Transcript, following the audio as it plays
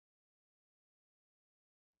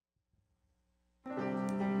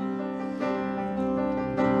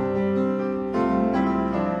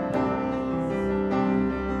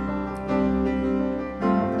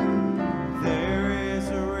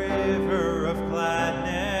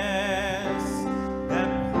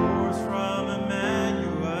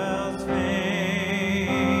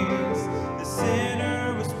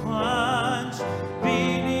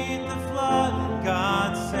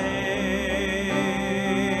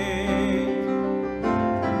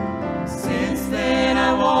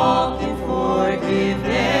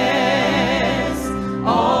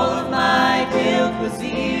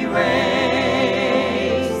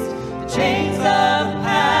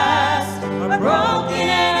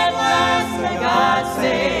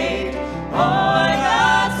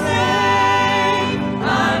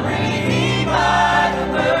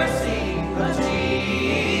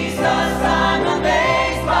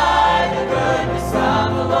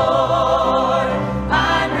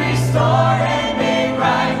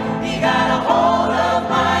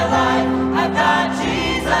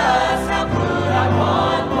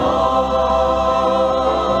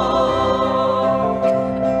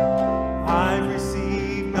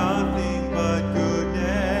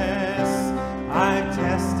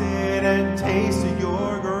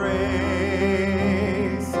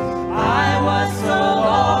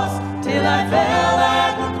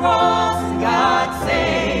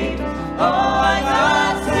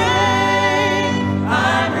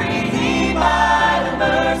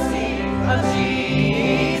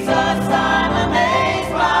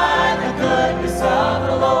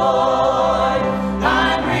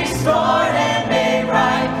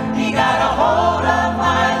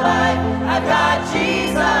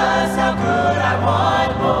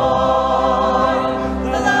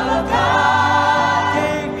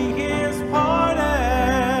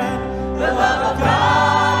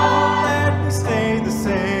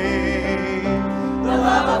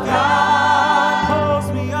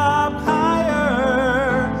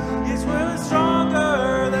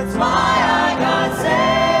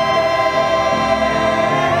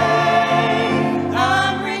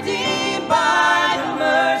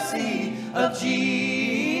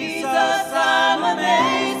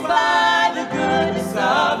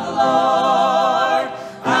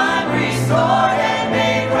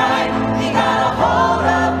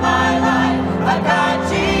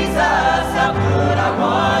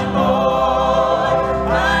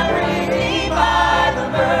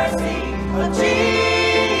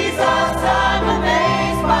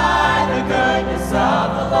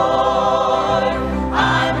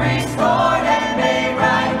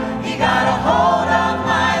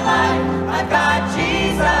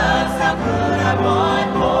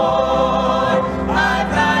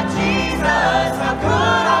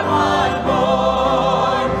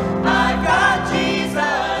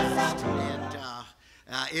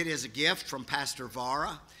It is a gift from Pastor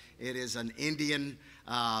Vara. It is an Indian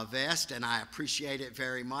vest, and I appreciate it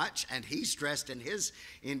very much. And he's dressed in his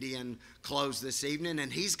Indian clothes this evening,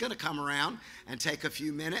 and he's going to come around and take a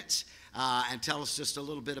few minutes and tell us just a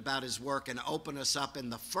little bit about his work and open us up in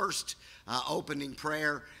the first opening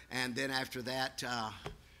prayer. And then after that,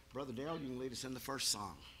 Brother Darrell, you can lead us in the first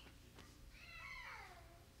song.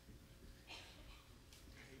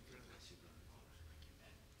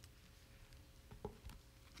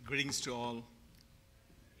 Greetings to all.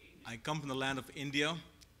 I come from the land of India,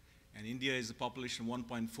 and India is a population of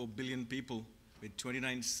 1.4 billion people with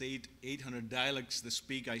 29 states, 800 dialects they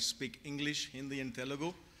speak. I speak English, Hindi, and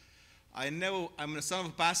Telugu. I'm a son of a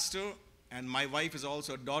pastor, and my wife is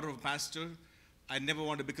also a daughter of a pastor. I never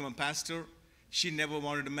wanted to become a pastor. She never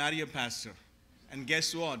wanted to marry a pastor. And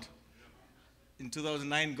guess what? In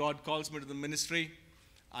 2009, God calls me to the ministry.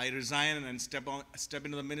 I resign and step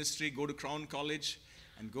into the ministry, go to Crown College,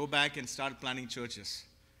 and go back and start planning churches.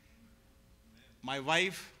 My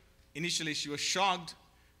wife, initially she was shocked,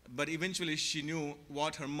 but eventually she knew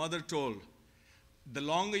what her mother told. The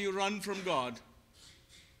longer you run from God,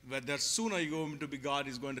 the sooner you go to be God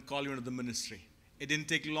is going to call you into the ministry. It didn't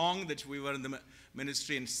take long that we were in the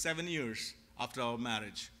ministry in 7 years after our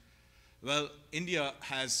marriage. Well, India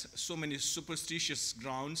has so many superstitious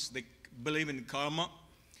grounds. They believe in karma.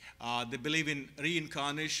 They believe in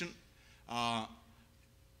reincarnation.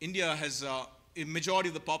 India has a majority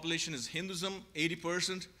of the population is Hinduism,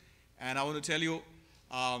 80%. And I want to tell you,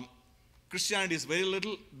 Christianity is very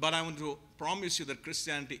little, but I want to promise you that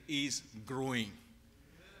Christianity is growing.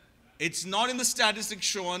 It's not in the statistics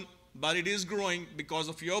shown, but it is growing because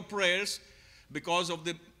of your prayers, because of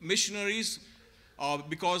the missionaries,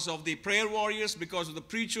 because of the prayer warriors, because of the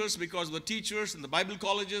preachers, because of the teachers in the Bible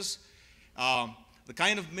colleges, the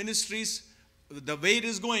kind of ministries. The way it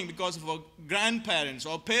is going because of our grandparents,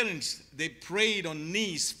 our parents, they prayed on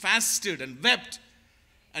knees, fasted and wept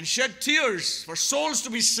and shed tears for souls to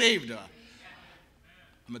be saved.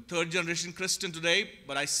 I'm a third generation Christian today,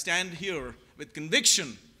 but I stand here with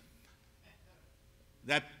conviction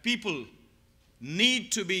that people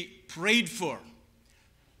need to be prayed for.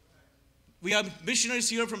 We have missionaries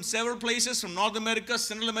here from several places, from North America,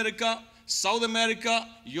 Central America, South America,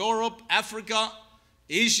 Europe, Africa,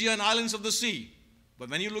 Asia, and islands of the sea. But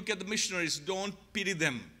when you look at the missionaries, don't pity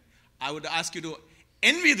them. I would ask you to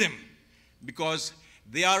envy them, because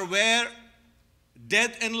they are where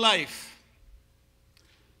death and life,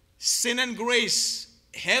 sin and grace,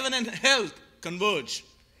 heaven and hell converge.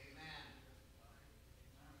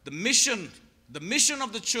 The mission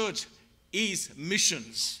of the church is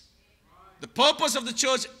missions. The purpose of the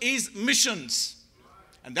church is missions.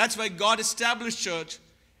 And that's why God established church.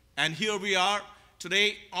 And here we are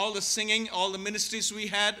today. All the singing, all the ministries we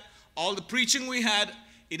had, all the preaching we had,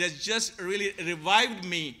 it has just really revived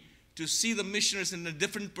me to see the missionaries in a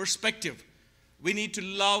different perspective. We need to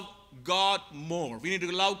love God more. We need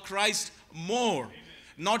to love Christ more.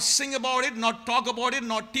 Not sing about it, not talk about it,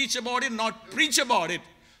 not teach about it, not preach about it,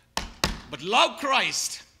 but love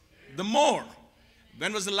Christ the more.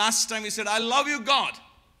 When was the last time we said, I love you, God?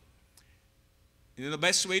 You know, the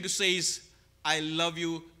best way to say is, I love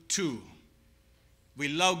you too. We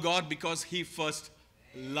love God because He first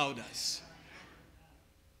loved us.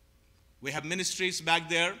 We have ministries back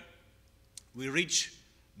there. We reach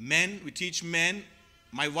men. We teach men.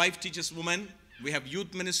 My wife teaches women. We have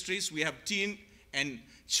youth ministries. We have teen and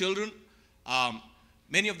children.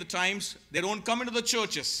 Many of the times, they don't come into the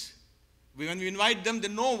churches. When we invite them, they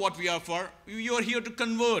know what we are for. We are here to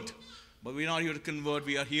convert. But we're not here to convert.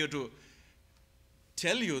 We are here to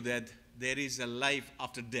tell you that there is a life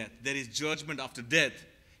after death. There is judgment after death.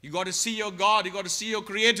 You got to see your God. You got to see your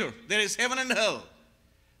Creator. There is heaven and hell.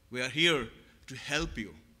 We are here to help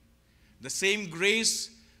you. The same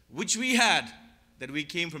grace which we had, that we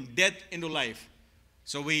came from death into life.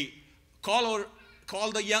 So we call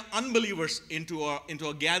the young unbelievers into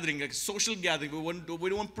a gathering, a social gathering. We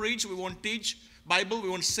don't preach, we won't teach Bible, we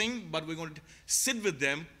won't sing, but we're going to sit with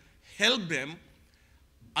them, help them,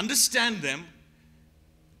 understand them,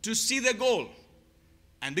 to see their goal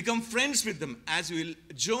and become friends with them as we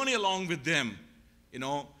journey along with them. You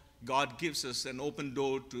know, God gives us an open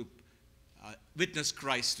door to witness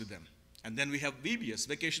Christ to them. And then we have VBS,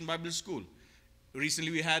 Vacation Bible School. Recently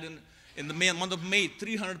we had in the month of May,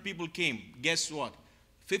 300 people came. Guess what?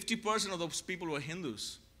 50% of those people were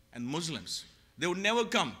Hindus and Muslims. They would never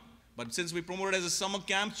come. But since we promoted as a summer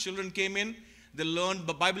camp, children came in. They learned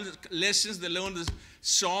the Bible lessons. They learned the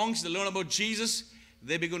songs. They learned about Jesus.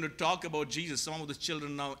 They began to talk about Jesus. Some of the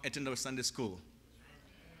children now attend our Sunday school.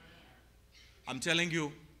 I'm telling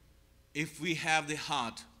you, if we have the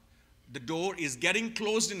heart the door is getting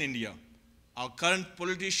closed in India. Our current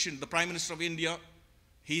politician, the Prime Minister of India,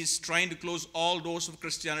 he's trying to close all doors of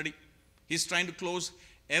Christianity. He's trying to close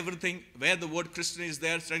everything where the word Christian is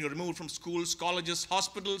there, trying to remove it from schools, colleges,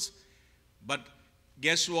 hospitals. But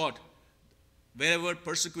guess what? Wherever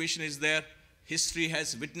persecution is there, history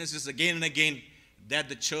has witnessed this again and again that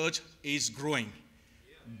the church is growing.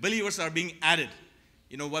 Believers are being added.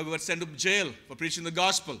 You know, when we were sent to jail for preaching the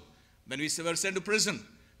gospel, when we were sent to prison,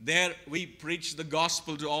 there we preached the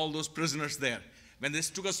gospel to all those prisoners there. When they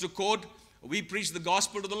took us to court, we preached the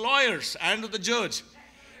gospel to the lawyers and to the judge.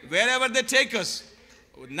 Wherever they take us,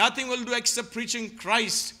 nothing will do except preaching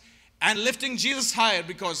Christ and lifting Jesus higher,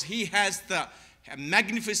 because he has the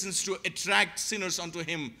magnificence to attract sinners unto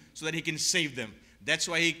him so that he can save them. That's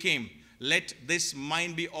why he came. Let this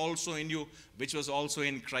mind be also in you, which was also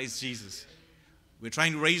in Christ Jesus. We're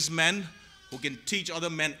trying to raise men who can teach other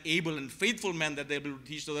men, able and faithful men, that they will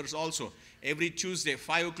teach others also. Every Tuesday,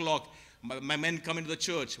 5 o'clock, my men come into the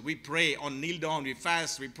church. We pray on kneel down, we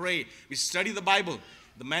fast, we pray, we study the Bible.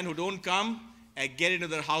 The men who don't come, I get into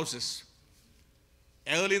their houses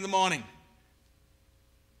early in the morning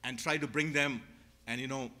and try to bring them. And you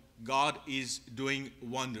know, God is doing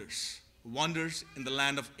wonders. Wonders in the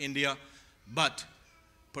land of India. But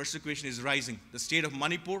persecution is rising. The state of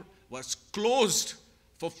Manipur was closed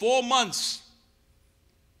for 4 months.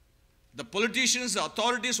 The politicians, the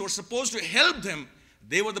authorities who were supposed to help them,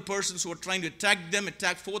 they were the persons who were trying to attack them,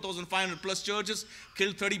 attack 4,500 plus churches,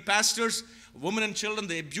 killed 30 pastors, women and children.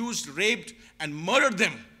 They abused, raped, and murdered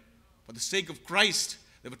them for the sake of Christ.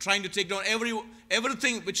 They were trying to take down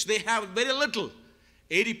everything which they have very little.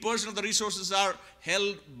 80% of the resources are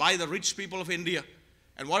held by the rich people of India.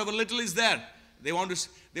 And whatever little is there, they want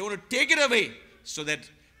to take it away, so that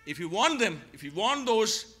if you want them, if you want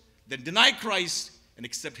those, then deny Christ and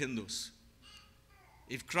accept Hindus.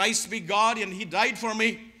 If Christ be God and He died for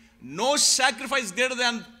me, no sacrifice greater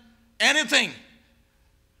than anything.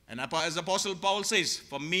 And as Apostle Paul says,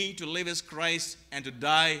 for me to live is Christ and to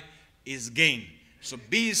die is gain. So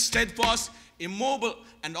be steadfast, immobile,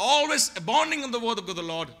 and always abounding in the word of the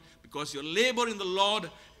Lord, because your labor in the Lord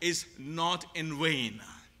is not in vain.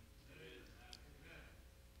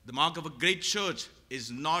 The mark of a great church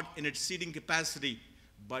is not in its seating capacity,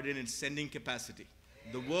 but in its sending capacity.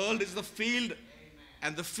 The world is the field,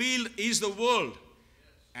 and the field is the world.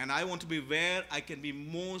 And I want to be where I can be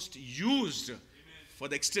most used for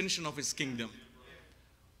the extension of His kingdom.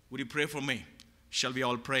 Would you pray for me? Shall we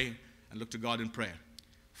all pray and look to God in prayer?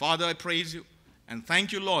 Father, I praise you and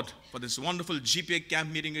thank you, Lord, for this wonderful GPA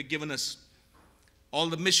camp meeting you've given us. All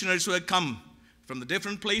the missionaries who have come from the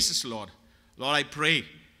different places, Lord. Lord, I pray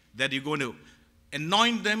that you're going to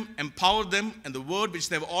anoint them, empower them, and the word which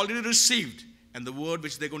they've already received, and the word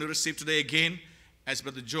which they're going to receive today again, as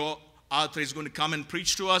Brother Joe Arthur is going to come and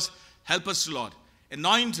preach to us. Help us, Lord.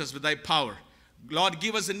 Anoint us with thy power. Lord,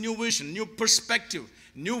 give us a new vision, new perspective,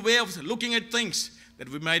 new way of looking at things, that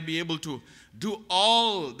we might be able to do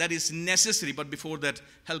all that is necessary. But before that,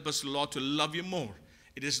 help us, Lord, to love you more.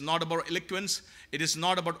 It is not about eloquence. It is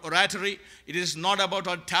not about oratory. It is not about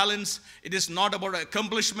our talents. It is not about our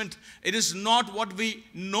accomplishment. It is not what we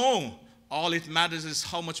know. All it matters is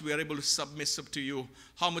how much we are able to submit to you,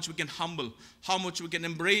 how much we can humble, how much we can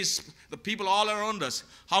embrace the people all around us,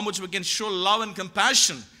 how much we can show love and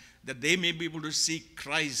compassion, that they may be able to see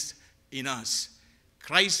Christ in us,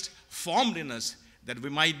 Christ formed in us, that we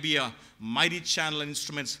might be a mighty channel and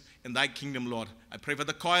instruments in thy kingdom, Lord. I pray for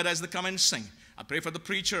the choir as they come and sing. I pray for the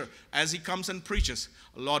preacher as he comes and preaches.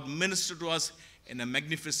 Lord, minister to us in a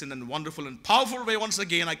magnificent and wonderful and powerful way. Once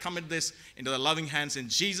again, I commit this into the loving hands. In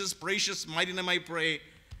Jesus' precious, mighty name I pray.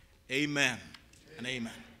 Amen and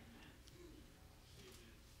amen.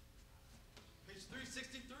 Page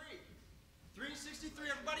 363. 363,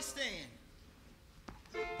 everybody stand.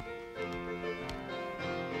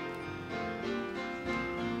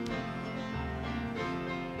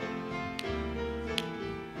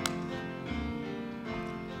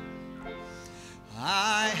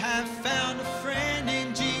 I have found a friend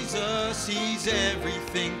in Jesus, He's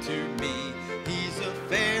everything to me. He's the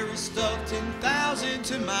fairest of 10,000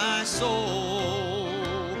 to my soul.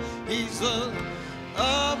 He's the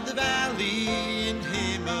of the valley, in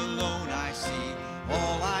Him alone I see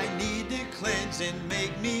all I need to cleanse and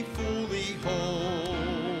make me fully whole.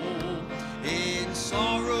 In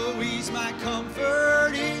sorrow He's my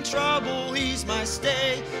comfort, in trouble He's my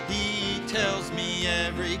stay. He tells me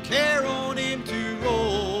every care on Him to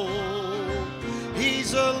roll.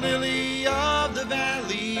 He's a lily of the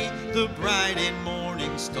valley, the bright and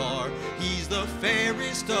morning star. He's the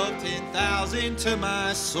fairest of 10,000 to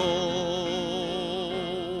my soul.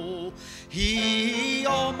 He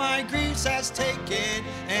all my griefs has taken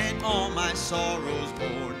and all my sorrows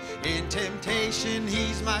borne. In temptation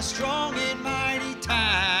he's my strong and mighty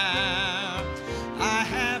tower. I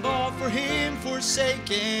have all for him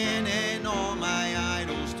forsaken and all my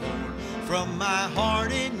idols torn from my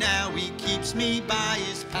heart, and now he keeps me by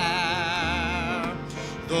his power.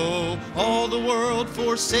 Though all the world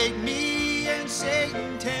forsake me and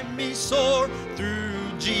Satan tempt me sore, through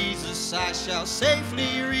Jesus I shall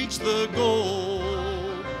safely reach the goal.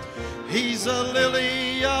 He's a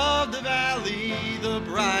lily of the valley, the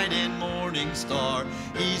bright and morning star.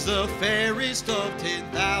 He's the fairest of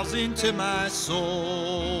 10,000 to my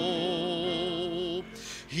soul.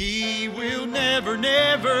 He will never,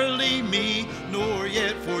 never leave me, nor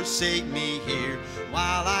yet forsake me here,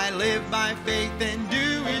 while I live by faith and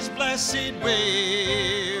do his blessed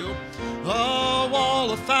will. A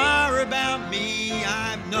wall of fire about me,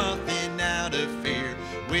 I've nothing now to fear.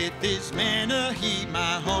 With his manna he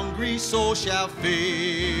my hungry soul shall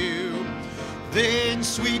fill. Then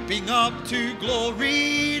sweeping up to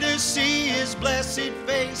glory to see his blessed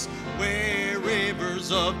face, where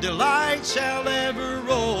rivers of delight shall ever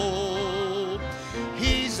roll.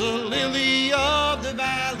 He's a lily of the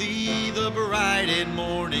valley, the bright and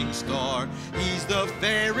morning star. He's the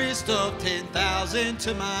fairest of 10,000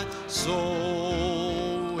 to my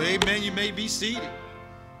soul. Amen. You may be seated.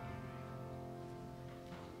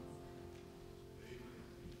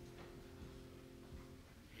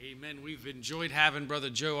 Amen. We've enjoyed having Brother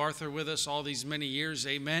Joe Arthur with us all these many years.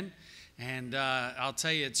 Amen. And I'll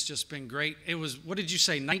tell you, it's just been great. It was, what did you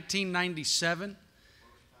say, 1997?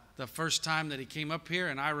 The first time that he came up here,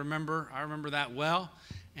 and I remember that well.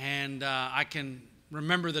 And I can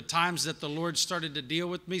remember the times that the Lord started to deal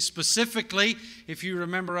with me. Specifically, if you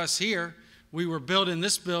remember us here, we were building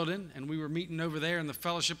this building, and we were meeting over there in the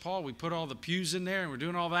fellowship hall. We put all the pews in there, and we're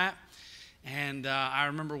doing all that. And I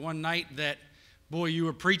remember one night that, boy, you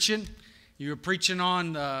were preaching. You were preaching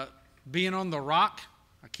on being on the rock.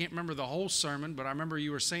 I can't remember the whole sermon, but I remember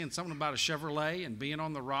you were saying something about a Chevrolet and being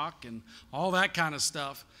on the rock and all that kind of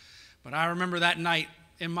stuff. But I remember that night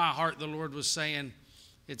in my heart, the Lord was saying,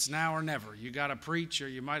 it's now or never. You got to preach, or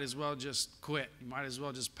you might as well just quit. You might as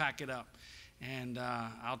well just pack it up. And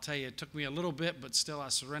I'll tell you, it took me a little bit, but still I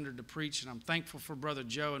surrendered to preach. And I'm thankful for Brother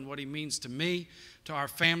Joe and what he means to me, to our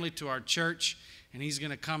family, to our church. And he's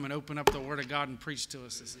going to come and open up the Word of God and preach to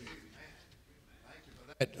us this evening.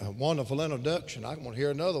 That wonderful introduction. I want to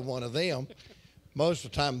hear another one of them. Most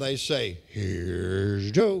of the time they say,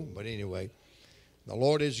 here's Joe. But anyway, the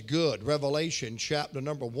Lord is good. Revelation chapter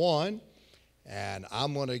number 1. And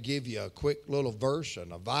I'm going to give you a quick little verse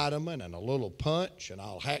and a vitamin and a little punch, and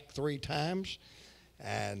I'll hack 3 times.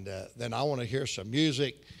 And then I want to hear some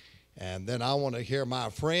music. And then I want to hear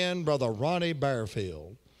my friend, Brother Ronnie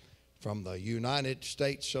Bearfield from the United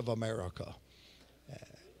States of America.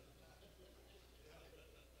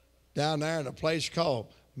 Down there in a place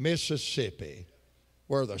called Mississippi,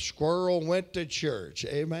 where the squirrel went to church.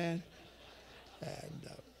 Amen.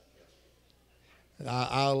 And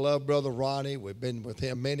I love Brother Ronnie. We've been with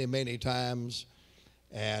him many, many times.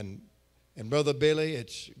 And Brother Billy,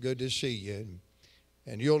 it's good to see you.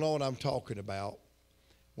 And you'll know what I'm talking about.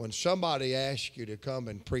 When somebody asks you to come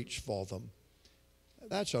and preach for them,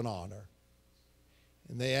 that's an honor.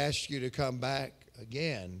 And they ask you to come back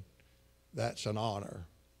again, that's an honor.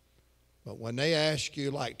 But when they ask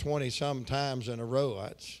you like 20-some times in a row,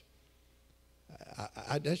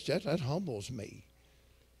 that humbles me.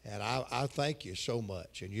 And I thank you so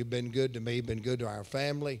much. And you've been good to me, been good to our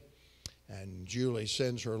family. And Julie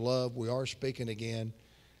sends her love. We are speaking again.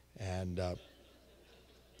 And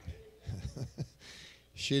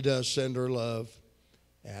she does send her love.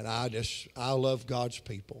 And I love God's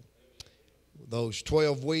people. Those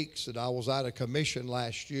 12 weeks that I was out of commission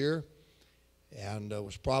last year, and it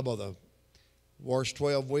was probably the worst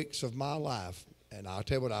 12 weeks of my life. And I'll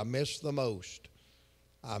tell you what I missed the most.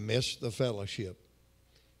 I missed the fellowship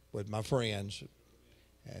with my friends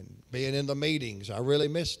and being in the meetings. I really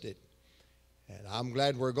missed it. And I'm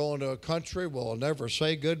glad we're going to a country we'll never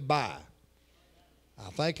say goodbye. I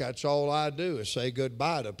think that's all I do is say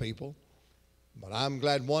goodbye to people. But I'm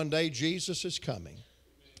glad one day Jesus is coming.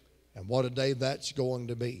 And what a day that's going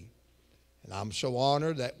to be. And I'm so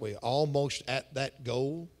honored that we're almost at that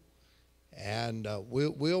goal. And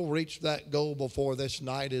we'll reach that goal before this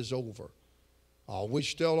night is over. Are we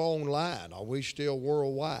still online? Are we still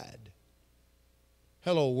worldwide?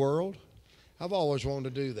 Hello, world. I've always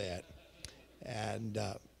wanted to do that. And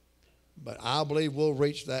but I believe we'll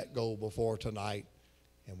reach that goal before tonight.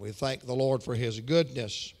 And we thank the Lord for his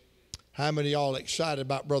goodness. How many of y'all excited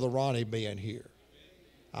about Brother Ronnie being here?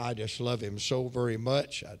 I just love him so very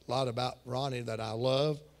much. A lot about Ronnie that I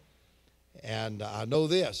love. And I know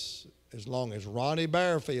this, as long as Ronnie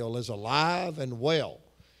Bearfield is alive and well,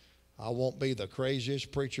 I won't be the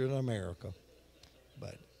craziest preacher in America.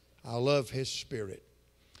 But I love his spirit.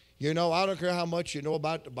 You know, I don't care how much you know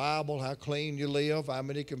about the Bible, how clean you live, how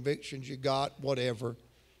many convictions you got, whatever.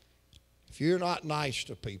 If you're not nice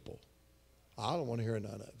to people, I don't want to hear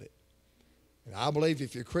none of it. And I believe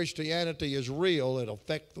if your Christianity is real, it'll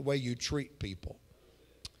affect the way you treat people.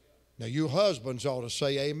 Now, you husbands ought to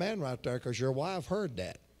say amen right there, because your wife heard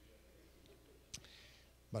that.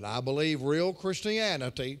 But I believe real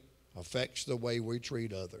Christianity affects the way we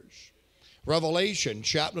treat others. Revelation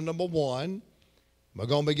chapter number 1. We're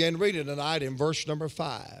going to begin reading tonight in verse number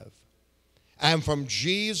 5. And from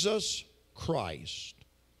Jesus Christ.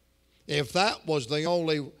 If that was the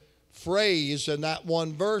only phrase in that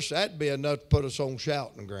one verse, that'd be enough to put us on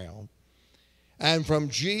shouting ground. And from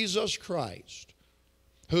Jesus Christ,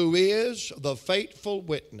 who is the faithful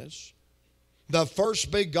witness, the first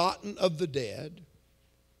begotten of the dead,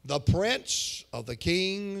 the prince of the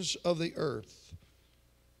kings of the earth,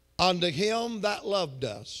 unto him that loved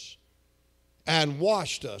us and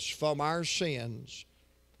washed us from our sins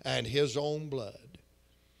and his own blood,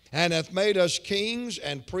 and hath made us kings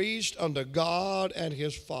and priests unto God and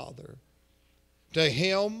his Father. To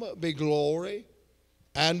him be glory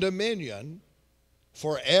and dominion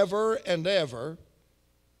forever and ever.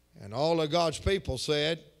 And all of God's people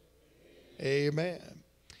said, amen.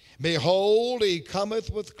 Behold, he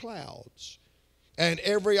cometh with clouds, and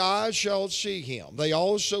every eye shall see him. They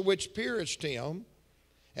also which pierced him,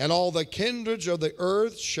 and all the kindreds of the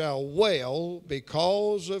earth shall wail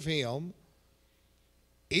because of him.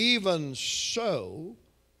 Even so,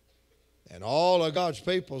 and all of God's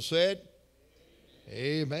people said,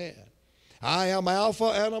 amen. I am Alpha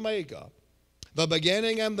and Omega, the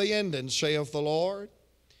beginning and the ending, saith the Lord,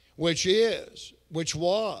 which is, which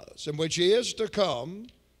was, and which is to come,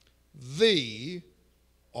 the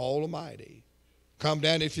Almighty. Come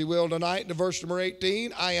down, if you will, tonight to verse number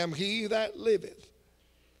 18. I am he that liveth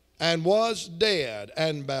and was dead,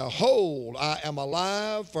 and behold, I am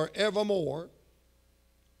alive forevermore.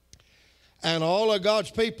 And all of God's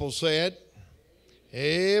people said,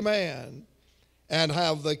 amen, and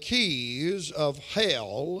have the keys of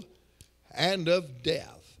hell and of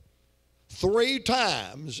death. 3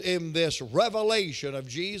 times in this revelation of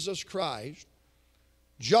Jesus Christ,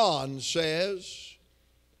 John says,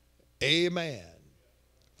 amen.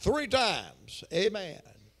 3 times, amen.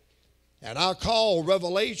 And I call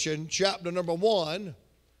Revelation chapter number 1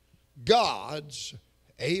 God's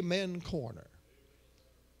Amen Corner.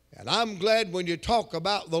 And I'm glad when you talk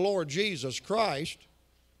about the Lord Jesus Christ,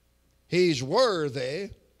 he's worthy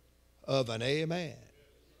of an amen.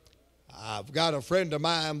 I've got a friend of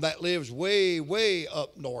mine that lives way, way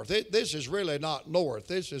up north. This is really not north.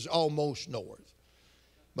 This is almost north.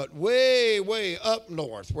 But way, way up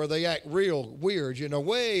north where they act real weird, you know,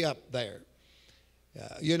 way up there.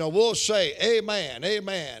 You know, we'll say amen,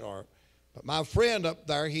 amen. But my friend up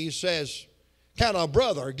there, he says, can a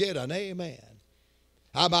brother get an amen?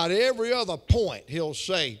 How about every other point he'll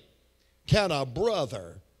say, can a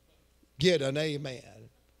brother get an amen?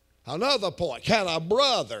 Another point, can a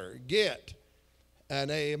brother get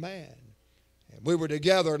an amen? And we were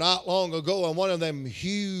together not long ago in one of them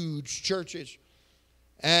huge churches.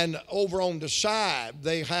 And over on the side,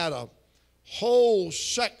 they had a whole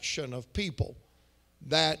section of people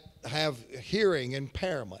that have hearing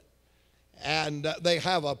impairment. And they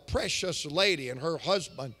have a precious lady and her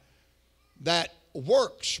husband that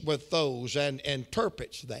works with those and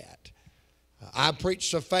interprets that. I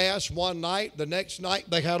preached so fast one night, the next night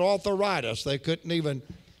they had arthritis. They couldn't even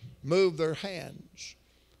move their hands.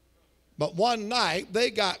 But one night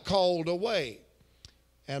they got called away.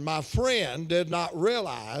 And my friend did not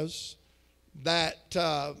realize that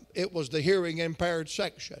it was the hearing impaired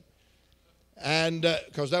section. And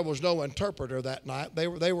because there was no interpreter that night,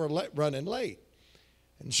 they were running late.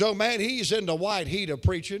 And so, man, he's in the white heat of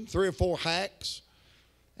preaching, 3 or 4 hacks.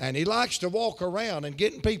 And he likes to walk around and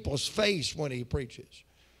get in people's face when he preaches.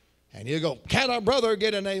 And he'll go, can a brother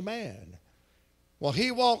get an amen? Well,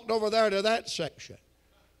 he walked over there to that section.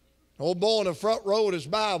 Old boy in the front row with his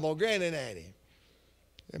Bible grinning at him.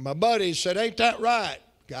 And my buddy said, ain't that right?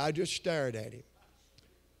 Guy just stared at him.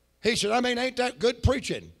 He said, I mean, ain't that good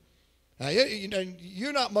preaching? Now,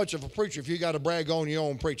 you're not much of a preacher if you got to brag on your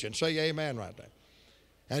own preaching. Say amen right there.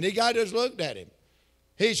 And the guy just looked at him.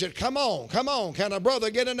 He said, come on. Can a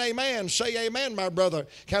brother get an amen? Say amen, my brother.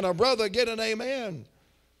 Can a brother get an amen?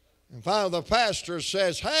 And finally the pastor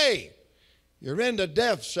says, hey, You're in the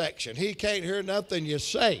deaf section. He can't hear nothing you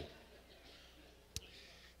say.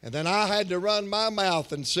 And then I had to run my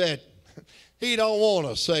mouth and said, he don't want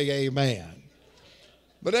to say amen.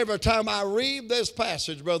 But every time I read this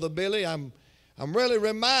passage, Brother Billy, I'm really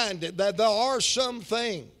reminded that there are some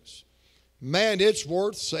things, man, it's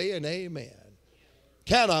worth saying amen.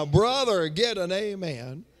 Can a brother get an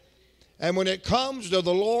amen? And when it comes to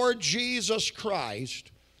the Lord Jesus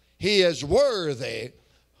Christ, he is worthy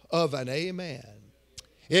of an amen.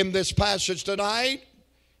 In this passage tonight,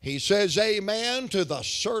 he says amen to the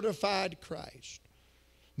certified Christ.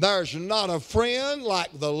 There's not a friend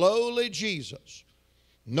like the lowly Jesus.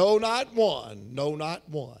 No, not one. No, not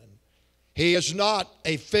one. He is not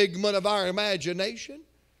a figment of our imagination.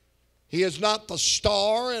 He is not the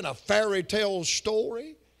star in a fairy tale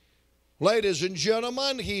story. Ladies and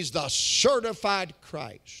gentlemen, he's the certified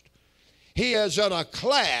Christ. He is in a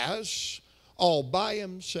class all by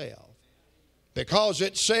himself. Because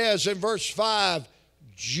it says in verse 5,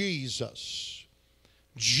 Jesus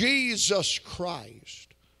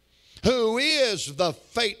Christ, who is the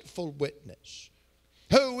faithful witness,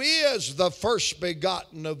 who is the first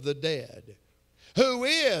begotten of the dead, who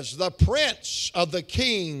is the prince of the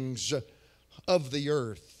kings of the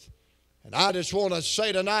earth. And I just want to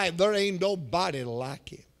say tonight, there ain't nobody like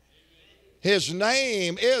him. His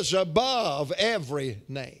name is above every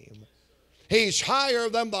name. He's higher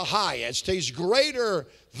than the highest. He's greater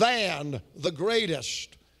than the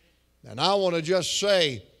greatest. And I want to just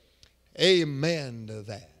say amen to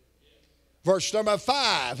that. Verse number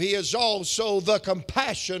 5, he is also the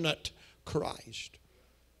compassionate Christ.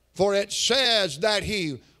 For it says that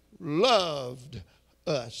he loved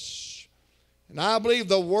us. And I believe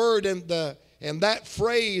the word in that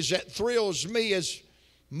phrase that thrills me is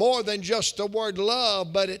more than just the word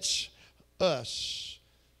love, but it's us.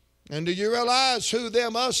 And do you realize who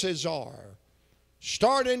them us's are?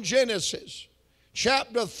 Start in Genesis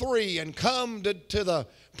chapter 3 and come to the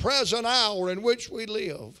present hour in which we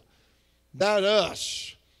live. That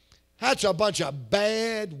us, that's a bunch of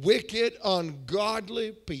bad, wicked,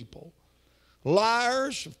 ungodly people.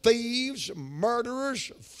 Liars, thieves, murderers,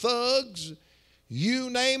 thugs, you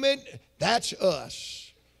name it, that's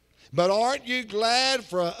us. But aren't you glad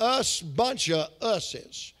for us bunch of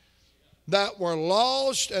us's that were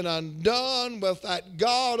lost and undone without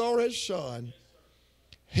God or his Son?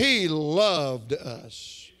 He loved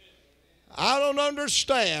us. I don't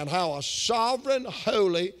understand how a sovereign,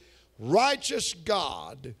 holy, righteous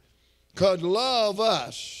God could love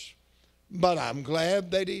us, but I'm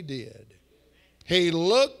glad that he did. He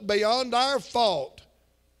looked beyond our fault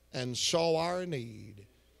and saw our need.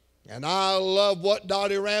 And I love what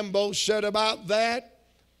Dottie Rambo said about that.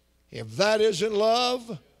 If that isn't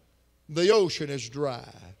love, the ocean is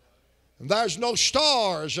dry. And there's no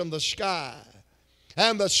stars in the sky.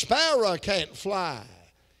 And the sparrow can't fly.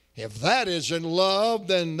 If that isn't love,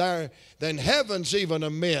 then heaven's even a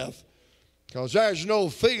myth. Because there's no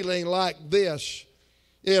feeling like this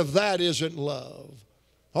if that isn't love.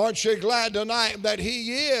 Aren't you glad tonight that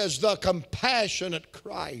he is the compassionate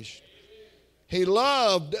Christ? He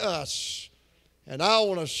loved us. And I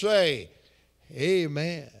want to say,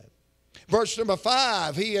 amen. Verse number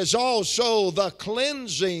 5, he is also the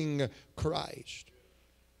cleansing Christ.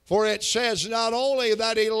 For it says not only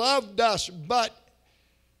that he loved us, but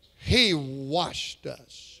he washed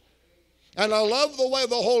us. And I love the way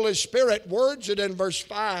the Holy Spirit words it in verse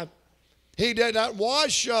 5. He did not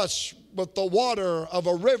wash us with the water of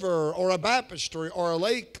a river or a baptistry or a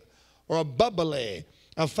lake or a bubbly,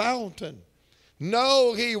 a fountain.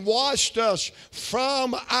 No, he washed us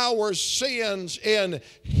from our sins in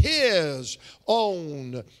his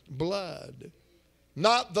own blood.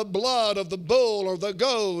 Not the blood of the bull or the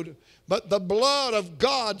goat, but the blood of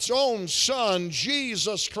God's own Son,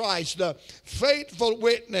 Jesus Christ, the faithful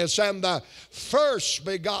witness and the first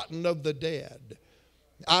begotten of the dead.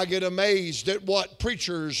 I get amazed at what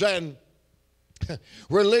preachers and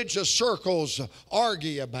religious circles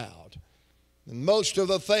argue about. And most of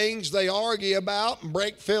the things they argue about and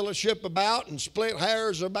break fellowship about and split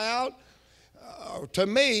hairs about, to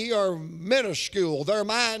me, are minuscule. They're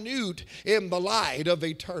minute in the light of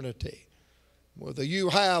eternity. Whether you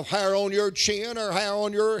have hair on your chin or hair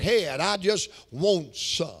on your head, I just want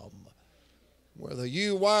some. Whether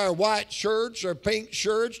you wear white shirts or pink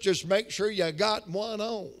shirts, just make sure you got one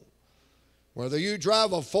on. Whether you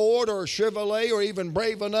drive a Ford or a Chevrolet or even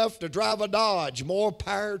brave enough to drive a Dodge, more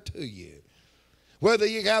power to you. Whether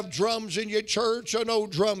you have drums in your church or no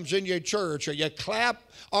drums in your church, or you clap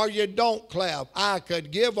or you don't clap, I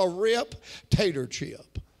could give a rip tater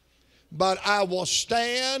chip. But I will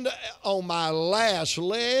stand on my last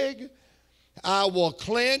leg I will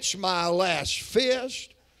clench my last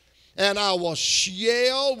fist, and I will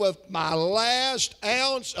yell with my last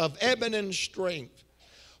ounce of ebony strength.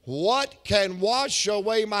 What can wash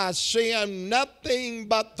away my sin? Nothing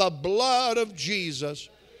but the blood of Jesus.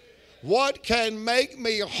 What can make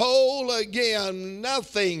me whole again?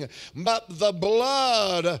 Nothing but the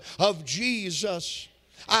blood of Jesus.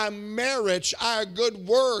 Our marriage, our good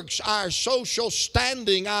works, our social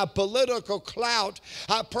standing, our political clout,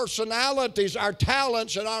 our personalities, our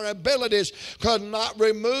talents, and our abilities could not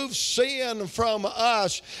remove sin from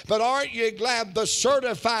us. But aren't you glad the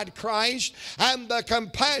certified Christ and the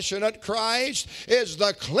compassionate Christ is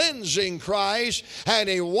the cleansing Christ, and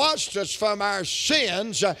He washed us from our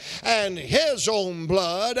sins and His own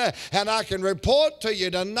blood. And I can report to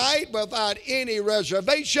you tonight without any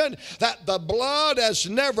reservation that the blood has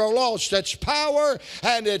never lost its power,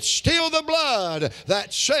 and it's still the blood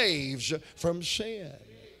that saves from sin.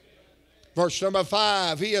 Verse number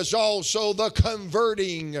 5, He is also the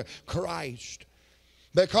converting Christ,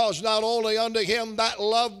 because not only unto Him that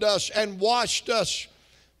loved us and washed us,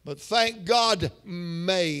 but thank God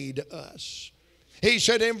made us. He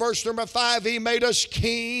said in verse number 5, He made us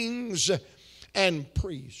kings and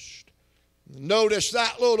priests. Notice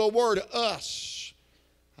that little word, us.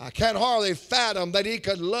 I can't hardly fathom that He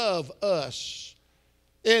could love us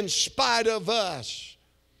in spite of us,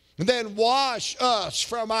 and then wash us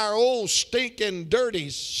from our old stinking dirty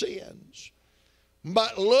sins.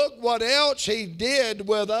 But look what else He did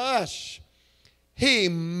with us. He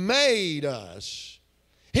made us.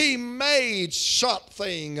 He made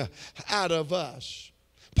something out of us.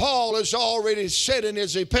 Paul has already said in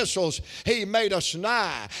his epistles, He made us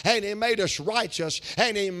nigh, and He made us righteous,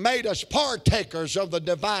 and He made us partakers of the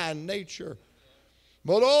divine nature.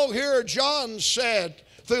 But oh, here John said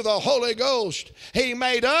through the Holy Ghost, He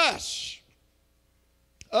made us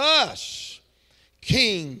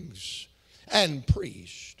kings and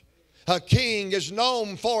priests. A king is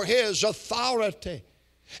known for his authority.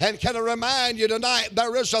 And can I remind you tonight,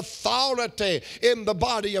 there is authority in the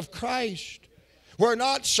body of Christ. We're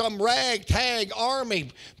not some ragtag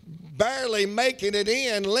army barely making it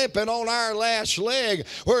in, limping on our last leg.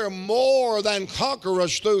 We're more than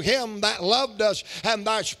conquerors through Him that loved us. And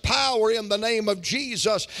there's power in the name of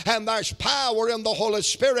Jesus, and there's power in the Holy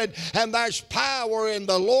Spirit, and there's power in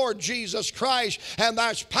the Lord Jesus Christ, and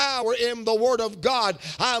there's power in the Word of God.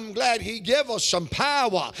 I'm glad He gave us some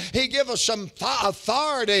power. He gave us some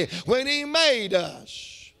authority when He made us.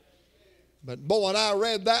 But boy, when I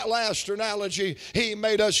read that last analogy, He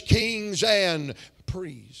made us kings and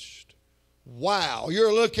priests. Wow,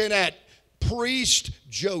 you're looking at priest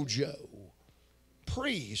Jojo.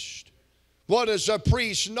 Priest. What is a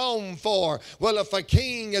priest known for? Well, if a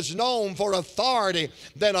king is known for authority,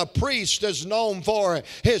 then a priest is known for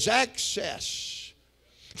his access.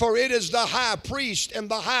 For it is the high priest and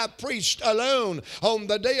the high priest alone on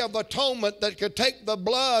the Day of Atonement that could take the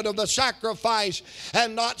blood of the sacrifice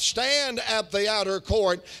and not stand at the outer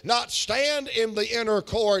court, not stand in the inner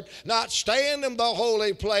court, not stand in the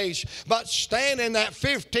holy place, but stand in that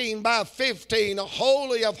 15 by 15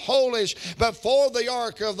 holy of holies before the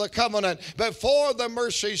ark of the covenant, before the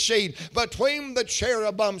mercy seat, between the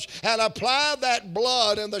cherubims, and apply that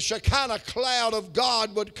blood, and the Shekinah cloud of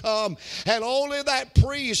God would come. And only that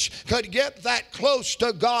priest could get that close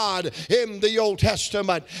to God in the Old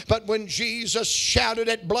Testament. But when Jesus shouted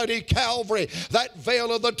at bloody Calvary, that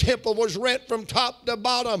veil of the temple was rent from top to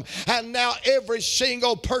bottom. And now every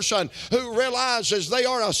single person who realizes they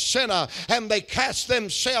are a sinner and they cast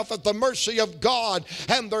themselves at the mercy of God,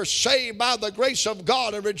 and they're saved by the grace of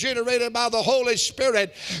God and regenerated by the Holy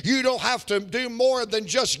Spirit, you don't have to do more than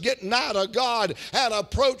just get nigh to God and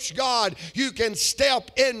approach God. You can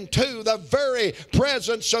step into the very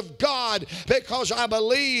presence of God, because I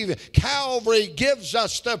believe Calvary gives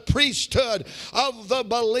us the priesthood of the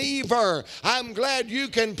believer. I'm glad you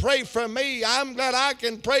can pray for me. I'm glad I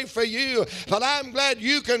can pray for you. But I'm glad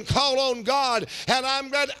you can call on God, and I'm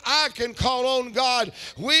glad I can call on God.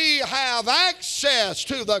 We have access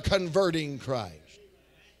to the converting Christ.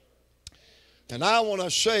 And I want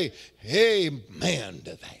to say amen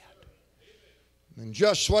to that. And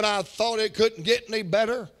just when I thought it couldn't get any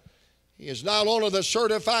better, He is not only the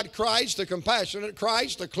certified Christ, the compassionate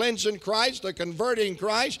Christ, the cleansing Christ, the converting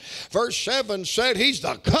Christ. Verse 7 said He's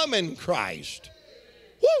the coming Christ.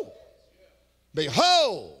 Woo!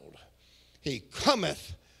 Behold, He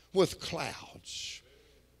cometh with clouds.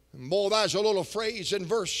 And boy, there's a little phrase in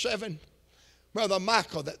verse 7, Brother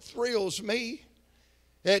Michael, that thrills me.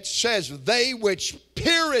 It says, they which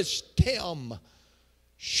pierced Him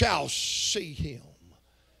shall see Him.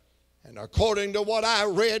 And according to what I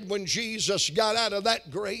read when Jesus got out of that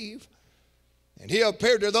grave, and he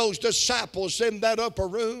appeared to those disciples in that upper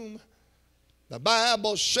room, the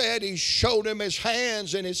Bible said he showed them his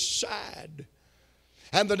hands and his side.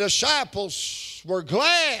 And the disciples were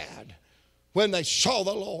glad when they saw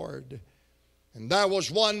the Lord. And there was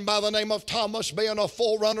one by the name of Thomas, being a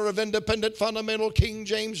forerunner of independent fundamental King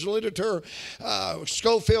James literature,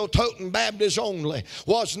 Schofield Toten Baptist only,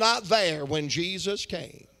 was not there when Jesus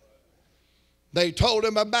came. They told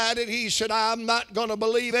him about it. He said, I'm not going to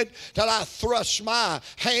believe it till I thrust my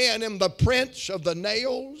hand in the prints of the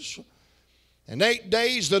nails. In 8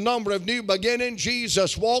 days, the number of new beginning,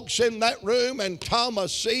 Jesus walks in that room and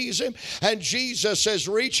Thomas sees him. And Jesus says,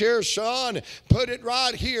 reach here, son, put it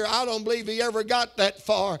right here. I don't believe he ever got that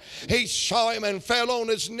far. He saw him and fell on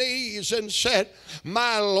his knees and said,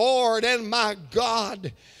 my Lord and my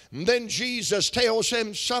God. And then Jesus tells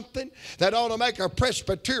him something that ought to make a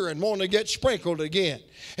Presbyterian want to get sprinkled again.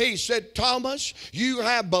 He said, Thomas, you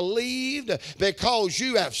have believed because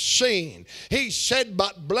you have seen. He said,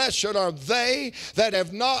 but blessed are they that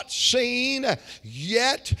have not seen,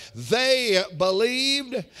 yet they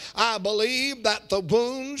believed. I believe that the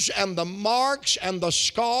wounds and the marks and the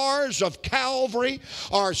scars of Calvary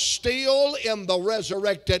are still in the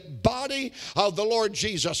resurrected body of the Lord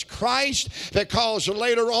Jesus Christ, because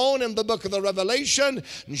later on in the book of the Revelation,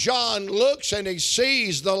 John looks and he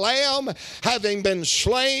sees the Lamb having been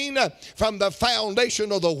slain from the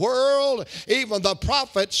foundation of the world. Even the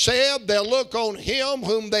prophet said they'll look on him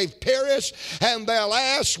whom they've pierced and they'll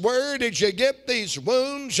ask, where did you get these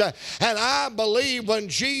wounds? And I believe when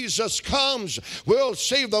Jesus comes, we'll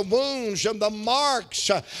see the wounds and the marks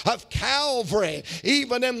of Calvary,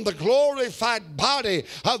 even in the glorified body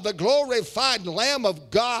of the glorified Lamb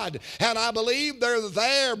of God. And I believe they're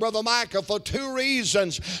there, Brother Micah, for two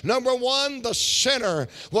reasons. Number one, the sinner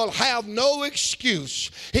will have no excuse.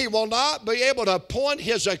 He will not be able to point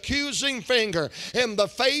his accusing finger in the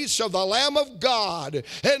face of the Lamb of God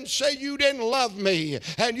and say, you didn't love me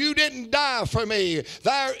and you didn't die for me.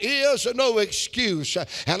 There is no excuse.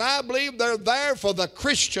 And I believe they're there for the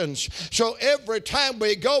Christians. So every time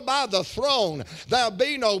we go by the throne, there'll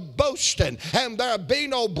be no boasting and there'll be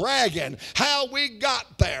no bragging. How we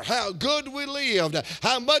got there, how good we lived,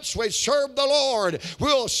 how much we served the Lord.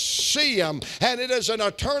 We'll see him, and it is an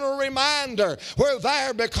eternal reminder. We're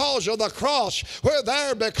there because of the cross. We're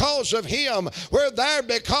there because of him. We're there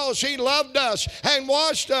because he loved us and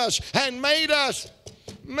washed us and made us.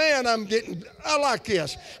 Man, I like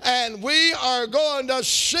this. And we are going to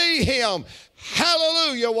see him.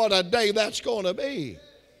 Hallelujah, what a day that's going to be.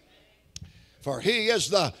 For he is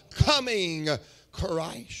the coming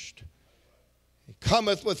Christ. He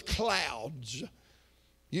cometh with clouds.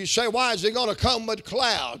 You say, why is he going to come with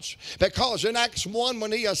clouds? Because in Acts 1,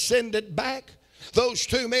 when he ascended back, those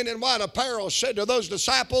two men in white apparel said to those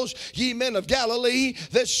disciples, ye men of Galilee,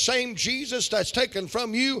 this same Jesus that's taken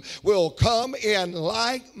from you will come in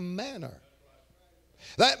like manner.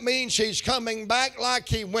 That means he's coming back like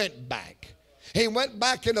he went back. He went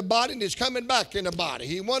back in the body and he's coming back in the body.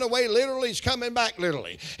 He went away literally, he's coming back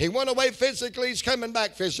literally. He went away physically, he's coming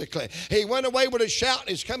back physically. He went away with a shout and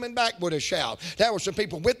he's coming back with a shout. There were some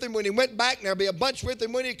people with him when he went back, and there'll be a bunch with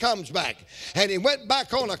him when he comes back. And he went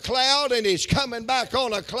back on a cloud and he's coming back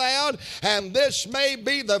on a cloud. And this may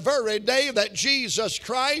be the very day that Jesus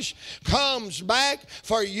Christ comes back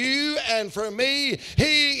for you and for me.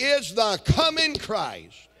 He is the coming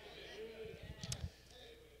Christ.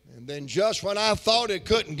 And then just when I thought it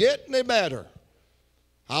couldn't get any better,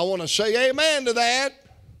 I want to say amen to that.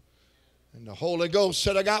 And the Holy Ghost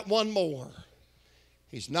said, I got one more.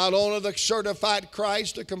 He's not only the certified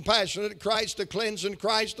Christ, the compassionate Christ, the cleansing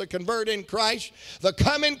Christ, the converting Christ, the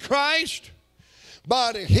coming Christ,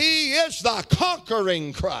 but he is the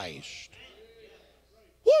conquering Christ.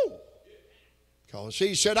 Woo! Because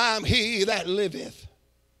he said, I'm he that liveth,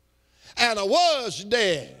 and I was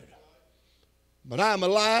dead, but I'm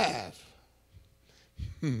alive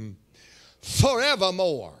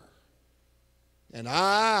forevermore. And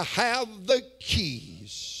I have the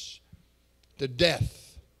keys to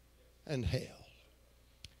death and hell.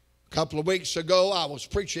 A couple of weeks ago, I was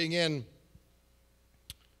preaching in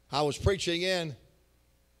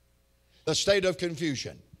the state of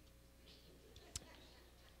confusion,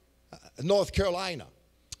 North Carolina.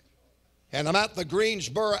 And I'm at the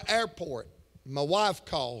Greensboro airport. My wife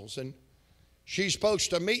calls, and she's supposed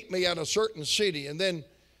to meet me at a certain city. And then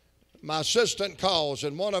my assistant calls,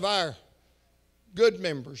 and one of our good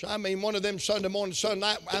members, one of them Sunday morning, Sunday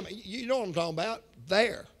night, you know what I'm talking about,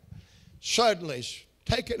 there, suddenly is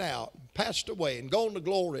taken out, passed away, and gone to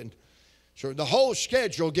glory. And So the whole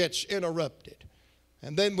schedule gets interrupted.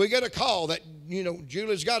 And then we get a call that,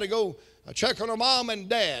 Julie's got to go check on her mom and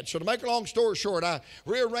dad. So to make a long story short, I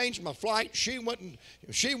rearranged my flight. She went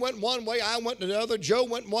one way, I went the other. Joe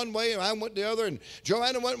went one way, and I went the other. And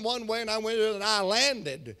Joanna went one way, and I went the other. And I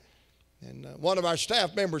landed. And one of our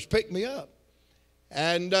staff members picked me up.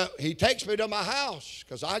 And he takes me to my house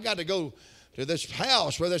because I got to go to this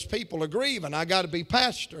house where there's people are grieving. I got to be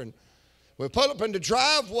pastor. And we pull up in the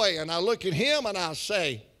driveway, and I look at him, and I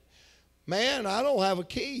say, man, I don't have a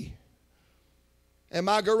key. And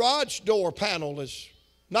my garage door panel is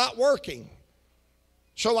not working.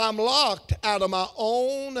 So I'm locked out of my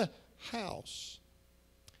own house.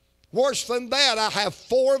 Worse than that, I have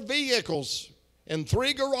 4 vehicles in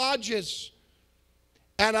 3 garages.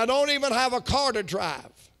 And I don't even have a car to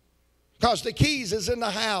drive because the keys is in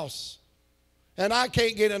the house. And I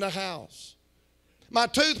can't get in the house. My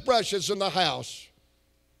toothbrush is in the house.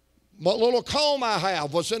 What little comb I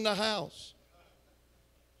have was in the house.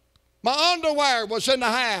 My underwear was in the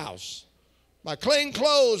house. My clean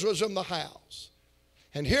clothes was in the house.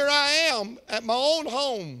 And here I am at my own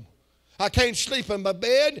home. I can't sleep in my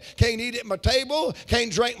bed, can't eat at my table,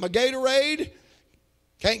 can't drink my Gatorade,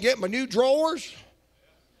 can't get my new drawers,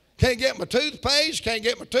 can't get my toothpaste, can't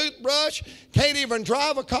get my toothbrush, can't even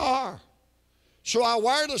drive a car. So I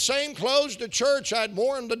wear the same clothes to church I'd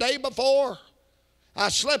worn the day before. I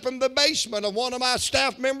slept in the basement of one of my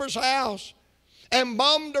staff members' house and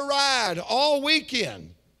bummed a ride all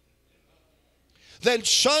weekend. Then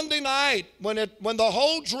Sunday night, when the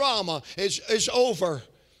whole drama is over,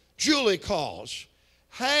 Julie calls.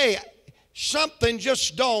 Hey, something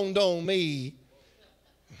just dawned on me.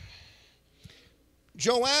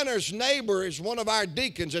 Joanna's neighbor is one of our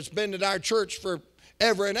deacons that's been at our church for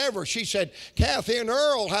ever and ever. She said, Kathy and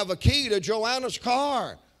Earl have a key to Joanna's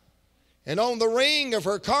car. And on the ring of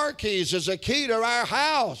her car keys is a key to our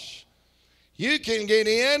house. You can get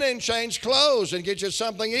in and change clothes and get you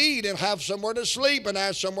something to eat and have somewhere to sleep and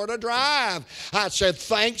have somewhere to drive. I said,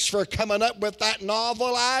 thanks for coming up with that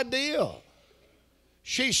novel idea.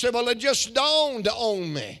 She said, well, it just dawned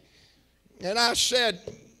on me. And I said,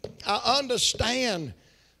 I understand,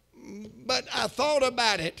 but I thought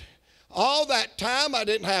about it. All that time, I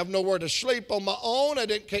didn't have nowhere to sleep on my own. I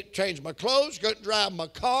didn't change my clothes, couldn't drive my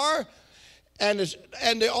car. And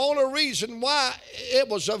the only reason why it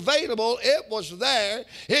was available, it was there.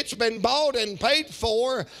 It's been bought and paid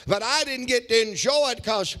for, but I didn't get to enjoy it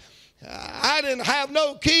because I didn't have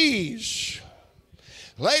no keys.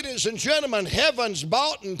 Ladies and gentlemen, heaven's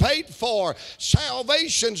bought and paid for.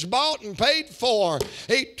 Salvation's bought and paid for.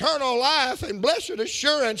 Eternal life and blessed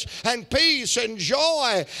assurance and peace and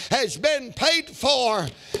joy has been paid for.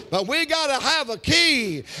 But we got to have a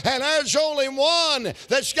key. And there's only one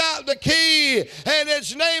that's got the key. And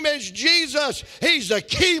his name is Jesus. He's the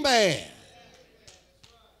key man.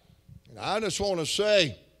 And I just want to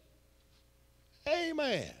say,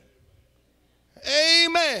 amen.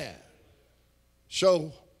 Amen.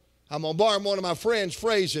 So I'm going to borrow one of my friend's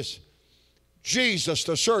phrases. Jesus,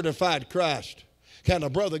 the certified Christ. Can a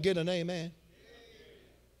brother get an amen?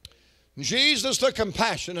 Jesus, the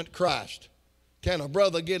compassionate Christ. Can a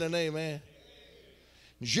brother get an amen?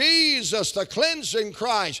 Jesus, the cleansing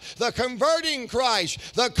Christ, the converting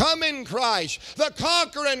Christ, the coming Christ, the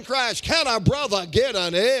conquering Christ. Can a brother get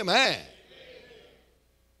an amen?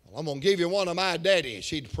 Well, I'm going to give you one of my daddies.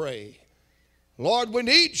 He'd pray. Lord, we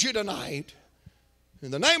need you tonight. In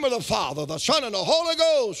the name of the Father, the Son, and the Holy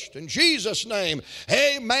Ghost, in Jesus' name,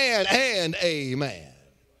 amen and amen.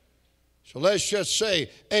 So let's just say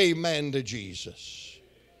amen to Jesus.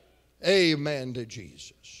 Amen to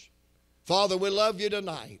Jesus. Father, we love you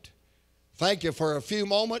tonight. Thank you for a few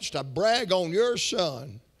moments to brag on your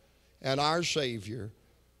Son and our Savior.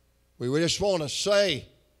 We just want to say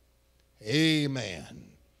amen.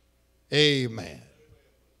 Amen.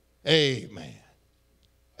 Amen.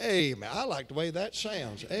 Amen. I like the way that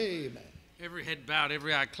sounds. Amen. Every head bowed,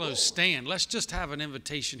 every eye closed. Stand. Let's just have an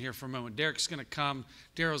invitation here for a moment. Derek's going to come.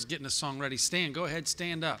 Daryl's getting the song ready. Stand. Go ahead.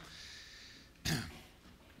 Stand up.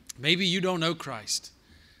 Maybe you don't know Christ.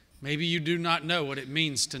 Maybe you do not know what it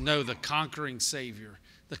means to know the conquering Savior,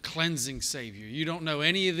 the cleansing Savior. You don't know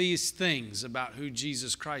any of these things about who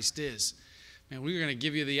Jesus Christ is. Man, we're going to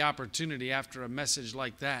give you the opportunity after a message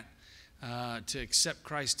like that to accept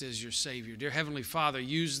Christ as your Savior. Dear Heavenly Father,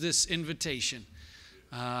 use this invitation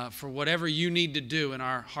for whatever you need to do in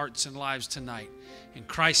our hearts and lives tonight. In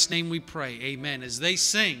Christ's name we pray, amen. As they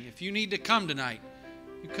sing, if you need to come tonight,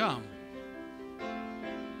 you come.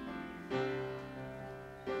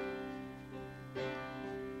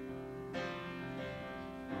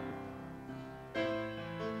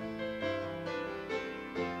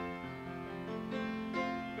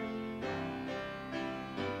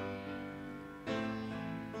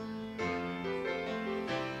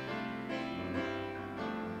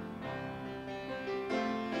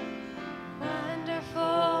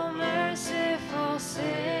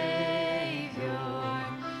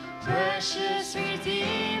 precious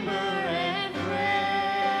Redeemer and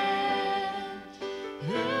friend.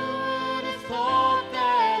 Who would have thought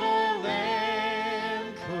that a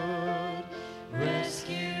lamb could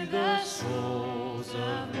rescue the souls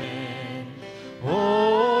of men?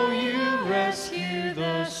 Oh, you rescue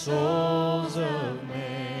the souls of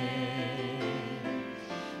men.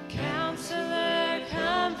 Counselor,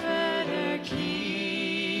 Comforter,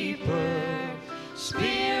 Keeper,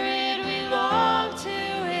 Spirit we long to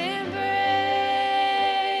embrace.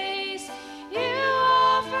 You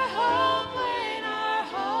offer hope when our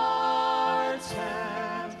hearts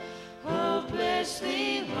have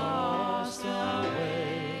hopelessly lost our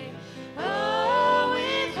way. Oh,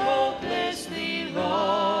 we've hopelessly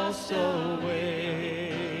lost our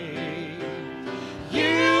way.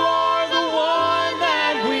 You are the one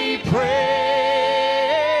that we praise.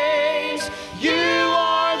 You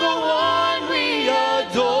are the one we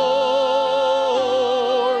adore.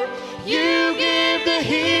 You give the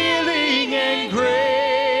healing and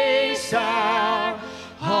grace our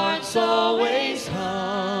hearts always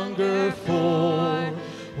hunger for.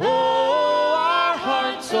 Oh, our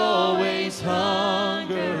hearts always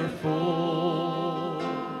hunger for.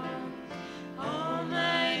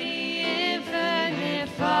 Almighty, infinite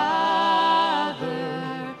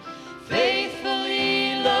Father,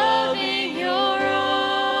 faithfully loving your own.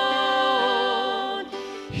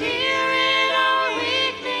 Here in our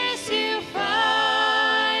weakness you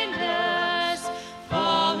find us,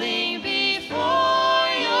 falling before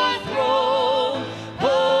your throne.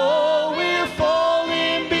 Oh, we're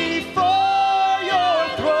falling before your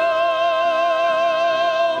throne.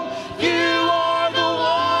 You are the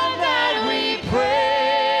one that we praise.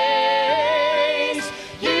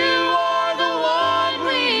 You are the one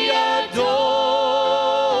we adore.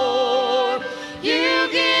 You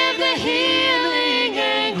give the healing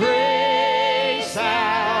and grace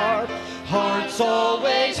our hearts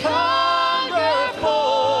always hunger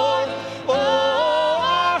for. Oh,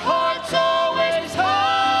 our hearts always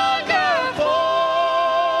hunger for.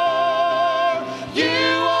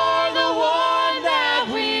 You are the one that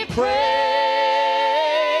we praise.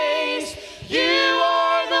 You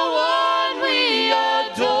are the one we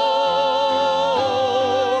adore.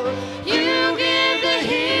 You give the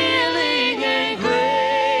healing and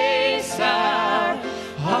grace our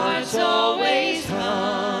hearts always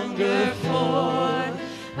hunger for.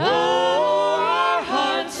 Oh, our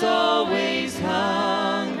hearts always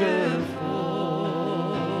hunger for.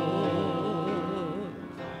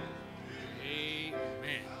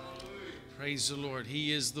 Amen. Praise the Lord.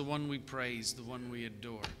 He is the one we praise, the one we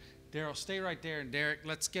adore. Daryl, stay right there. And Derek,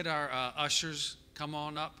 let's get our ushers. Come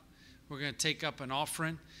on up. We're going to take up an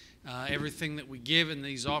offering. Everything that we give in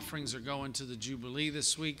these offerings are going to the Jubilee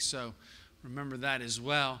this week, so remember that as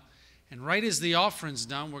well. And right as the offering's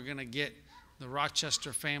done, we're going to get the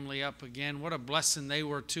Rochester family up again. What a blessing they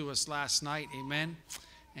were to us last night. Amen.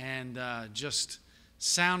 And just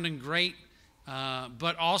sounding great,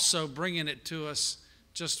 but also bringing it to us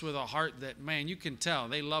just with a heart that, man, you can tell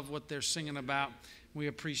they love what they're singing about. We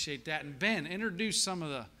appreciate that. And Ben, introduce some of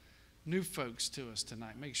the new folks to us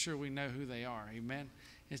tonight. Make sure we know who they are. Amen.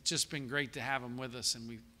 It's just been great to have them with us, and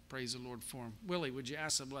we praise the Lord for them. Willie, would you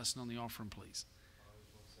ask a blessing on the offering, please?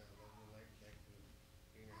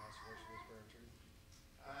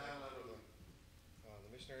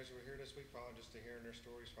 The missionaries who were here this week, Father, just to hearing their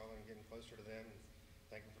stories, Father, and getting closer to them. And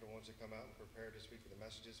thank you for the ones that come out and prepared this week for the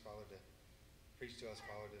messages, Father, to preach to us,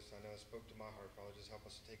 Father. Just, I know it spoke to my heart, Father. Just help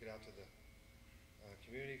us to take it out to the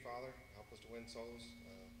community, Father. Help us to win souls.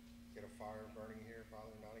 Get a fire burning here, Father,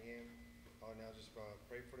 in Nottingham. Father, now just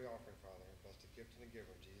pray for the offering, Father. Bless the gift and the giver.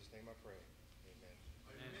 In Jesus' name I pray. Amen.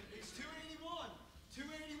 It's 281.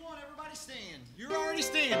 281. Everybody stand. You're already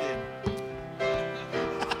standing.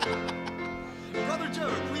 Brother Joe,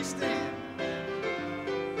 please stand.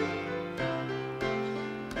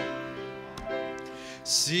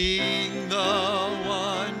 Sing the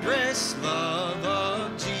wondrous love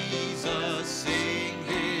of Jesus. Sing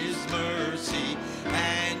his mercy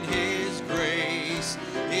and his grace.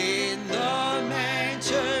 In the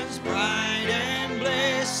mansions bright and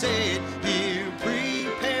blessed, he'll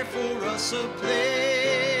prepare for us a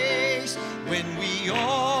place. When we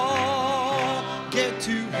all get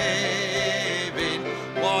to heaven,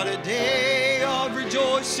 what a day of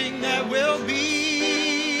rejoicing that will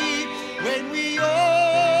be. When we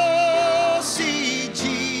all see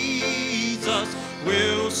Jesus,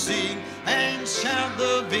 we'll sing and shout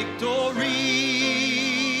the victory.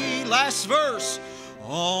 Last verse.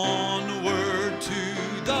 Onward to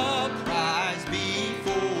the prize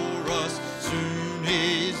before us, soon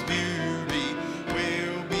his beauty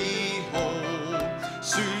will behold.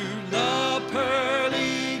 Soon the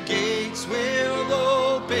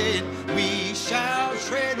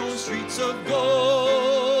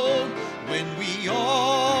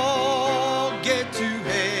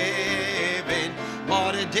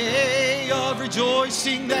a day of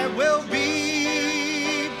rejoicing that will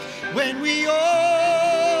be when we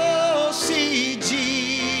all see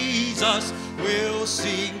Jesus. We'll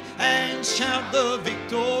sing and shout the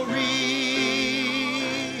victory.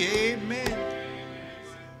 Amen.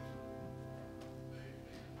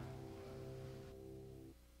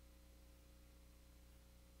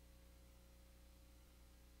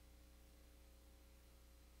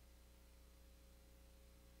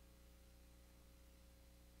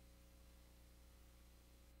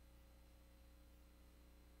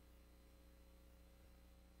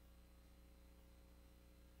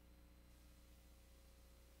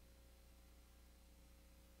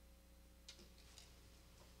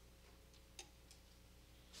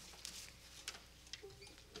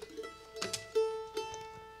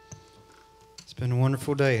 It's been a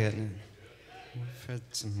wonderful day, hasn't it? We've had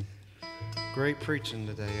some great preaching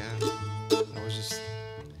today. I was just,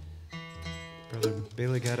 Brother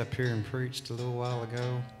Billy got up here and preached a little while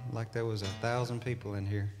ago, like there was 1,000 people in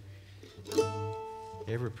here.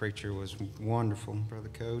 Every preacher was wonderful. Brother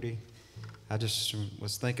Cody, I just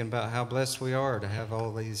was thinking about how blessed we are to have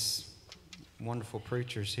all these wonderful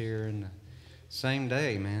preachers here in the same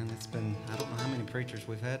day, man. It's been, I don't know how many preachers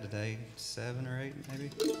we've had today, 7 or 8 maybe,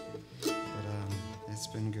 but it's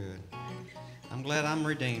been good. I'm glad I'm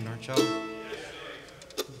redeemed, aren't y'all?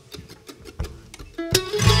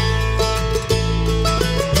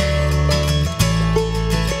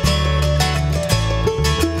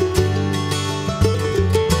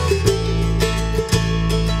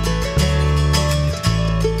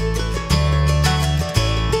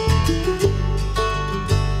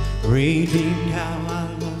 Redeemed, how I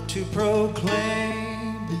love to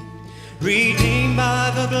proclaim, redeemed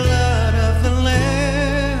by the blood of the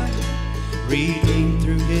Lamb, redeemed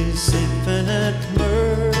through His infinite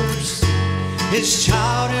mercy, His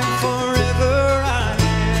child and forever I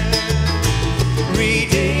am.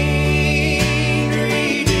 Redeemed,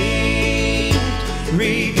 redeemed,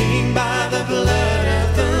 redeemed by the blood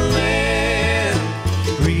of the Lamb,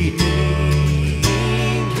 redeemed,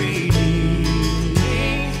 redeemed,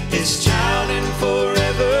 His child and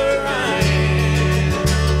forever I am.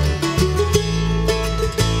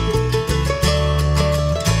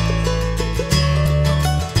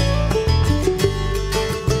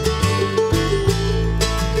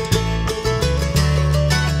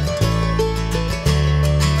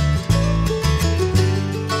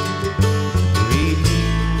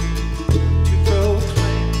 Redeemed to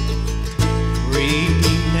proclaim,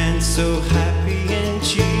 redeemed and so happy in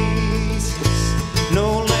Jesus. No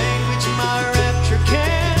language my rapture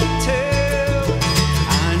can tell.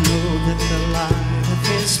 I know that the light of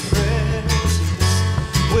His presence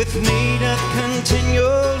with me doth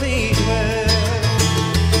continually dwell.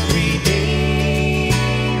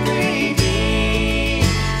 Redeemed, redeemed,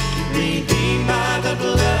 redeemed by the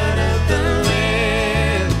blood of the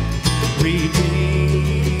Lamb.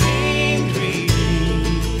 Redeemed,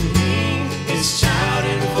 redeemed, His child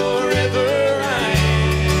and forever I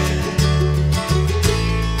am.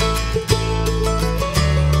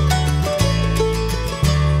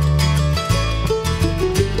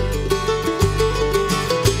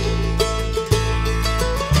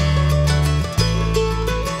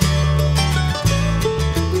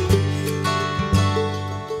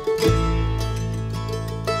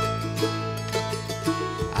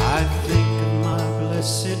 I think of my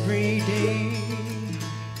blessed Redeemer.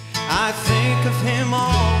 I think of Him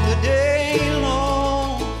all the day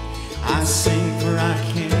long. I sing for I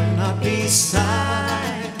cannot be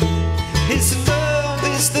silent. His love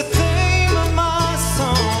is the theme of my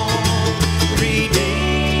song.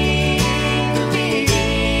 Redeemed,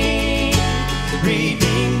 redeemed,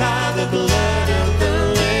 redeemed by the blood of the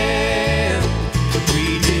Lamb.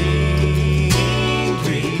 Redeemed,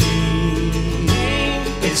 redeemed,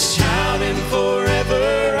 His child and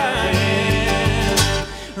forever I am.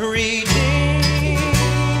 Redeemed,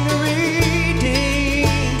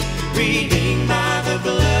 redeemed, redeemed by the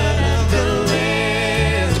blood of the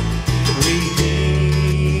Lamb.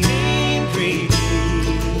 Redeemed,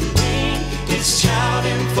 redeemed, His child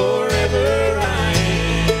and forever I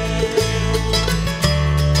am.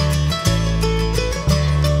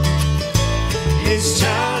 His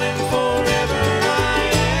child and forever I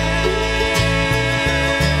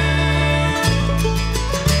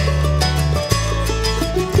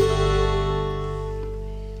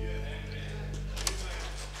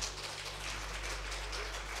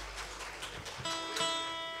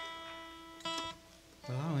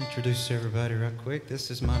Well, I'll introduce everybody right quick.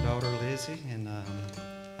 This is my daughter Lizzie, and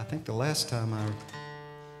I think the last time I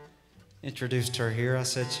introduced her here, I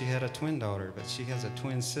said she had a twin daughter, but she has a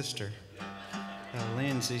twin sister,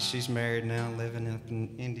 Lindsay. Lindsay, she's married now, living up in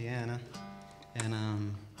Indiana. And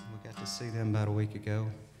we got to see them about a week ago.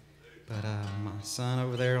 But my son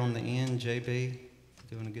over there on the end, JB,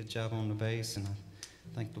 doing a good job on the bass, and I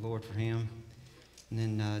thank the Lord for him. And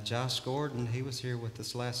then Josh Gordon, he was here with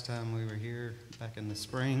us last time we were here back in the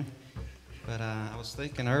spring. But I was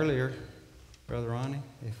thinking earlier, Brother Ronnie,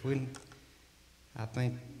 I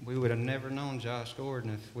think we would have never known Josh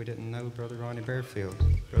Gordon if we didn't know Brother Ronnie Bearfield.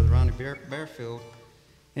 Brother Ronnie Bearfield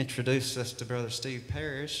introduced us to Brother Steve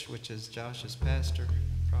Parrish, which is Josh's pastor,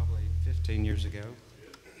 probably 15 years ago.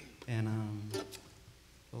 And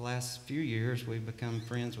the last few years, we've become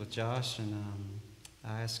friends with Josh, and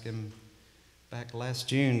I asked him back last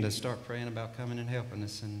June to start praying about coming and helping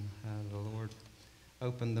us, and the Lord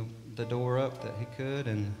opened the door up that he could,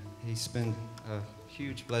 and he's been a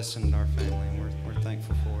huge blessing to our family, and we're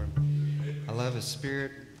thankful for him. I love his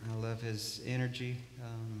spirit. I love his energy.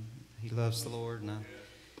 He loves the Lord, and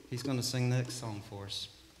he's going to sing the next song for us.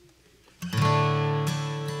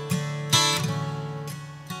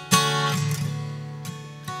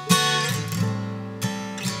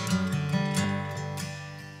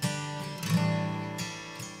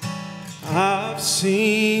 I've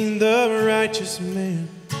seen the righteous man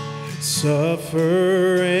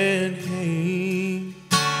suffer and hang,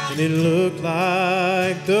 and it looked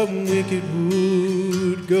like the wicked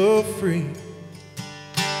would go free.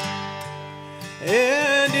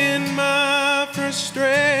 And in my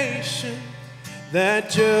frustration, that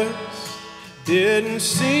just didn't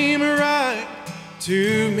seem right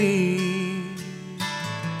to me.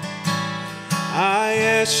 I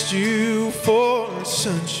asked you for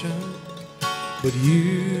sunshine, but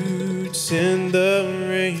you'd send the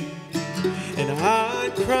rain, and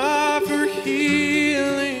I'd cry for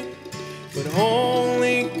healing, but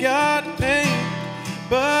only got pain.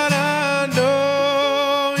 But I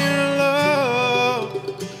know your love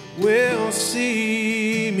will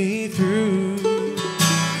see me through.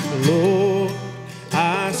 Lord,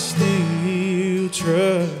 I still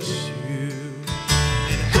trust you,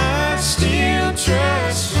 and I still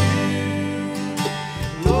trust you.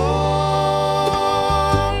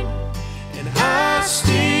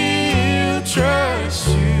 Trust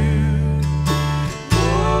you,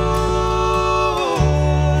 Lord,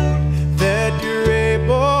 that you're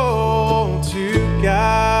able to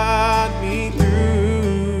guide me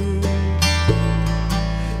through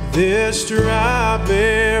this dry,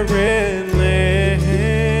 barren land.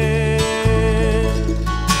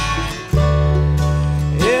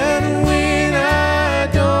 And when I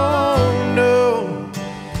don't know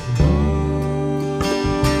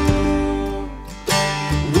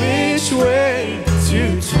which way to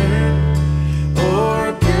turn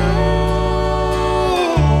or go,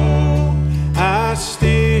 I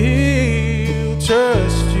still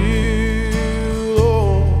trust you,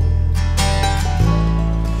 Lord.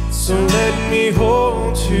 So let me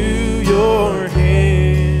hold to your hand.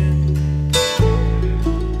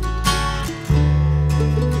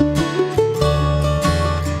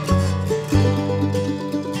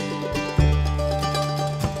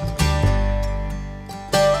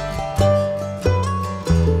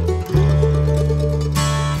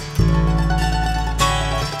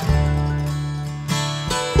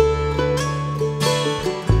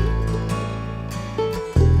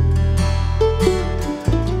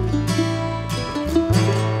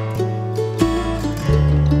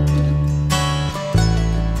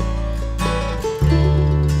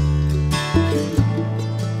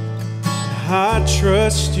 I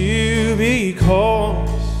trust you because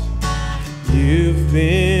you've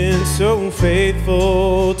been so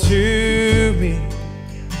faithful to me.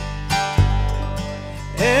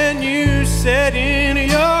 And you said in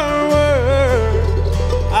your word,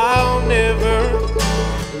 I'll never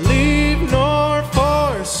leave nor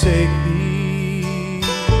forsake thee.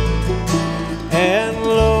 And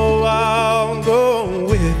lo, I'll go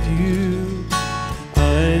with you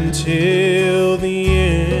until the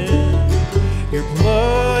end. Your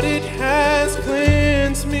blood, it has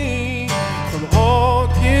cleansed me from all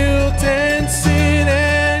guilt and sin,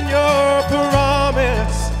 and your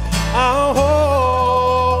promise I'll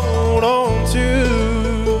hold on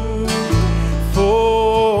to.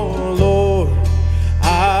 For Lord,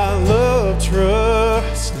 I love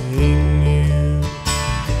trusting you.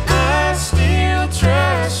 I still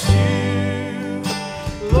trust you,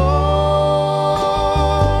 Lord,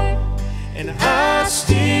 and I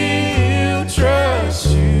still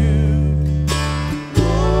trust you,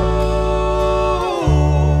 Lord,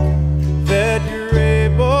 that you're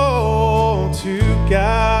able to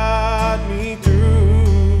guide me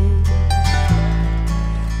through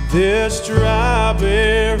this dry,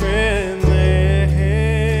 barren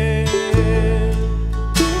land.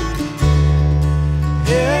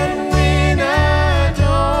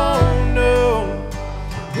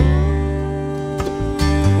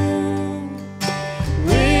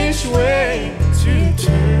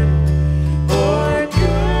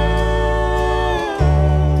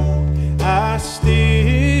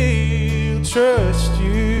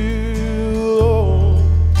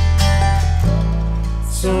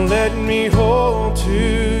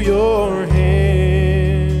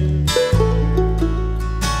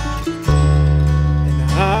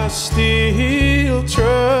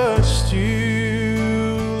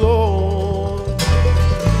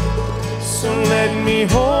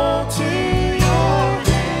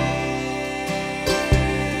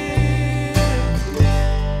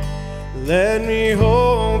 let me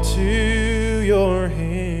hold to your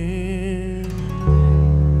hand.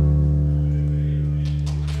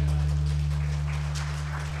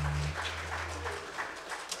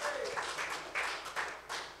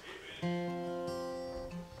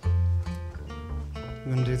 I'm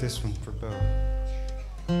going to do this one for Bo.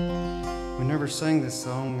 We never sang this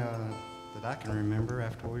song that I can remember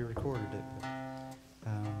after we recorded it.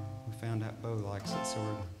 But, we found out Bo likes it, so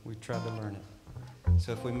we tried to learn it.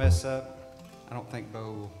 So if we mess up, I don't think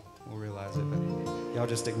Bo will realize it, but y'all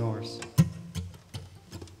just ignore us.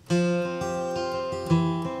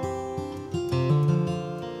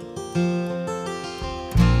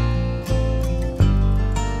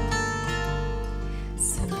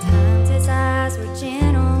 Sometimes his eyes were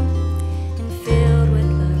gentle and filled with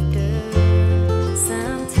laughter.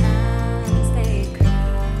 Sometimes they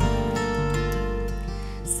cried.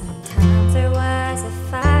 Sometimes there was a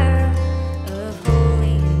fire of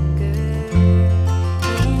holy anger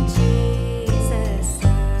in Jesus'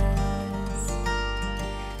 eyes.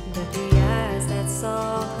 But the eyes that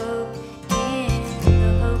saw hope in the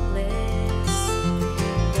hopeless,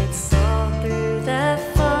 that saw through the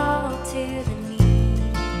fall to the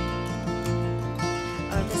need,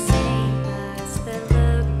 are the same eyes that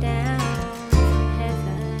look down from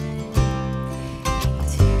heaven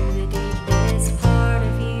into the deepest part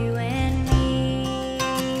of you and me.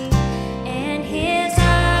 And his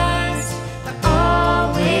eyes are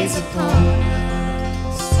always upon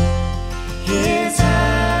us. His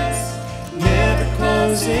eyes never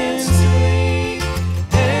close in sleep.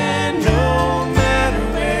 And no matter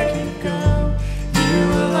where you go, you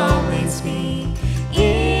will always be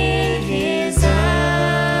in his eyes.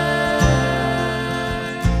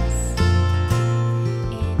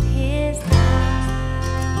 In his eyes.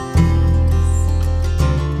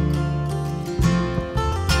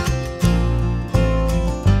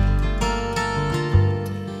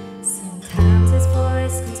 Sometimes his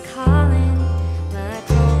voice comes calling like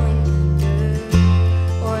rolling thunder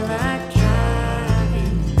or like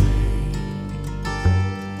driving rain.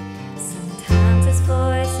 Sometimes his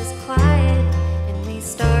voice is quiet and we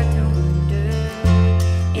start to wonder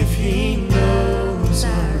if he knows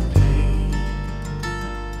our pain.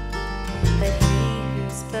 But he who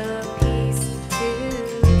spoke peace to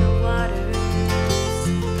the waters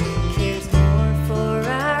cares more for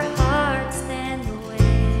our hearts than the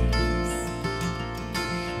waves.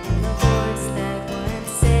 And the voice that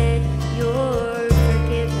once said you're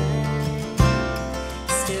forgiven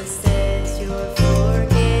still says you're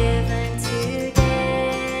forgiven today.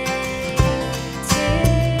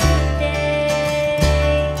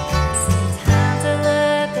 Sometimes I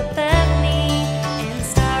look above me and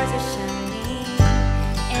stars are shining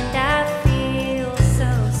and I feel so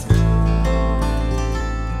small.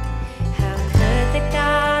 How could the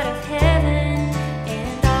God of heaven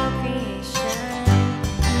and all creation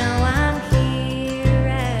know I'm here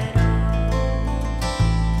at all?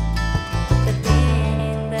 But then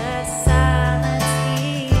in the silence he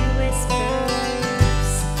whispers,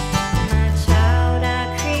 my child, I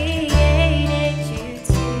created you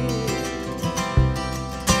too.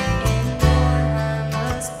 And you're my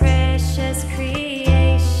most precious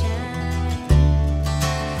creation.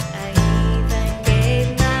 I even gave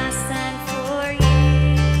my son for you.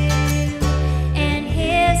 And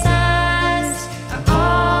his eyes are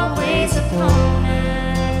always upon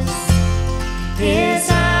us. His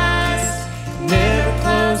eyes never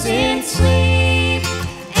close in sleep.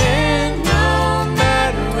 And no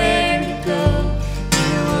matter where you go,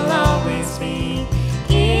 you will always be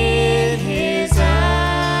in his eyes.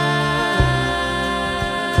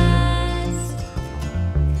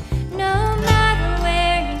 No matter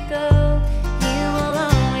where you go, you will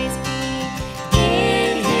always be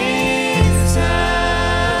in his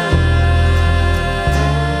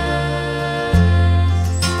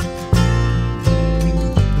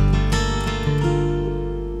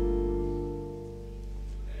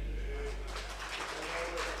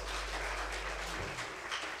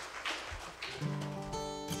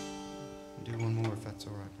Do one more if that's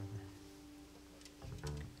all right, brother.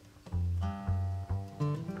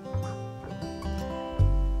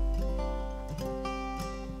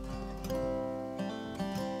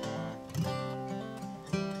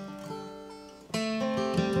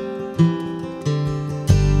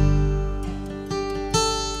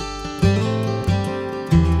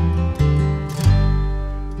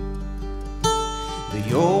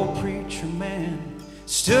 The old preacher man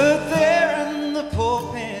stood there in the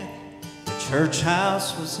pulpit. The church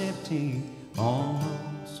house was empty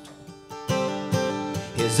almost.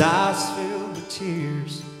 His eyes filled with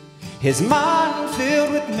tears, his mind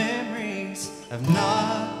filled with memories of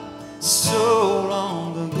not so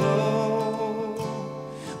long ago,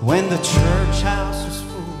 when the church house was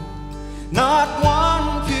full, not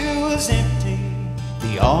one pew was empty,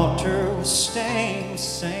 the altar was stained with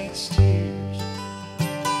saints' tears.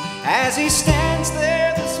 As he stands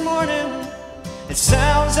there this morning, it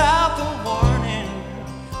sounds out the warning,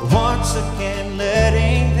 once again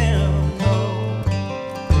letting them know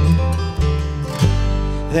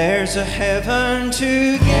there's a heaven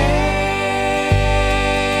to gain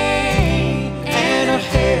and a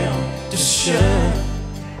hell to shun.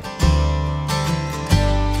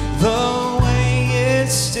 The way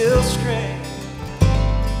is still straight,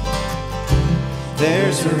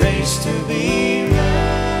 there's a race to be run.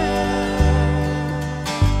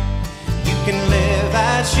 You can live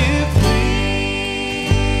as you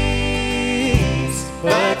please,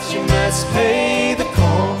 but you must pay the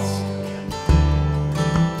cost.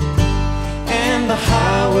 And the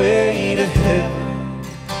highway to heaven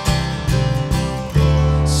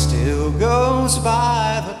still goes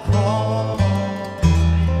by the cross.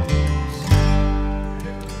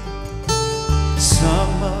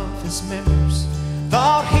 Some of his members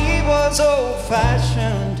thought he was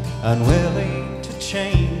old-fashioned, unwilling to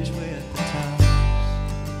change with the times.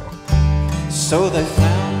 So they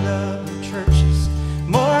found other churches,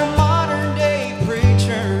 more modern-day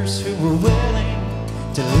preachers who were willing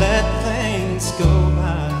to let things go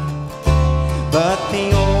by. But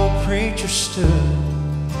the old preacher stood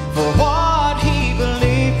for what he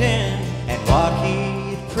believed in and what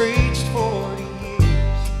he had preached for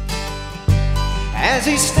years. As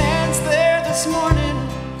he stands there this morning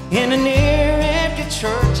in a near-empty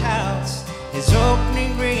church house, his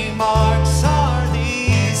opening remarks are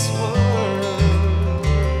these words: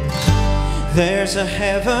 there's a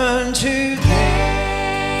heaven to gain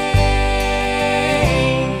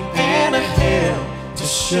and a hell to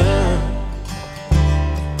shun.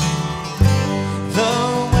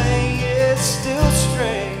 The way is still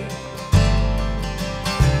straight,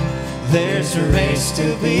 there's a race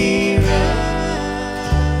to be run.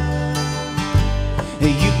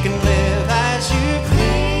 You can live as you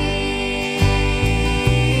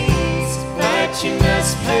please, but you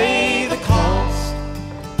must pay the cost.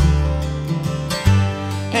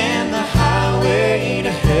 And the highway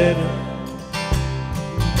to heaven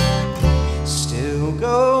still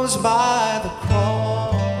goes by the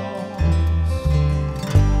cross.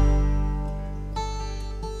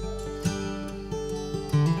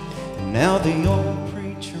 And now the old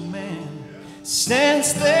preacher man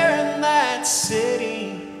stands there in that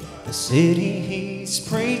city, the city he's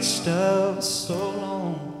preached of so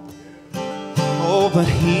long. Oh, but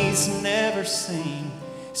he's never seen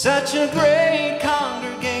such a great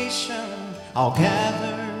congregation all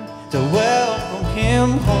gathered to welcome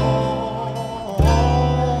him home.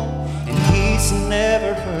 And he's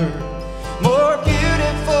never heard more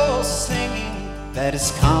beautiful singing that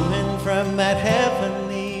is coming from that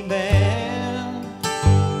heavenly band.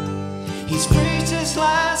 He's preached his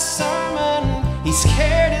last sermon, he's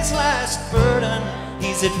carried his last burden,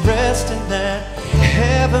 he's at rest in that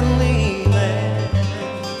heavenly land.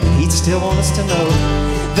 And he'd still want us to know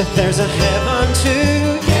that there's a heaven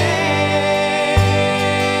to gain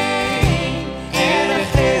and a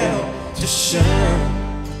hell to shun.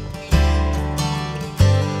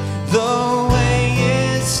 The way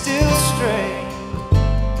is still straight,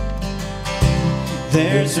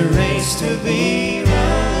 there's a race to be run.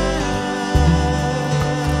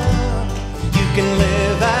 You can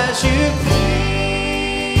live as you please,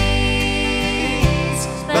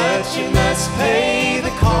 but you must pay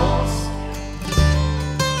the cost.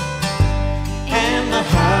 And the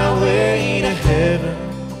highway to heaven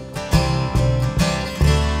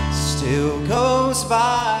still goes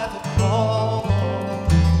by the cross.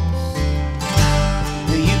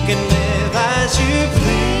 You can live as you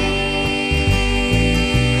please,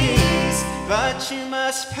 but you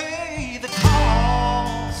must pay the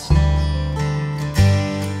cost.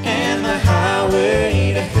 And the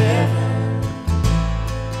highway to heaven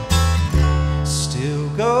still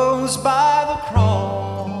goes by the cross.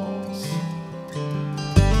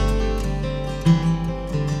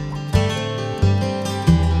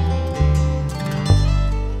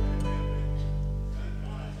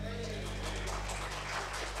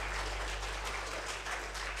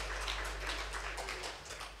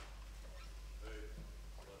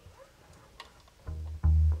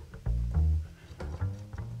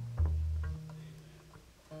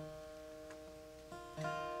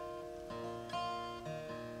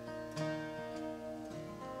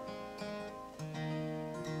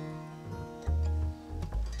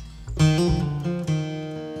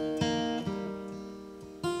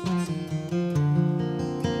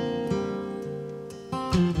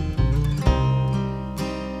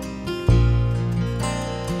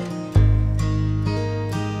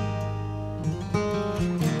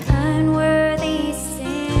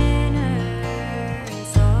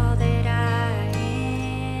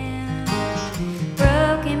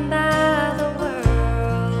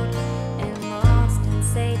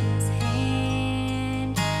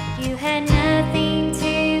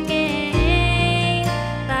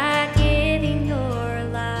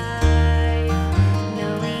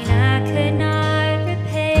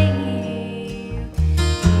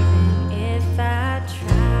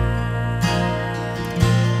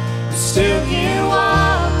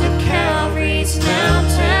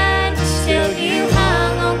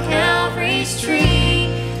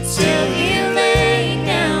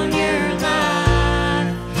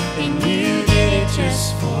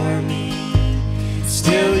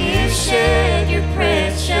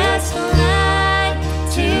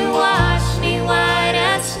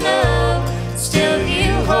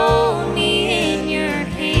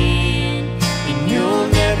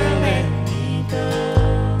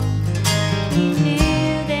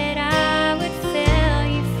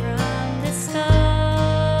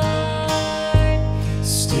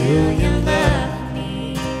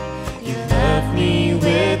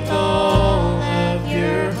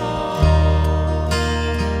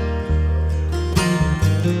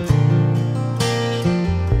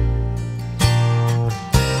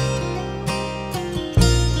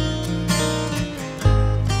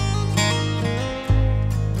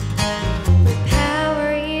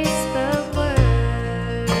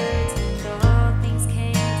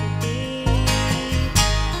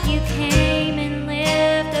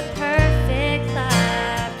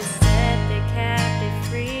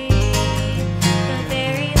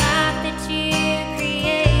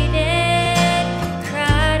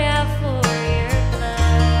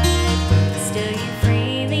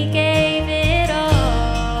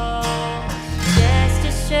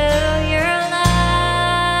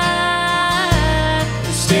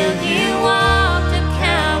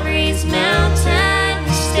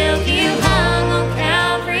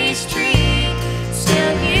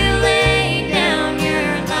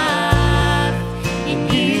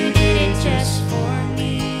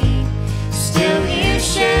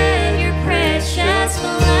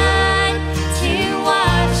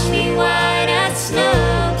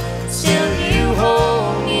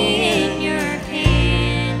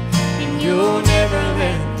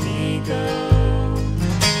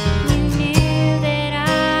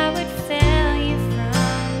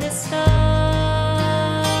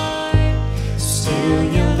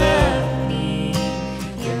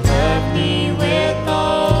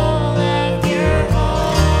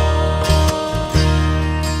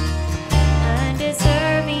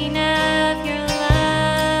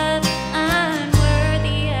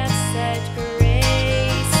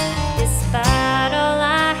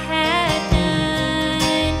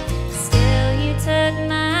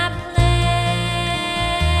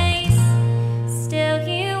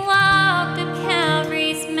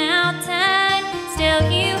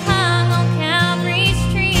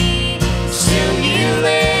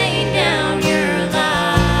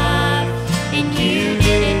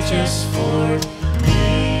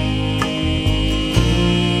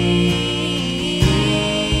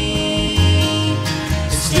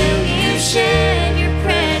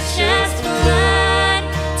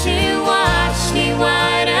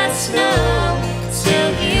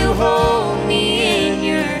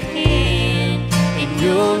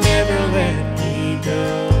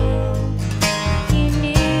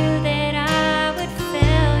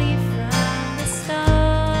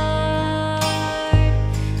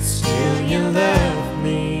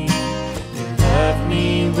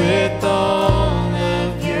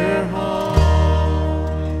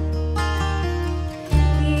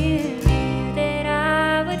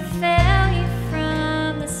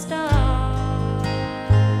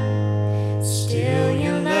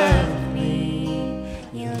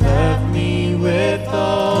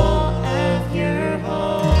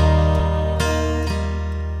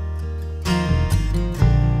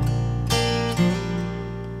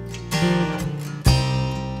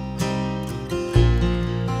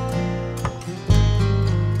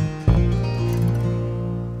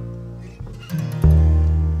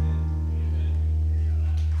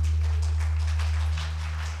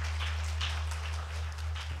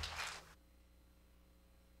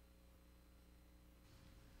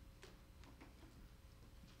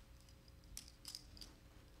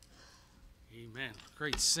 Amen.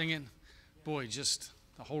 Great singing. Boy, just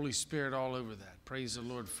the Holy Spirit all over that. Praise the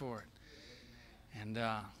Lord for it. And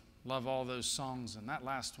love all those songs. And that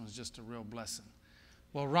last one's just a real blessing.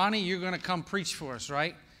 Well, Ronnie, you're going to come preach for us,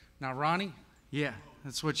 right? Now, Ronnie, yeah,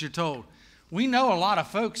 that's what you're told. We know a lot of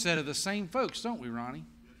folks that are the same folks, don't we, Ronnie?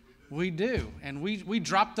 We do. And we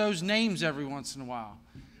drop those names every once in a while.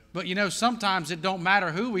 But, you know, sometimes it don't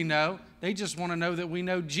matter who we know. They just want to know that we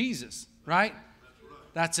know Jesus, right?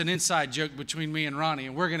 That's an inside joke between me and Ronnie,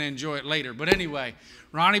 and we're going to enjoy it later. But anyway,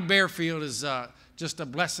 Ronnie Bearfield is just a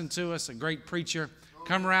blessing to us, a great preacher.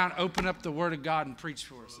 Come around, open up the Word of God, and preach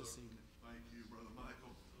for us this evening. Thank you, Brother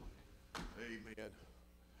Michael. Amen.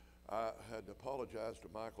 I had to apologize to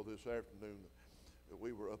Michael this afternoon that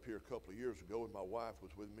we were up here a couple of years ago, and my wife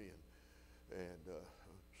was with me, and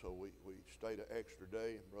so we stayed an extra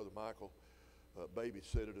day, and Brother Michael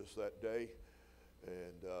babysitted us that day,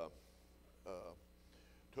 and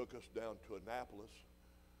took us down to Annapolis,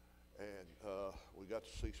 and we got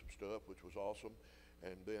to see some stuff, which was awesome.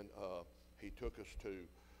 And then he took us to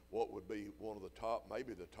what would be one of the top,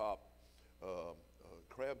 maybe the top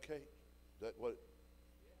crab cake. Is that what?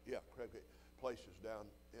 Yeah, crab cake places down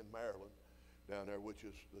in Maryland, down there, which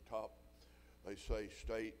is the top, they say,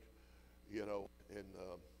 state, you know,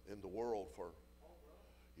 in the world for,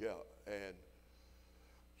 yeah. And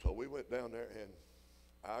so we went down there, and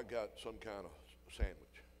I got some kind of sandwich,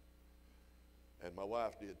 and my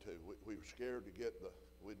wife did too. We were scared to get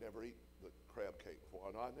we'd never eaten the crab cake before.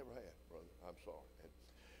 No, I never had, brother. I'm sorry. And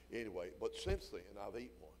anyway, but since then I've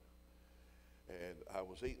eaten one, and I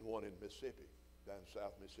was eating one in Mississippi, down in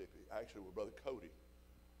South Mississippi, actually with Brother Cody.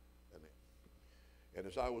 And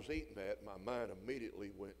as I was eating that, my mind immediately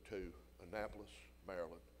went to Annapolis,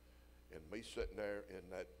 Maryland, and me sitting there in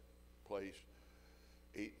that place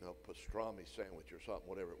eating a pastrami sandwich or something,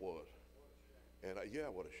 whatever it was. And yeah,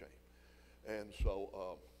 what a shame. And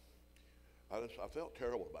so I felt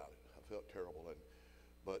terrible about it. I felt terrible.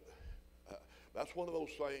 But that's one of those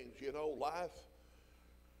things, you know, life,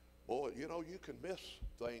 boy, you know, you can miss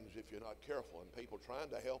things if you're not careful, and people trying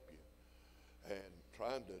to help you and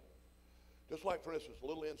trying to, just like, for instance, a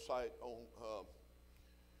little insight on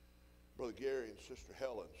Brother Gary and Sister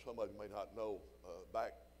Helen. Some of you may not know,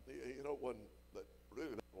 back, you know, it wasn't that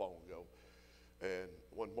really that long ago. And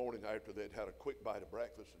one morning after they'd had a quick bite of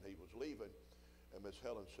breakfast and he was leaving, and Miss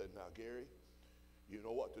Helen said, "Now, Gary, you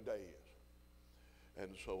know what today is." And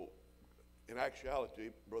so, in actuality,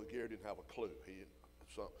 Brother Gary didn't have a clue.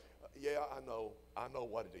 Yeah, I know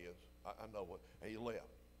what it is. I know what, and he left.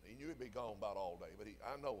 He knew he'd be gone about all day, but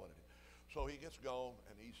I know what it is. So he gets gone,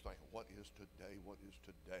 and he's thinking, what is today? What is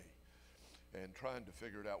today? And trying to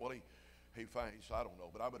figure it out. Well, he said, I don't know,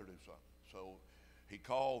 but I better do something. So he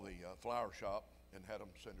called the flower shop and had them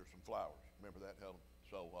send her some flowers. Remember that, Helen?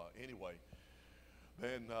 So anyway,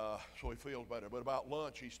 then so he feels better. But about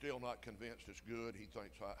lunch, he's still not convinced it's good. He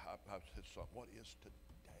thinks, I've said something. What is today?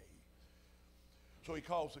 So he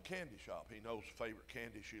calls the candy shop. He knows the favorite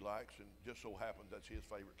candy she likes, and just so happens that's his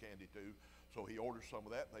favorite candy too. So he orders some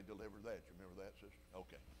of that, and they deliver that. You remember that, sister?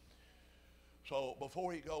 Okay. So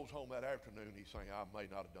before he goes home that afternoon, he's saying, I may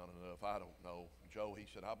not have done enough. I don't know. Joe, he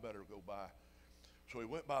said, I better go by. So he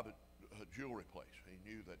went by the jewelry place. He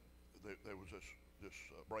knew that there was this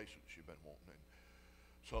bracelet she'd been wanting. And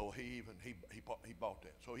so he bought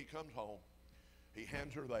that. So he comes home. He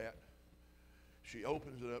hands her that. She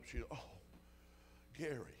opens it up. She, oh,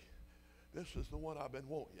 Gary, this is the one I've been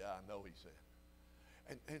wanting. Yeah, I know, he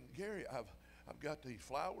said. And Gary, I've got these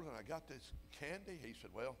flowers and I got this candy. He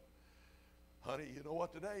said, well, honey, you know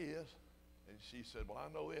what today is? And she said, well,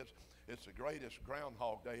 I know it's the greatest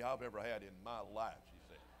Groundhog Day I've ever had in my life, she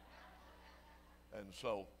said. And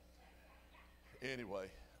so, anyway,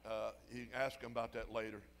 you can ask him about that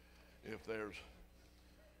later if there's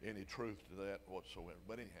any truth to that whatsoever.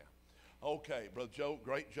 But anyhow, okay, Brother Joe,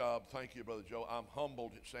 great job. Thank you, Brother Joe. I'm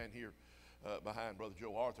humbled to stand here behind Brother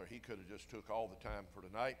Joe Arthur. He could have just took all the time for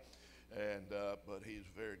tonight, and but he's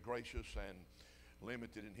very gracious and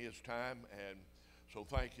limited in his time. And so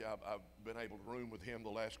thank you. I've been able to room with him the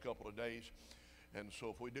last couple of days. And so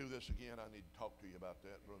if we do this again, I need to talk to you about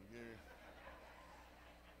that, Brother Gary.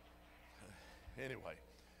 Anyway,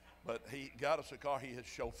 but he got us a car. He has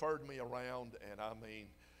chauffeured me around, and I mean,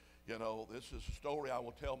 you know, this is a story I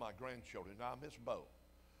will tell my grandchildren. Now, I miss Bo.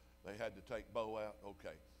 They had to take Bo out.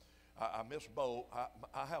 Okay. I miss Bo.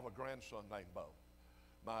 I have a grandson named Bo.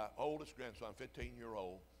 My oldest grandson,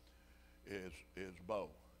 15-year-old, is Bo.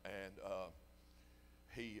 And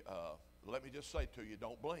let me just say to you,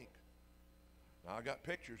 don't blink. Now, I got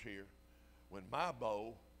pictures here when my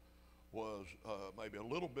Bo was maybe a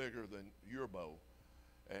little bigger than your Bo.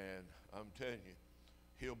 And I'm telling you,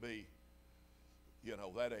 he'll be,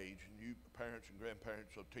 that age. And you parents and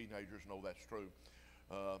grandparents of teenagers know that's true.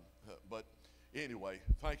 But anyway,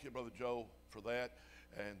 thank you, Brother Joe, for that.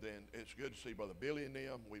 And then it's good to see Brother Billy and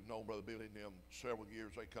them. We've known Brother Billy and them several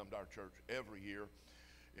years. They come to our church every year.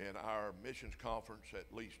 In our missions conference, at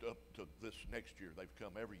least up to this next year, they've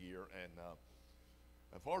come every year. And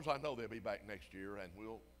as far as I know, they'll be back next year, and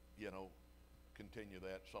we'll, continue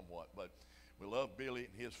that somewhat. But we love Billy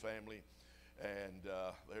and his family, and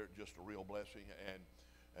they're just a real blessing.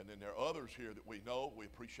 And then there are others here that we know. We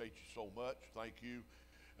appreciate you so much. Thank you.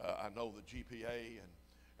 I know the GPA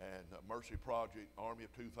and Mercy Project, Army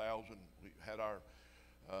of 2000. We had our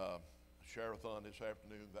share-a-thon this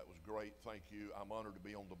afternoon. That was great. Thank you. I'm honored to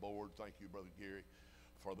be on the board. Thank you, Brother Gary,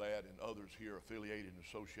 for that, and others here affiliated and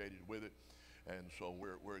associated with it. And so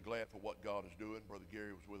we're glad for what God is doing. Brother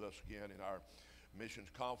Gary was with us again in our missions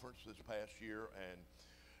conference this past year.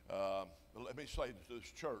 And let me say to this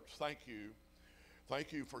church, thank you.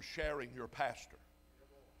 Thank you for sharing your pastor.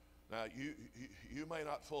 Now, you may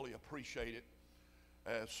not fully appreciate it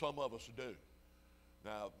as some of us do.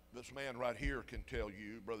 Now, this man right here can tell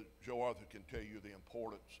you, Brother Joe Arthur can tell you the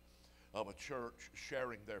importance of a church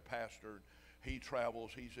sharing their pastor. He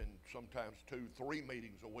travels. He's in sometimes 2-3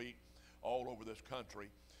 meetings a week all over this country.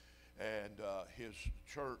 And his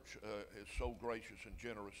church is so gracious and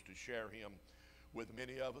generous to share him with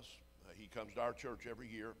many of us. He comes to our church every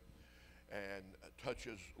year and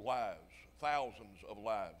touches lives, thousands of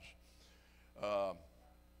lives.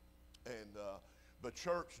 The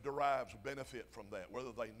church derives benefit from that,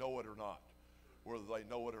 whether they know it or not. Whether they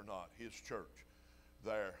know it or not, his church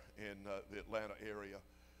there in the Atlanta area,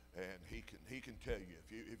 and he can tell you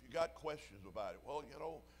if you got questions about it. Well,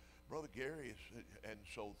 Brother Gary is, and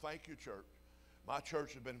so thank you, church. My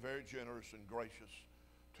church has been very generous and gracious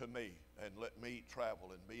to me, and let me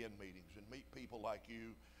travel and be in meetings and meet people like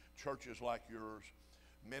you, churches like yours,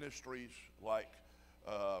 ministries like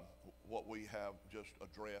what we have just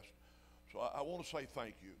addressed. So I want to say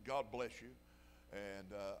thank you. God bless you. And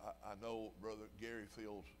I know Brother Gary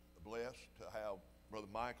feels blessed to have Brother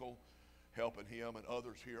Michael helping him and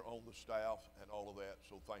others here on the staff and all of that.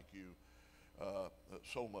 So thank you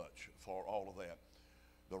so much for all of that.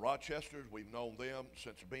 The Rochesters, we've known them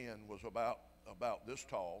since Ben was about this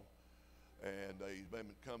tall. And they've been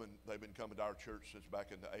coming to our church since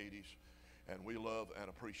back in the 80s. And we love and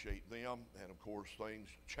appreciate them. And of course, things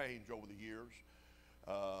change over the years.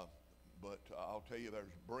 But I'll tell you,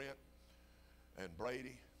 there's Brent and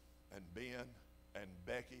Brady and Ben and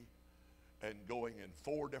Becky, and going in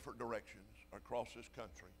 4 different directions across this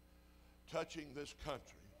country, touching this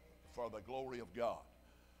country for the glory of God.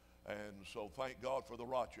 And so thank God for the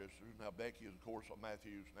Rochesters. Now Becky is of course a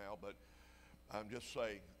Matthews now, but I'm just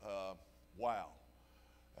saying, wow.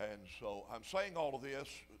 And so I'm saying all of this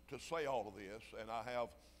to say all of this, and I have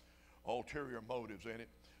ulterior motives in it.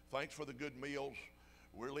 Thanks for the good meals.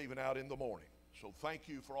 We're leaving out in the morning. So thank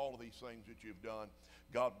you for all of these things that you've done.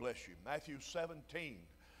 God bless you. Matthew 17,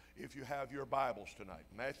 if you have your Bibles tonight.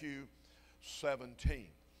 Matthew 17.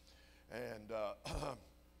 And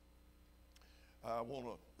I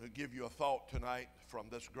want to give you a thought tonight from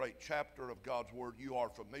this great chapter of God's Word. You are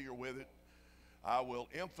familiar with it. I will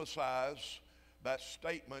emphasize that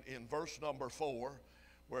statement in verse number 4,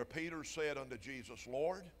 where Peter said unto Jesus,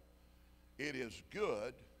 Lord, it is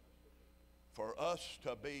good for us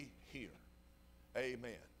to be here.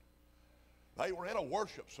 Amen. They were in a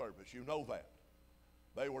worship service, you know that.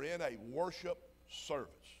 They were in a worship service.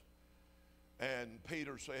 And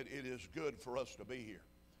Peter said, it is good for us to be here.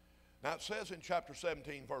 Now it says in chapter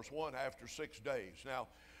 17, verse 1, after 6 days. Now,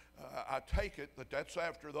 I take it that that's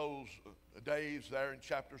after those days there in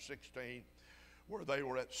chapter 16, where they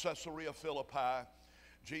were at Caesarea Philippi.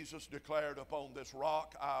 Jesus declared, upon this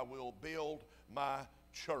rock I will build my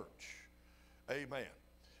church. Amen.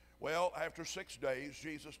 Well, after 6 days,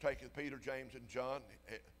 Jesus taketh Peter, James, and John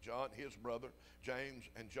his brother, James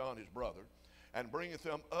and John his brother, and bringeth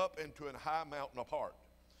them up into an high mountain apart.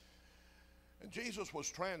 And Jesus was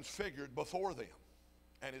transfigured before them,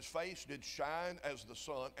 and his face did shine as the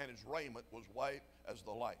sun, and his raiment was white as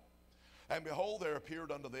the light. And behold, there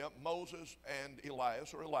appeared unto them Moses and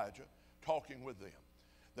Elias, or Elijah, talking with them.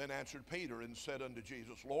 Then answered Peter and said unto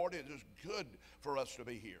Jesus, Lord, it is good for us to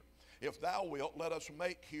be here. If thou wilt, let us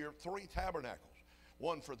make here 3 tabernacles,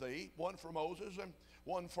 one for thee, one for Moses, and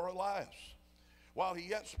one for Elias. While he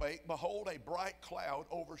yet spake, behold, a bright cloud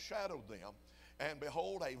overshadowed them, and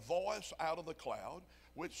behold, a voice out of the cloud,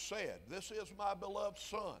 which said, This is my beloved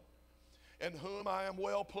Son, in whom I am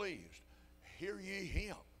well pleased. Hear ye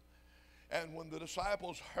him. And when the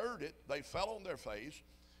disciples heard it, they fell on their face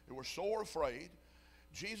who were sore afraid.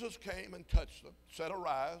 Jesus came and touched them, said,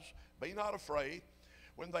 Arise, be not afraid.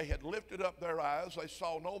 When they had lifted up their eyes, they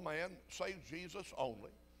saw no man save Jesus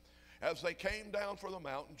only. As they came down from the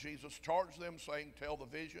mountain, Jesus charged them, saying, Tell the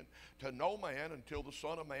vision to no man until the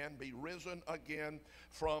Son of Man be risen again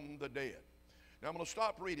from the dead. Now I'm going to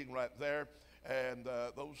stop reading right there, and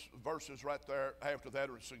those verses right there after that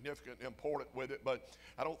are significant and important with it, but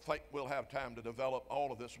I don't think we'll have time to develop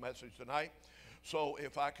all of this message tonight. So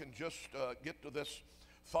if I can just get to this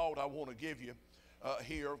thought I want to give you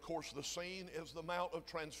here. Of course, the scene is the Mount of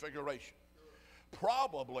Transfiguration.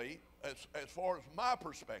 Probably, as far as my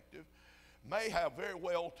perspective, may have very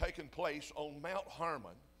well taken place on Mount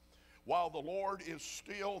Hermon while the Lord is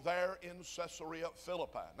still there in Caesarea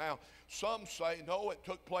Philippi. Now, some say, no, it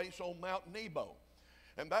took place on Mount Nebo,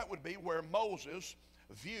 and that would be where Moses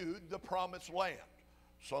viewed the promised land.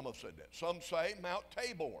 Some have said that. Some say Mount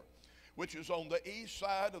Tabor, which is on the east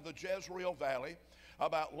side of the Jezreel Valley,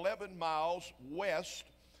 about 11 miles west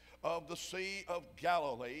of the Sea of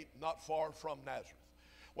Galilee, not far from Nazareth.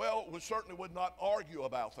 Well, we certainly would not argue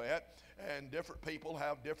about that, and different people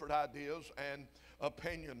have different ideas and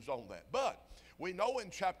opinions on that. But we know in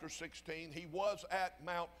chapter 16 he was at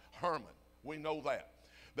Mount Hermon. We know that.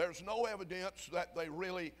 There's no evidence that they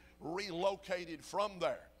really relocated from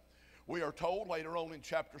there. We are told later on in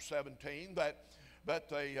chapter 17 that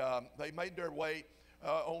they made their way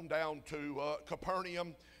on down to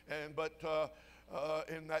Capernaum, but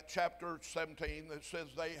in that chapter 17 it says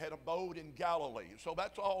they had abode in Galilee. So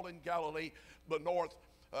that's all in Galilee, the north,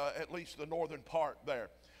 at least the northern part there.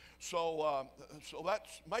 So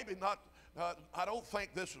that's maybe not, I don't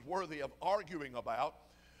think this is worthy of arguing about,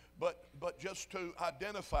 but just to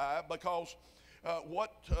identify, because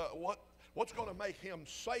what's going to make him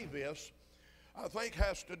say this, I think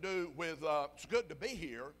has to do with, it's good to be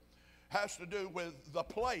here, has to do with the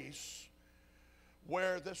place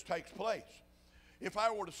where this takes place. If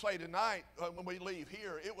I were to say tonight, when we leave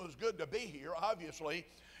here, it was good to be here, obviously,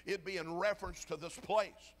 it'd be in reference to this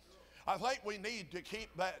place. I think we need to keep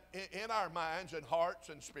that in our minds and hearts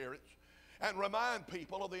and spirits and remind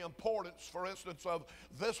people of the importance, for instance, of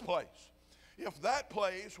this place. If that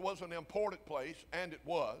place was an important place, and it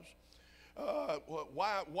was,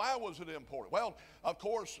 why was it important? Well, of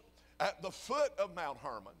course, at the foot of Mount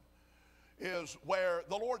Hermon is where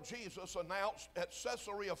the Lord Jesus announced at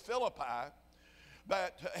Caesarea Philippi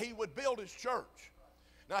that he would build his church.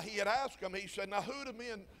 Now, he had asked them, he said, now who do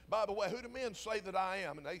men, by the way, who do men say that I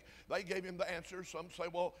am? And they gave him the answer. Some say,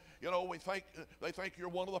 well, you know, they think you're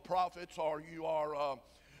one of the prophets, or you are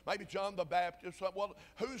maybe John the Baptist. Well,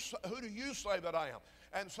 who do you say that I am?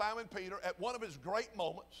 And Simon Peter, at one of his great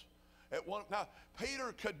moments, now,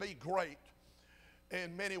 Peter could be great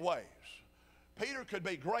in many ways. Peter could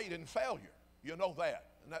be great in failure. You know that.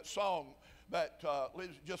 And that song that Liz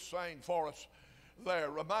just sang for us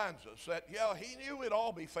there reminds us that, yeah, he knew we'd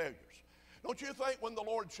all be failures. Don't you think when the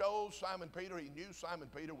Lord chose Simon Peter, he knew Simon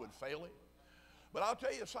Peter would fail him? But I'll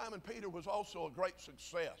tell you, Simon Peter was also a great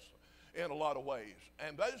success in a lot of ways.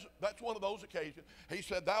 And that's one of those occasions. He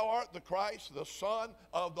said, thou art the Christ, the Son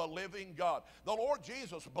of the living God. The Lord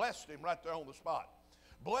Jesus blessed him right there on the spot.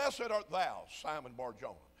 Blessed art thou, Simon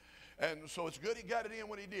Bar-Jonah. And so it's good he got it in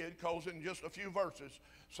when he did, because in just a few verses,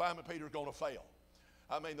 Simon Peter's going to fail.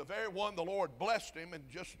 I mean, the very one the Lord blessed him, and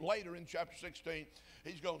just later in chapter 16,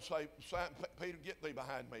 he's going to say, Peter, get thee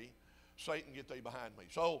behind me. Satan, get thee behind me.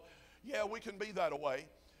 So, yeah, we can be that way.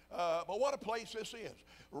 But what a place this is.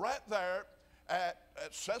 Right there at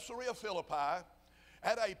Caesarea Philippi,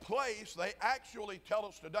 at a place they actually tell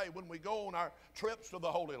us today when we go on our trips to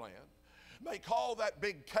the Holy Land. They call that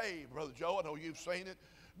big cave, Brother Joe, I know you've seen it,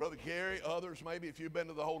 Brother Gary, others maybe if you've been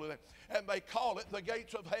to the Holy Land, and they call it the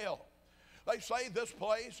gates of hell. They say this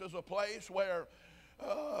place is a place where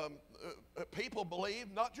people believe,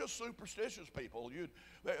 not just superstitious people.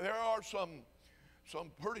 There are some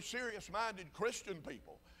pretty serious-minded Christian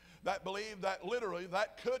people that believe that literally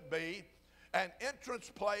that could be an entrance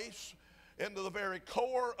place into the very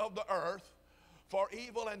core of the earth for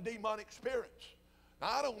evil and demonic spirits. Now,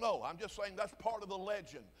 I don't know. I'm just saying that's part of the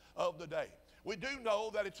legend of the day. We do know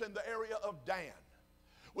that it's in the area of Dan.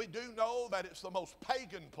 We do know that it's the most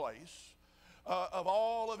pagan place of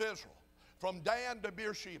all of Israel. From Dan to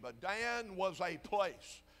Beersheba, Dan was a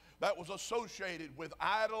place that was associated with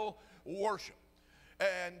idol worship.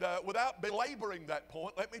 And without belaboring that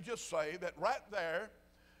point, let me just say that right there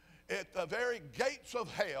at the very gates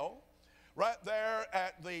of hell, right there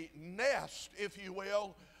at the nest, if you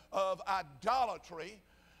will, of idolatry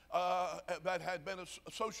that had been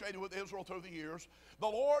associated with Israel through the years, the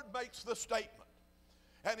Lord makes the statement.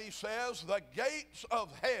 And he says, the gates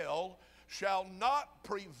of hell shall not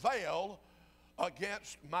prevail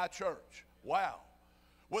against my church. Wow.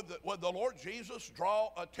 Would the Lord Jesus draw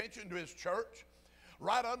attention to his church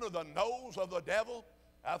right under the nose of the devil?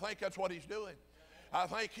 I think that's what he's doing. I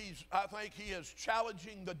think he is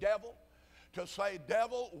challenging the devil to say,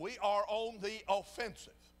 devil, we are on the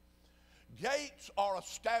offensive. Gates are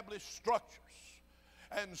established structures.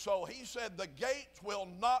 And so he said the gates will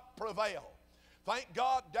not prevail. Thank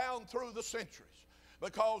God down through the centuries,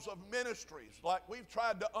 because of ministries like we've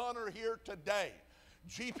tried to honor here today,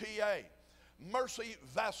 GPA, Mercy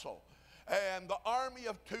Vessel, and the Army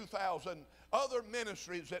of 2000, other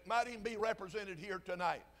ministries that might even be represented here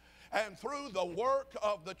tonight. And through the work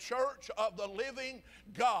of the Church of the Living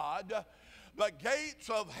God, the gates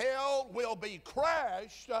of hell will be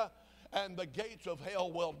crashed, and the gates of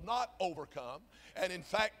hell will not overcome. And in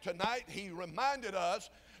fact, tonight he reminded us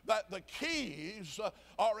that the keys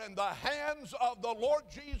are in the hands of the Lord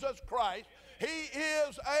Jesus Christ. He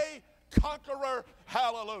is a conqueror.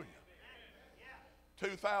 Hallelujah.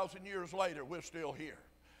 2,000 years later, we're still here.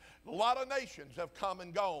 A lot of nations have come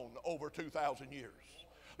and gone over 2,000 years.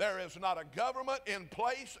 There is not a government in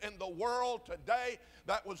place in the world today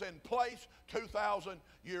that was in place 2,000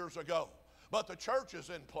 years ago. But the church is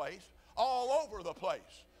in place all over the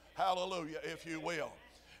place. Hallelujah, if you will.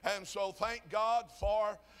 And so thank God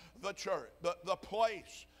for the church. The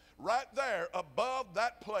place right there above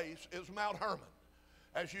that place is Mount Hermon.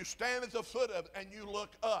 As you stand at the foot of it and you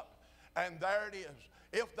look up, and there it is.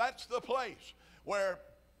 If that's the place where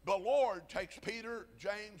the Lord takes Peter,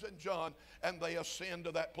 James, and John, and they ascend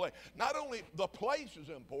to that place. Not only the place is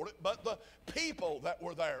important, but the people that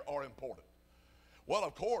were there are important. Well,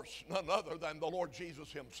 of course, none other than the Lord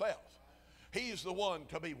Jesus himself. He's the one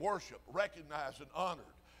to be worshiped, recognized, and honored.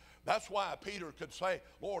 That's why Peter could say,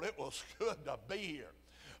 Lord, it was good to be here.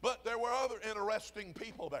 But there were other interesting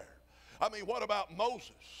people there. I mean, what about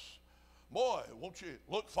Moses? Boy, won't you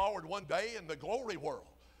look forward one day in the glory world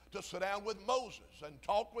to sit down with Moses and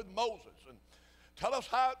talk with Moses and tell us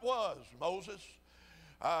how it was, Moses.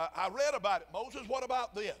 I read about it. Moses, what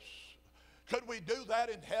about this? Could we do that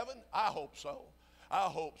in heaven? I hope so. I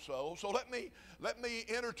hope so. So let me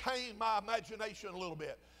entertain my imagination a little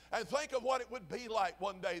bit and think of what it would be like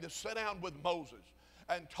one day to sit down with Moses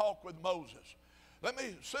and talk with Moses. Let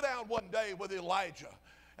me sit down one day with Elijah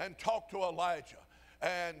and talk to Elijah.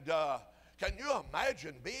 And can you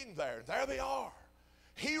imagine being there? There they are.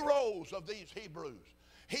 Heroes of these Hebrews.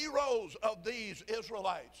 Heroes of these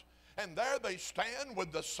Israelites. And there they stand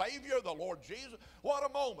with the Savior, the Lord Jesus. What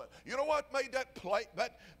a moment. You know what made that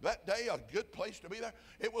day a good place to be there?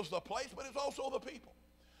 It was the place, but it's also the people.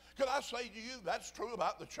 Could I say to you, that's true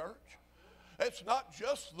about the church? It's not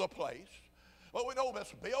just the place, but we know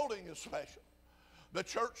this building is special. The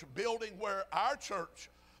church building where our church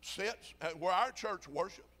sits and where our church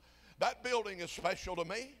worships, that building is special to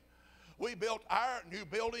me. We built our new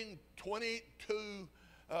building 20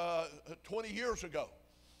 years ago.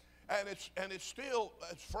 And it's still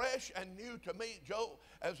as fresh and new to me, Joe,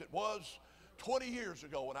 as it was 20 years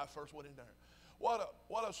ago when I first went in there.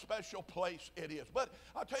 What a special place it is. But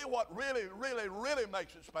I'll tell you what really, really, really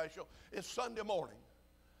makes it special is Sunday morning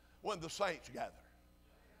when the saints gather.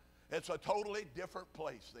 It's a totally different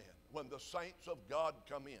place then when the saints of God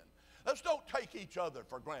come in. Let's don't take each other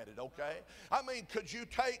for granted, okay? I mean, could you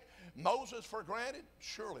take Moses for granted?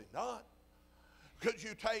 Surely not. Could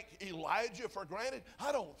you take Elijah for granted?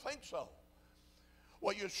 I don't think so.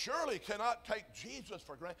 Well, you surely cannot take Jesus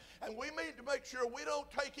for granted. And we need to make sure we don't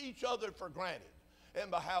take each other for granted in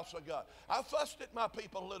the house of God. I fussed at my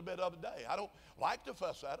people a little bit the other day. I don't like to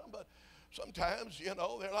fuss at them, but sometimes, you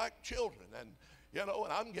know, they're like children. And, you know,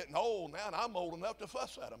 and I'm getting old now, and I'm old enough to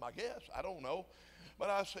fuss at them, I guess. I don't know. But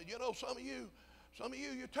I said, you know, some of you,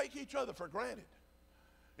 you take each other for granted.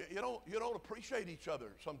 You don't appreciate each other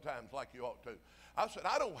sometimes like you ought to. I said,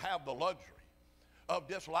 I don't have the luxury of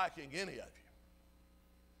disliking any of you.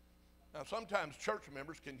 Now, sometimes church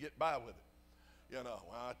members can get by with it. You know,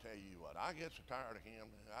 well, I tell you what, I get so tired of him,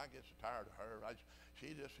 and I get so tired of her.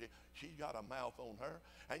 She's got a mouth on her.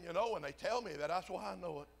 And, you know, when they tell me that, I say, well, I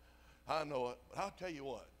know it. I know it. But I'll tell you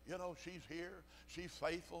what, you know, she's here. She's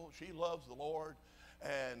faithful. She loves the Lord.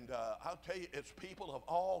 And I'll tell you, it's people of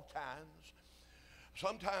all kinds.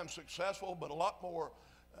 Sometimes successful, but a lot more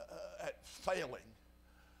at failing,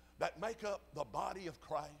 that make up the body of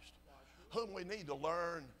Christ, whom we need to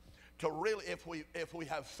learn to really, if we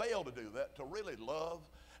have failed to do that, to really love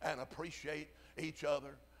and appreciate each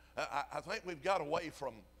other. I think we've got away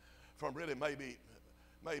from really maybe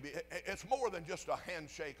it's more than just a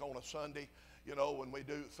handshake on a Sunday, you know, when we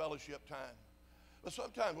do fellowship time. But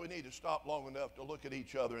sometimes we need to stop long enough to look at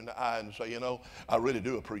each other in the eye and say, you know, I really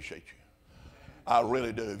do appreciate you. I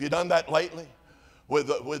really do. Have you done that lately?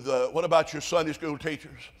 What about your Sunday school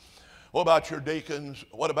teachers? What about your deacons?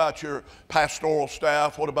 What about your pastoral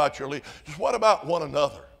staff? What about your leaders? Just what about one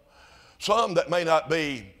another? Some that may not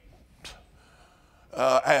be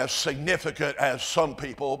as significant as some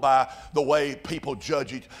people by the way people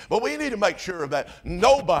judge each. But we need to make sure that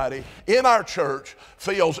nobody in our church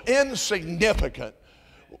feels insignificant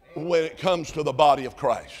when it comes to the body of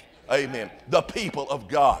Christ. Amen. The people of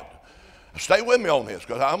God. Stay with me on this,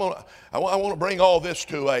 because I want to bring all this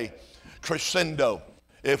to a crescendo,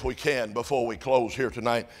 if we can, before we close here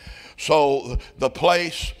tonight. So the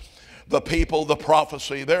place, the people, the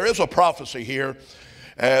prophecy. There is a prophecy here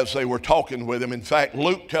as they were talking with him. In fact,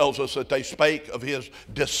 Luke tells us that they spake of his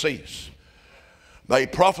decease. They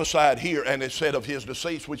prophesied here, and it said of his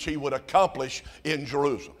decease, which he would accomplish in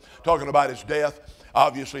Jerusalem. Talking about his death,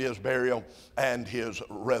 obviously his burial, and his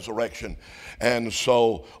resurrection. And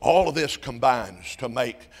so all of this combines to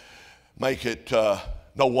make it,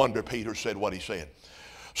 no wonder Peter said what he said.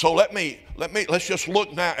 So let's just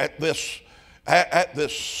look now at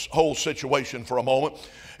this whole situation for a moment.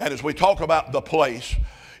 And as we talk about the place,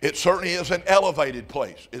 it certainly is an elevated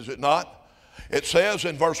place, is it not? It says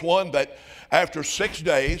in verse 1 that after 6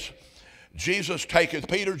 days, Jesus taketh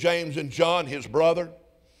Peter, James, and John, his brother,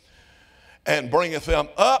 and bringeth them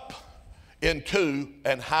up into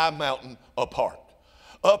an high mountain apart.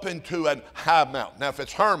 Up into an high mountain. Now, if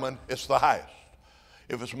it's Hermon, it's the highest.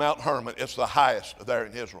 If it's Mount Hermon, it's the highest there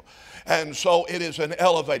in Israel. And so it is an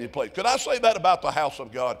elevated place. Could I say that about the house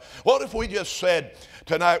of God? What if we just said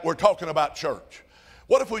tonight we're talking about church?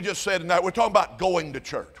 What if we just said tonight we're talking about going to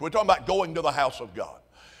church? We're talking about going to the house of God.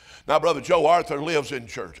 Now, Brother Joe Arthur lives in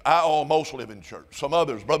church. I almost live in church. Some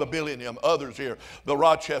others, Brother Billy and him, others here, the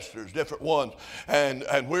Rochesters, different ones. And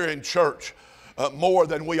we're in church more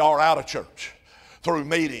than we are out of church through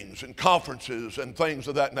meetings and conferences and things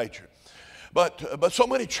of that nature. But so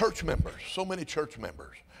many church members,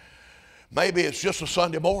 maybe it's just a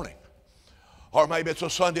Sunday morning, or maybe it's a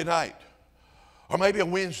Sunday night, or maybe a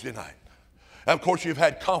Wednesday night. And of course, you've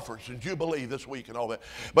had conference and Jubilee this week and all that.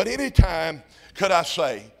 But any time, could I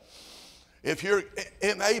say, if you're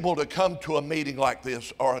unable to come to a meeting like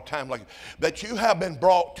this or a time like that, you have been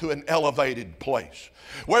brought to an elevated place.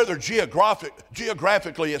 Whether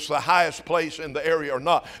geographically it's the highest place in the area or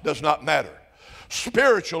not does not matter.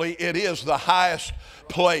 Spiritually, it is the highest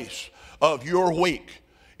place of your week.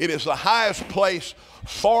 It is the highest place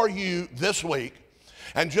for you this week.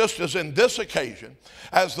 And just as in this occasion,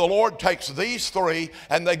 as the Lord takes these three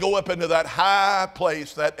and they go up into that high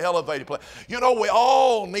place, that elevated place. You know, we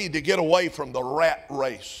all need to get away from the rat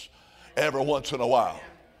race every once in a while.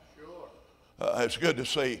 It's good to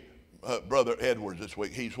see Brother Edwards this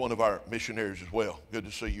week. He's one of our missionaries as well. Good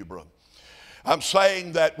to see you, brother. I'm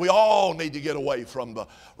saying that we all need to get away from the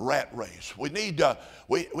rat race. We need to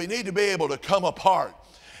be able to come apart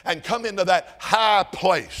and come into that high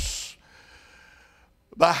place,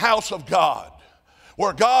 the house of God,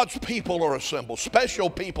 where God's people are assembled,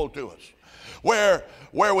 special people to us, where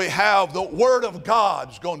we have the Word of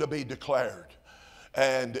God's going to be declared,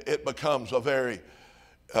 and it becomes a very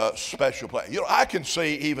special place. You know, I can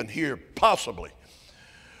see even here possibly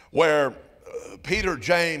where Peter,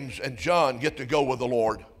 James, and John get to go with the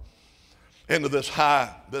Lord into this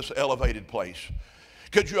elevated place.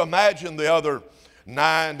 Could you imagine the other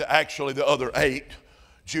 9, actually the other 8,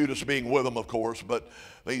 Judas being with them, of course, but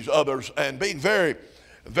these others, and being very,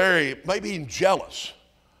 very, maybe even jealous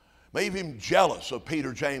of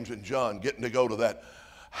Peter, James, and John getting to go to that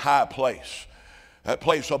high place, that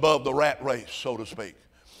place above the rat race, so to speak.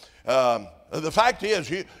 The fact is,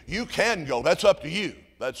 you can go. That's up to you.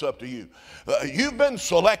 That's up to you. You've been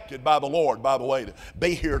selected by the Lord, by the way, to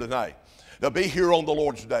be here tonight, to be here on the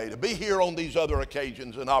Lord's Day, to be here on these other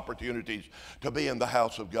occasions and opportunities to be in the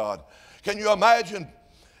house of God. Can you imagine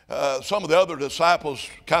some of the other disciples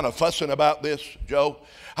kind of fussing about this, Joe?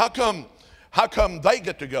 How come they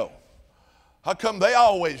get to go? How come they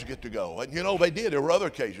always get to go? And you know, they did. There were other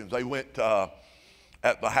occasions. They went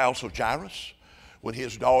at the house of Jairus when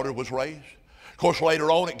his daughter was raised. Of course,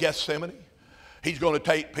 later on at Gethsemane, he's going to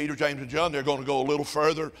take Peter, James, and John. They're going to go a little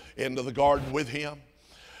further into the garden with him.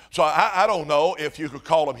 So I don't know if you could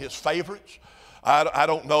call them his favorites. I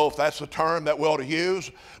don't know if that's the term that we ought to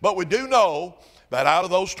use. But we do know that out of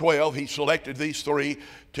those 12, he selected these 3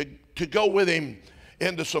 to go with him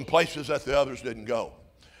into some places that the others didn't go.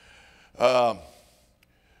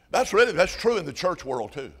 That's true in the church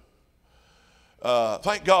world too.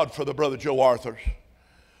 Thank God for the Brother Joe Arthurs.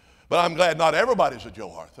 But I'm glad not everybody's a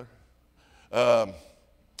Joe Arthur. But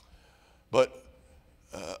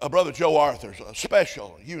Brother Joe Arthur's a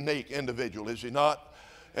special, unique individual, is he not?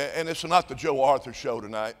 And it's not the Joe Arthur show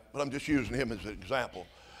tonight, but I'm just using him as an example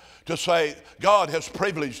to say God has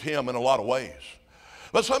privileged him in a lot of ways.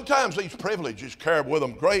 But sometimes these privileges carry with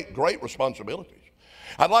them great, great responsibilities.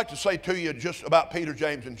 I'd like to say to you just about Peter,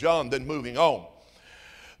 James, and John, then moving on,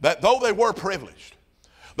 that though they were privileged,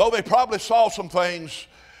 though they probably saw some things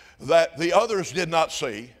that the others did not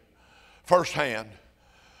see firsthand,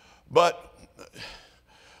 but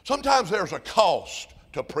sometimes there's a cost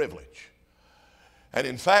to privilege. And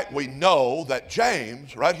in fact, we know that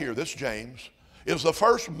James, right here, this James, is the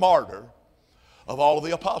first martyr of all of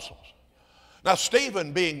the apostles. Now,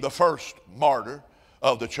 Stephen being the first martyr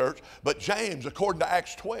of the church, but James, according to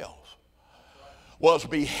Acts 12, was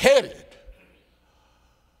beheaded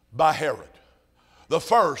by Herod. The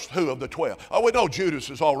first who of the 12? Oh, we know Judas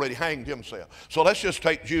has already hanged himself. So let's just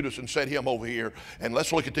take Judas and set him over here, and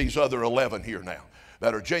let's look at these other 11 here now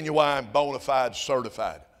that are genuine, bona fide,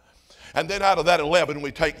 certified. And then out of that 11,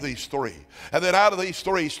 we take these 3. And then out of these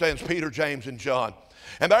 3 stands Peter, James, and John.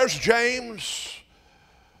 And there's James,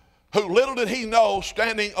 who little did he know,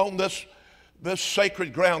 standing on this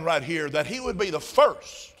sacred ground right here, that he would be the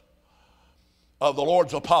first of the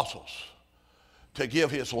Lord's apostles to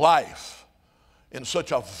give his life in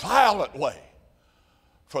such a violent way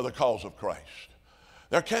for the cause of Christ.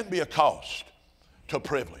 There can be a cost to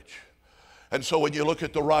privilege. And so when you look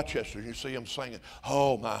at the Rochesters, you see them singing,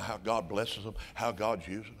 oh my, how God blesses them, how God's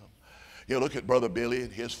using them. You look at Brother Billy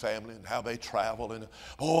and his family and how they travel. And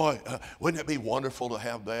boy, wouldn't it be wonderful to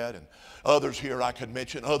have that? And others here I could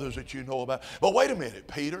mention, others that you know about. But wait a minute,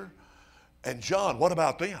 Peter and John, what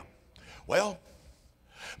about them? Well,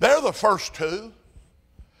 they're the first 2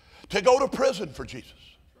 to go to prison for Jesus.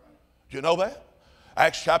 Do you know that?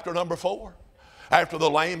 Acts chapter number 4. After the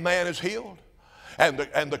lame man is healed and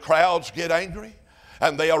the crowds get angry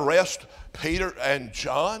and they arrest Peter and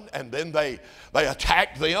John, and then they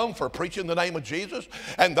attack them for preaching the name of Jesus,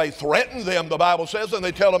 and they threaten them, the Bible says, and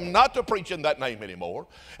they tell them not to preach in that name anymore,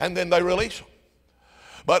 and then they release them.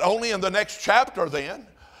 But only in the next chapter then,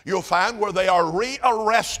 you'll find where they are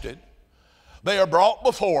rearrested, they are brought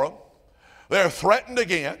before them, they're threatened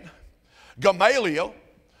again. Gamaliel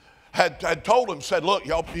had told him, said, look,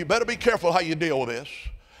 y'all, you better be careful how you deal with this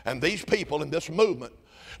and these people in this movement,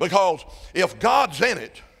 because if God's in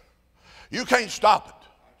it, you can't stop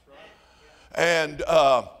it. And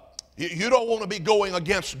you don't want to be going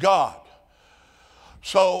against God.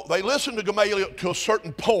 So they listened to Gamaliel to a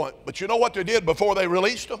certain point, but you know what they did before they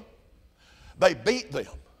released them? They beat them.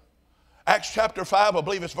 Acts chapter 5, I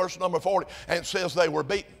believe it's verse number 40, and it says they were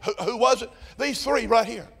beaten. Who was it? These 3 right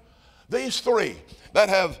here. These 3 that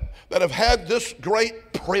have had this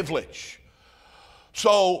great privilege.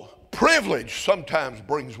 So privilege sometimes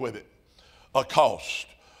brings with it a cost.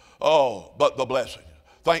 Oh, but the blessing.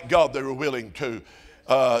 Thank God they were willing to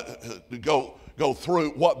go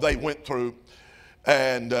through what they went through,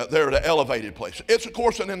 and they're at an elevated place. It's, of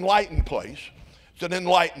course, an enlightened place. It's an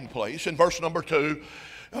enlightened place. In verse number 2,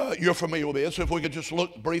 you're familiar with this. If we could just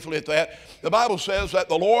look briefly at that. The Bible says that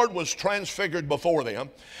the Lord was transfigured before them,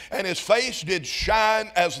 and his face did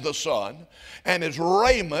shine as the sun, and his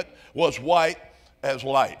raiment was white as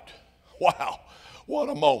light. Wow, what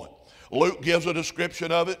a moment. Luke gives a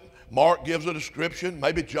description of it. Mark gives a description,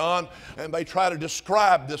 maybe John, and they try to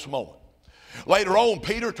describe this moment. Later on,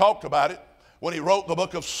 Peter talked about it when he wrote the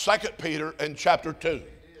book of 2 Peter in chapter 2.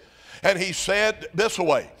 And he said this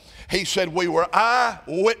way. He said, we were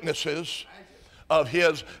eyewitnesses of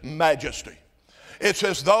his majesty. It's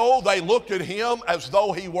as though they looked at him as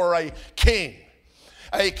though he were a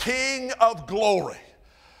king of glory.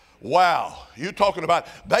 Wow, you talking about,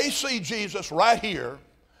 they see Jesus right here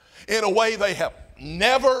in a way they have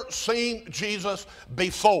never seen Jesus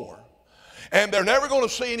before. And they're never going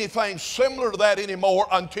to see anything similar to that anymore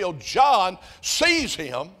until John sees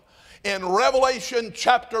him in Revelation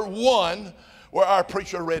chapter 1, where our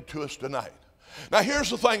preacher read to us tonight. Now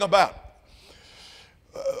here's the thing about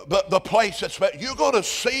the place that's, you're going to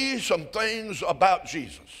see some things about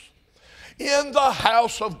Jesus in the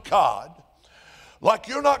house of God like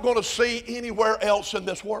you're not going to see anywhere else in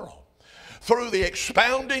this world. Through the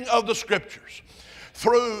expounding of the scriptures,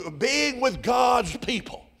 through being with God's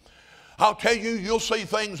people, I'll tell you, you'll see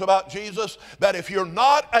things about Jesus that if you're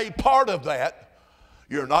not a part of that,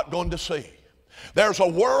 you're not going to see. There's a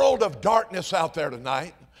world of darkness out there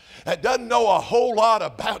tonight that doesn't know a whole lot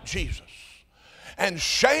about Jesus. And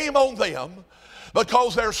shame on them,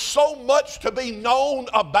 because there's so much to be known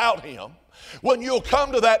about him. When you'll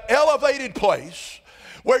come to that elevated place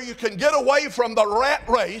where you can get away from the rat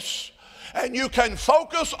race and you can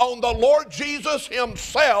focus on the Lord Jesus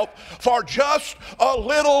himself for just a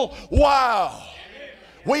little while.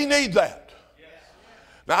 We need that.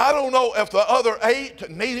 Now, I don't know if the other 8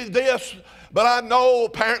 needed this, but I know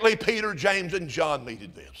apparently Peter, James, and John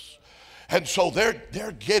needed this. And so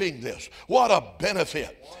they're getting this. What a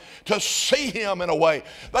benefit to see him in a way.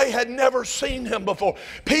 They had never seen him before.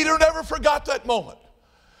 Peter never forgot that moment.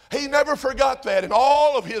 He never forgot that in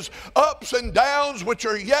all of his ups and downs which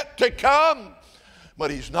are yet to come.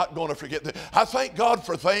 But he's not going to forget that. I thank God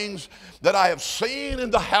for things that I have seen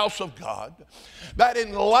in the house of God that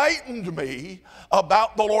enlightened me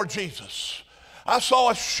about the Lord Jesus. I saw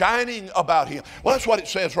a shining about him. Well, that's what it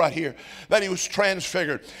says right here, that he was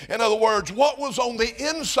transfigured. In other words, what was on the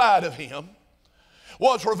inside of him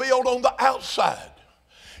was revealed on the outside.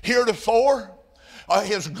 Heretofore,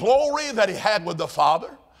 his glory that he had with the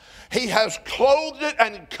Father, he has clothed it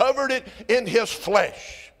and covered it in his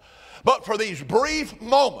flesh. But for these brief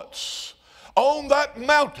moments on that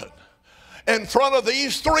mountain in front of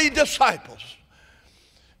these 3 disciples,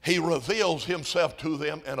 he reveals himself to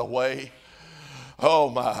them in a way, oh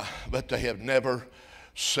my, that they have never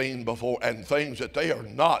seen before, and things that they are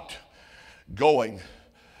not going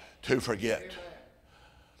to forget.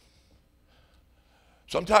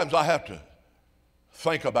 Sometimes I have to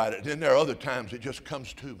think about it, and then there are other times it just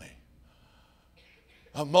comes to me.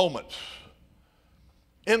 A moment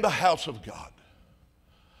in the house of God,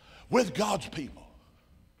 with God's people,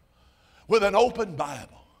 with an open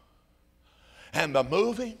Bible, and the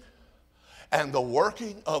moving and the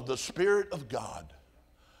working of the Spirit of God.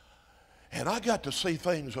 And I got to see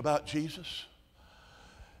things about Jesus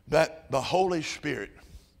that the Holy Spirit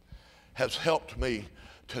has helped me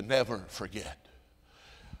to never forget.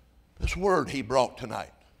 This word he brought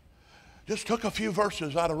tonight just took a few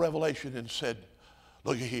verses out of Revelation and said,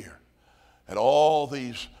 look here at all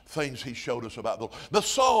these things he showed us about the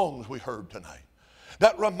songs we heard tonight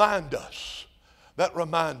that remind us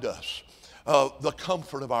of the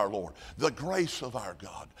comfort of our Lord, the grace of our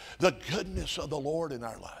God, the goodness of the Lord in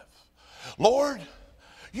our life. Lord,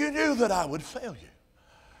 you knew that I would fail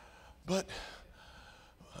you,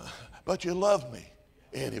 but you love me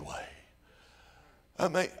anyway. I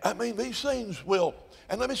mean, these things will,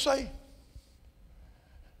 and let me say,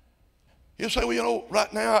 you say, well, you know,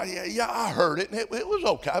 right now, yeah, I heard it, and it was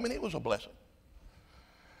okay. I mean, it was a blessing.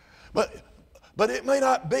 But it may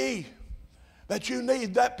not be that you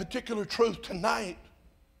need that particular truth tonight,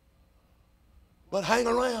 but hang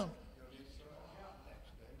around.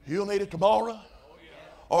 You'll need it tomorrow,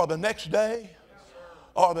 or the next day,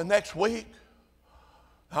 or the next week.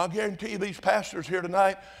 I'll guarantee you these pastors here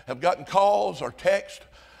tonight have gotten calls or texts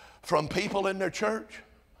from people in their church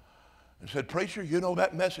and said, preacher, you know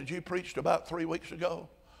that message you preached about 3 weeks ago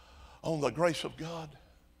on the grace of God?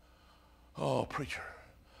 Oh, preacher,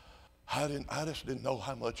 I just didn't know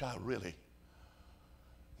how much I really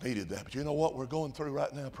needed that. But you know what we're going through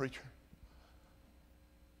right now, preacher?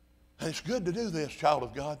 And it's good to do this, child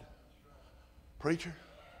of God. Preacher,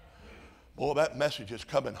 boy, that message is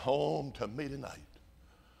coming home to me tonight.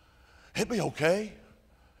 It'd be okay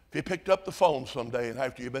if you picked up the phone someday and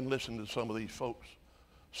after you've been listening to some of these folks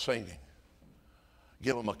singing,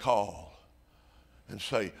 give them a call and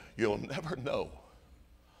say, you'll never know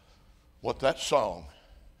what that song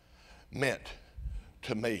meant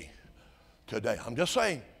to me today. I'm just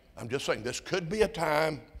saying this could be a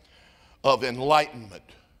time of enlightenment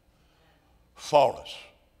for us.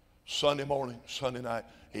 Sunday morning, Sunday night,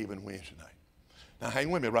 even Wednesday night. Now hang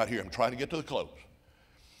with me right here. I'm trying to get to the close.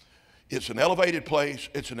 It's an elevated place,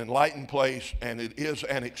 it's an enlightened place, and it is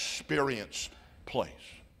an experienced place.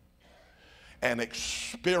 An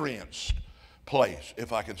experienced place,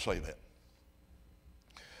 if I can say that.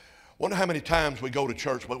 Wonder how many times we go to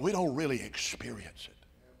church, but we don't really experience it.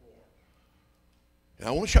 And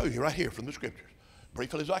I want to show you right here from the scriptures,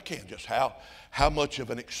 briefly as I can, just how much of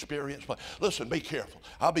an experience. Listen, be careful.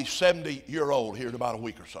 I'll be 70-year-old here in about a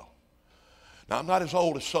week or so. Now, I'm not as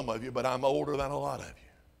old as some of you, but I'm older than a lot of you.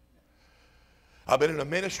 I've been in a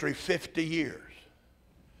ministry 50 years.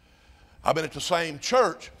 I've been at the same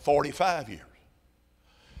church 45 years.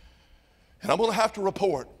 And I'm going to have to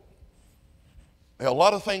report there are a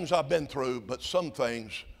lot of things I've been through, but some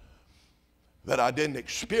things that I didn't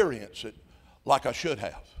experience it like I should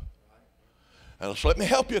have. And so let me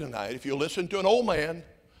help you tonight. If you listen to an old man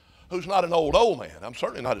who's not an old man, I'm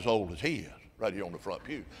certainly not as old as he is right here on the front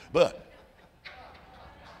pew, but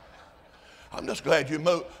I'm just glad you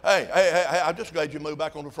moved. Hey, I'm just glad you moved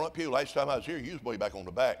back on the front pew. Last time I was here, you was way back on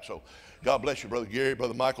the back. So God bless you, Brother Gary,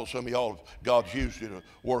 Brother Michael. Some of y'all, God's used you to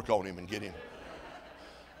work on him and get him.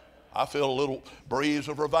 I feel a little breeze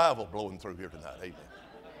of revival blowing through here tonight. Amen.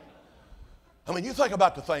 I mean, you think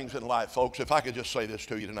about the things in life, folks, if I could just say this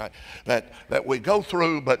to you tonight, that we go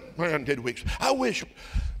through, but man, did we. I wish,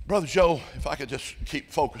 Brother Joe, if I could just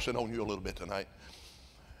keep focusing on you a little bit tonight.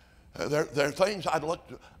 There are things I'd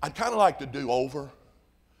kind of like to do over.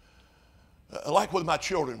 Like when my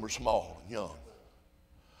children were small and young.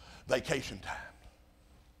 Vacation time.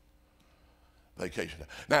 Vacation time.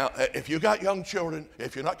 Now, if you got young children,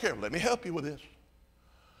 if you're not careful, let me help you with this.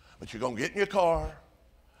 But you're going to get in your car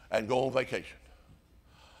and go on vacation.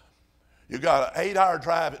 You got an 8-hour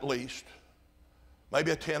drive at least,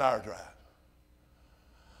 maybe a 10-hour drive.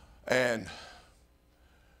 And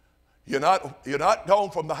you're not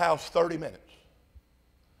going from the house 30 minutes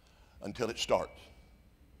until it starts.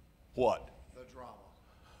 What? The drama.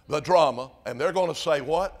 The drama. And they're going to say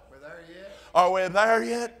what? We're there yet? Are we there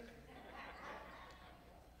yet?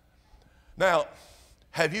 Now,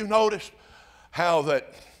 have you noticed how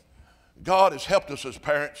that God has helped us as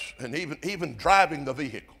parents, and even driving the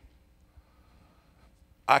vehicle?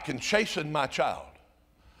 I can chasten my child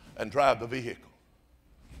and drive the vehicle.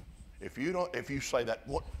 If you say that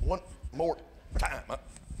one more time,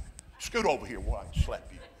 scoot over here where I can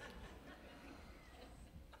slap you.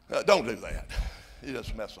 Don't do that. You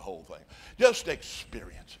just mess the whole thing. Just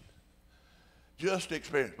experience it. Just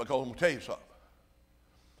experience it. Because I'm going to tell you something.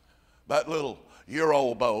 That little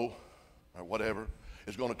year-old beau, or whatever,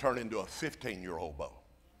 is going to turn into a 15-year-old beau.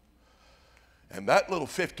 And that little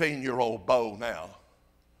 15-year-old beau now,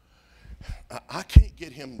 I can't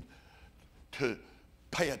get him to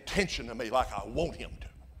pay attention to me like I want him to.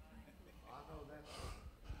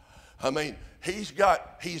 I mean, he's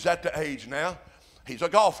at the age now, he's a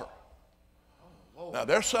golfer. Now,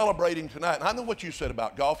 they're celebrating tonight. And I know what you said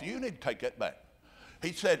about golf. You need to take that back.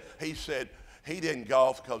 He said he didn't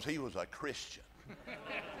golf because he was a Christian.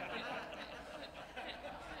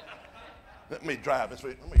 Let me drive this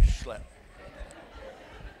way. Let me slap.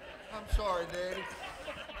 I'm sorry, Daddy.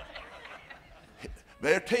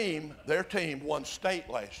 Their team won state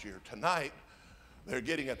last year. Tonight, they're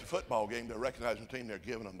getting at the football game. They're recognizing the team. They're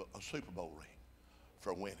giving them a Super Bowl ring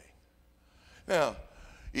for winning. Now,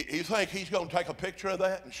 you think he's going to take a picture of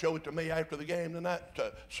that and show it to me after the game tonight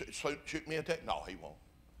to shoot me a text? No, he won't.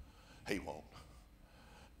 He won't.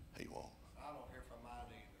 He won't. I don't hear from mine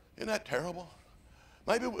either. Isn't that terrible?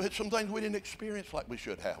 Maybe it's some things we didn't experience like we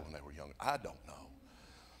should have when they were younger. I don't know.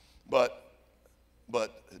 But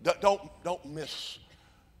don't miss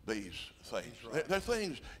these things. Right. They're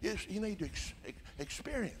things you need to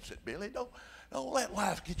experience it, Billy. Don't let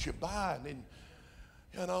life get you by and then,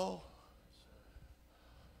 you know.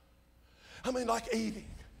 I mean, like eating.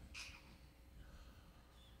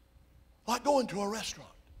 Like going to a restaurant.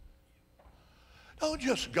 Don't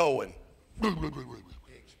just go and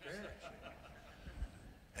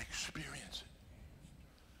experience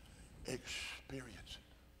it. Experience it.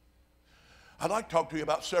 I'd like to talk to you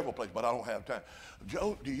about several places, but I don't have time.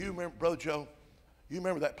 Joe, do you remember, Brother Joe, you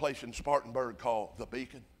remember that place in Spartanburg called The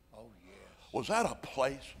Beacon? Oh, yes. Was that a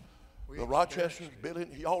place? The Rochesters, Billy,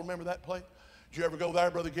 y'all remember that place? Did you ever go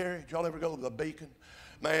there, Brother Gary? Did y'all ever go to The Beacon?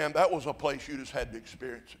 Man, that was a place you just had to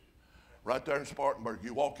experience it. Right there in Spartanburg.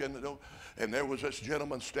 You walk in the door, and there was this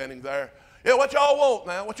gentleman standing there. Yeah, what y'all want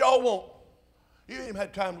now? What y'all want? You ain't even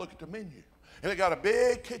had time to look at the menu. And they got a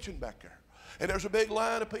big kitchen back there. And there's a big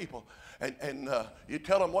line of people. And you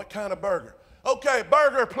tell them what kind of burger. Okay,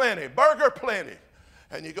 burger plenty, burger plenty.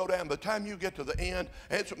 And you go down, by the time you get to the end,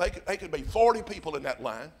 and they could be 40 people in that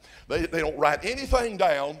line. They don't write anything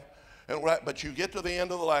down, but you get to the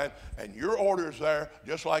end of the line, and your order's there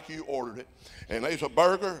just like you ordered it. And there's a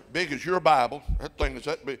burger big as your Bible, that thing is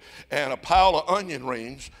that big, and a pile of onion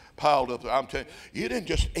rings piled up there. I'm telling you, you didn't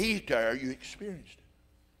just eat there, you experienced it.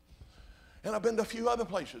 And I've been to a few other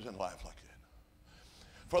places in life like that.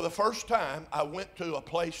 For the first time, I went to a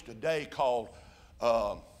place today called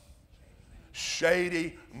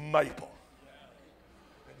Shady Maple.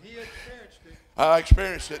 And he experienced it. I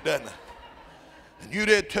experienced it, didn't I? And you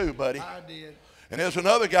did too, buddy. I did. And there's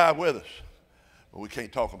another guy with us. But we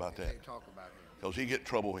can't talk about that. Can't talk about him. Because he get in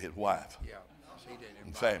trouble with his wife. Yeah. He did.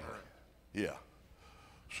 And family. Yeah.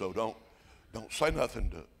 So don't say nothing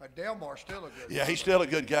to. But Delmar's still a good guy. Yeah, he's still a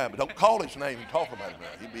good guy, but don't call his name and talk about him.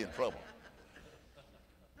 He'd be in trouble.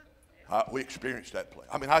 We experienced that place.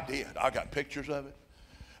 I mean, I did. I got pictures of it.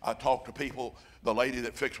 I talked to people, the lady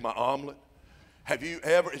that fixed my omelet. Have you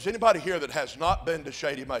ever, is anybody here that has not been to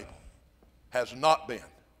Shady Maple? Has not been?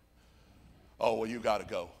 Oh, well, you got to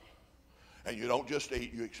go. And you don't just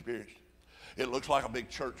eat, you experience it. It looks like a big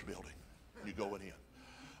church building. You going in.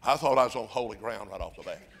 I thought I was on holy ground right off the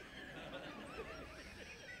bat.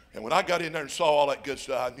 And when I got in there and saw all that good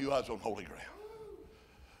stuff, I knew I was on holy ground.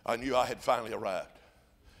 I knew I had finally arrived.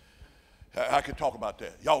 I could talk about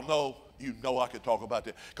that. Y'all know, you know I could talk about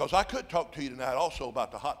that. Because I could talk to you tonight also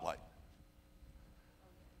about the hot light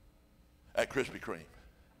at Krispy Kreme.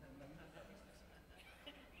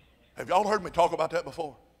 Have y'all heard me talk about that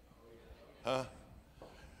before? Huh?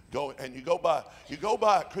 Go and you go by a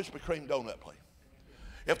Krispy Kreme donut place.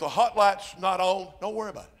 If the hot light's not on, don't worry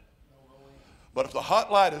about it. But if the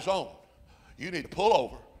hot light is on, you need to pull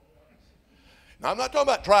over. Now I'm not talking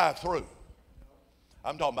about drive through.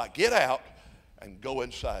 I'm talking about get out and go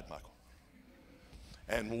inside, Michael.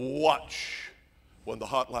 And watch when the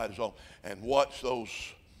hot light is on. And watch those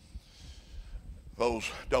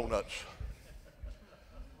donuts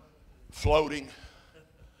floating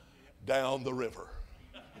down the river.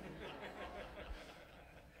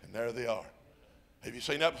 And there they are. Have you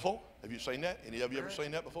seen that before? Have you seen that? Any of you ever seen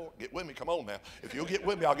that before? Get with me. Come on now. If you'll get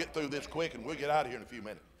with me, I'll get through this quick and we'll get out of here in a few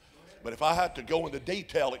minutes. But if I had to go into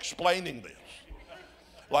detail explaining this,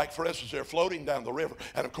 like for instance, they're floating down the river,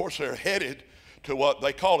 and of course they're headed to what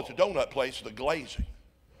they call at the donut place, the glazing.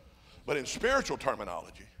 But in spiritual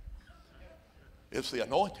terminology, it's the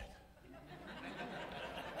anointing.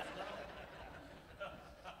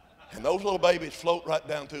 And those little babies float right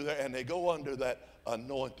down through there, and they go under that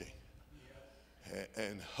anointing.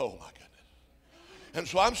 And oh my goodness. And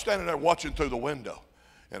so I'm standing there watching through the window,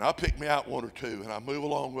 and I pick me out one or two, and I move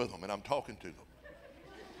along with them, and I'm talking to them.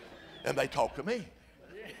 And they talk to me.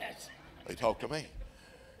 They talk to me.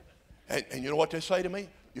 And you know what they say to me?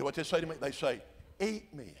 You know what they say to me? They say,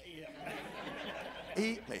 eat me.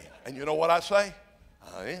 Eat me. And you know what I say?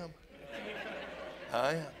 I am.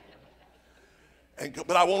 I am.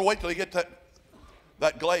 But I want to wait till they get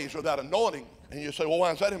that glaze or that anointing. And you say, well,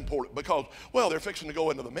 why is that important? Because, well, they're fixing to go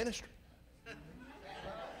into the ministry.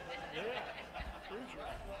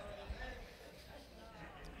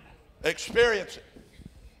 Experience it.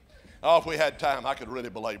 Oh, if we had time, I could really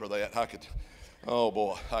belabor that. Oh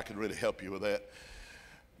boy, I could really help you with that.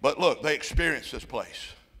 But look, they experienced this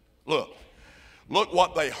place. Look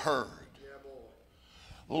what they heard.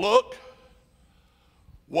 Look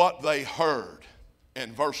what they heard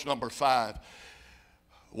in verse number 5.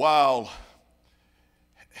 While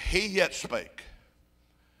he yet spake,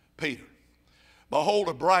 Peter, behold,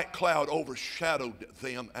 a bright cloud overshadowed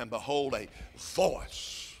them, and behold, a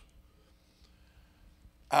voice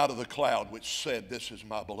out of the cloud which said, this is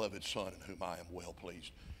my beloved Son in whom I am well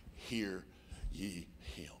pleased. Hear ye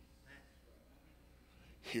him.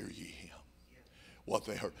 Hear ye him. What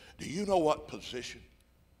they heard. Do you know what position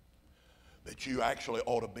that you actually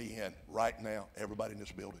ought to be in right now, everybody in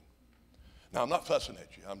this building? Now, I'm not fussing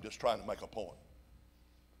at you. I'm just trying to make a point.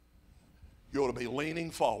 You ought to be leaning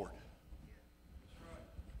forward.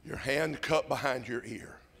 Your hand cupped behind your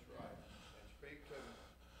ear.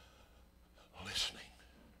 Listening.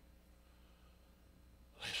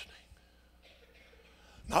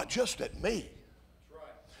 Not just at me.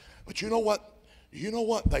 But you know what? You know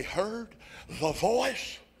what they heard? The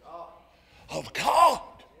voice of God.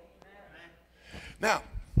 Now,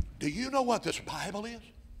 do you know what this Bible is?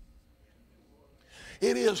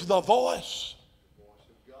 It is the voice.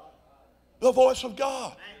 The voice of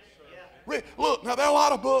God. Look, now there are a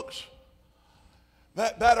lot of books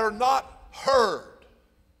that are not heard.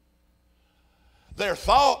 They're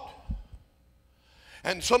thought,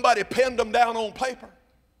 and somebody penned them down on paper,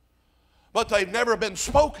 but they've never been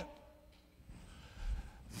spoken.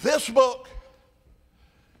 This book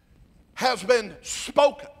has been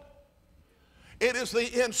spoken. It is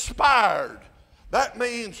the inspired. That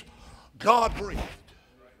means God breathed.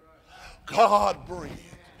 God breathed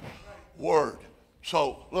word.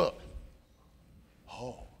 So look.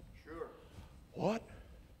 Oh. Sure. What?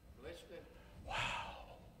 Wow.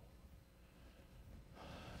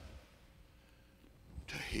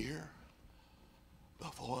 To hear the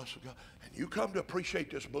voice of God. And you come to appreciate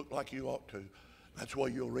this book like you ought to. That's why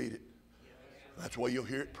you'll read it. That's why you'll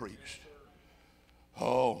hear it preached.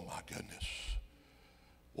 Oh my goodness.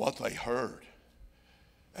 What they heard.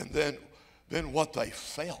 And then what they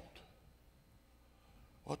felt.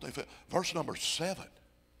 What they felt. Verse number 7.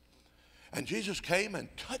 And Jesus came and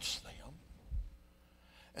touched them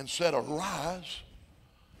and said, arise,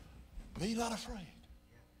 be not afraid.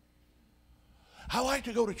 I like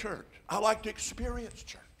to go to church. I like to experience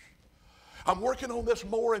church. I'm working on this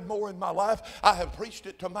more and more in my life. I have preached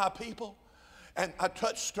it to my people, and I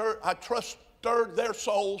trust stirred their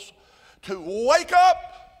souls to wake up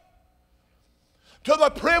to the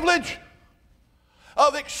privilege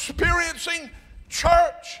of experiencing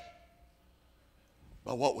church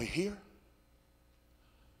by what we hear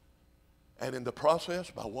and in the process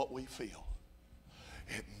by what we feel.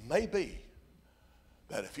 It may be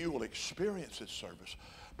that if you will experience this service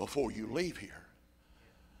before you leave here,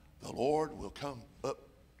 the Lord will come up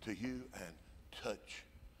to you and touch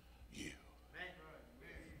you.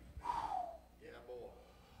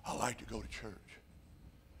 I like to go to church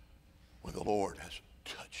when the Lord has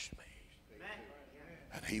touched me.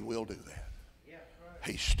 And he will do that.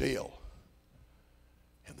 He's still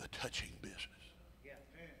in the touching business.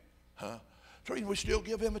 Huh? So we still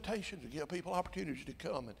give invitations and give people opportunities to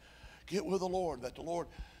come and get with the Lord, that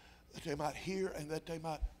they might hear and that they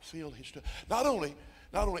might feel his touch. Not only,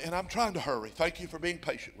 and I'm trying to hurry. Thank you for being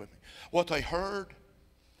patient with me. What they heard,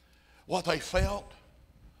 what they felt.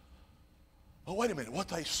 Oh, wait a minute, what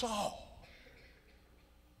they saw.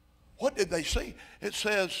 What did they see? It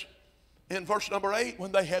says in verse number 8,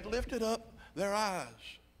 when they had lifted up their eyes,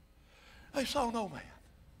 they saw no man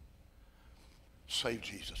save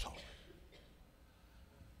Jesus only.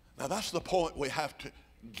 Now that's the point we have to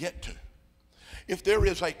get to. If there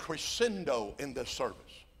is a crescendo in this service,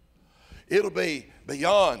 it'll be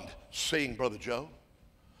beyond seeing Brother Joe,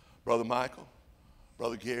 Brother Michael,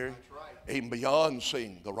 Brother Gary, even beyond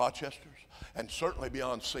seeing the Rochesters, and certainly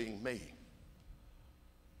beyond seeing me.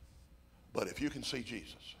 But if you can see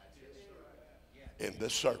Jesus in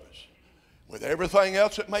this service, with everything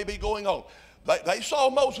else that may be going on, they saw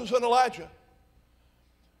Moses and Elijah.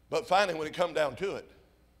 But finally, when it come down to it,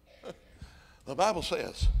 the Bible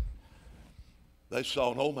says they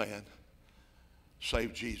saw no man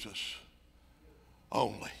save Jesus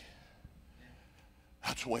only.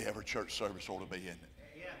 That's the way every church service ought to be, isn't it?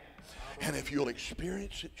 And if you'll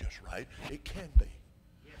experience it just right, it can be.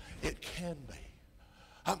 It can be.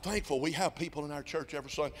 I'm thankful we have people in our church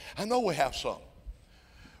every Sunday. I know we have some.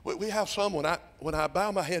 We have some when I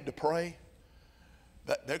bow my head to pray,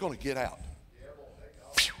 that they're going to get out. They're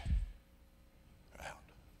out.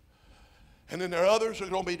 And then there are others who are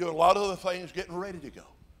going to be doing a lot of other things, getting ready to go.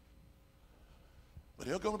 But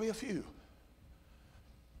there are going to be a few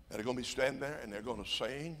that are going to be standing there and they're going to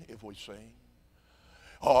sing if we sing.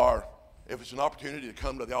 Or if it's an opportunity to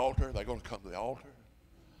come to the altar, they're going to come to the altar.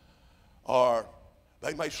 Or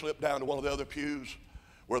they may slip down to one of the other pews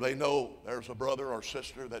where they know there's a brother or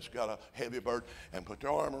sister that's got a heavy burden and put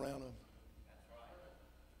their arm around them.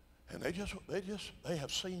 And they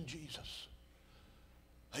have seen Jesus.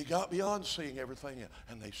 They got beyond seeing everything else,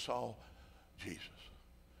 and they saw Jesus.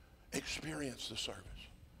 Experience the service.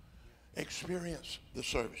 Experience the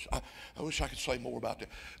service. I wish I could say more about that.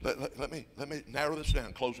 Let me narrow this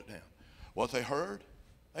down, close it down. What they heard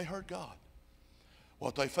God.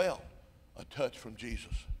 What they felt, a touch from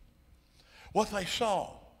Jesus. What they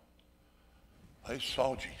saw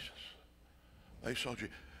Jesus. They saw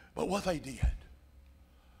Jesus. But what they did,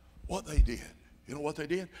 you know what they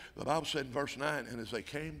did? The Bible said in verse 9, and as they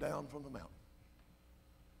came down from the mountain,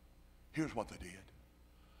 here's what they did.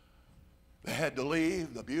 They had to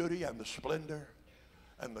leave the beauty and the splendor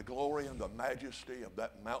and the glory and the majesty of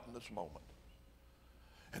that mountainous moment.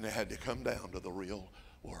 And they had to come down to the real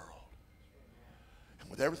world. And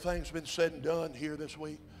with everything that's been said and done here this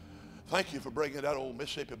week, thank you for bringing that old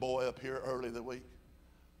Mississippi boy up here early in the week,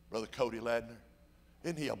 Brother Cody Ladner.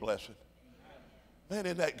 Isn't he a blessing? Man,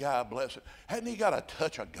 isn't that guy a blessing? Hadn't he got a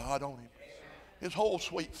touch of God on him? His whole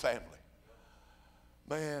sweet family.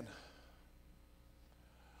 Man.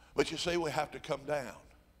 But you see, we have to come down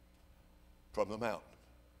from the mountain.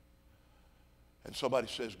 And somebody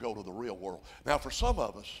says, go to the real world. Now, for some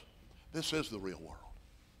of us, this is the real world.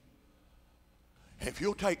 And if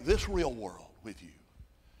you'll take this real world with you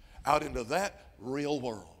out into that real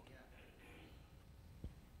world,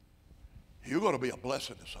 you're going to be a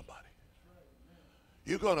blessing to somebody.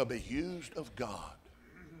 You're going to be used of God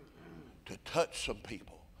to touch some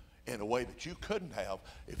people in a way that you couldn't have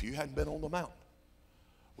if you hadn't been on the mountain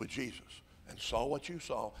with Jesus and saw what you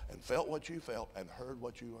saw and felt what you felt and heard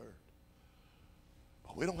what you heard.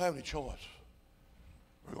 But we don't have any choice.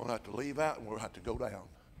 We're going to have to leave out and we're going to have to go down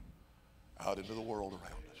out into the world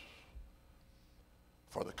around us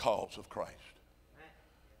for the cause of Christ.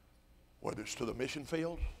 Whether it's to the mission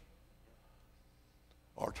field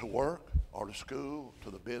or to work or to school, to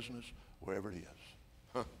the business, wherever it is.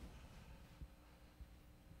 Huh.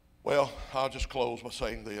 Well, I'll just close by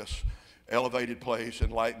saying this. Elevated place,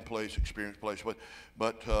 enlightened place, experienced place,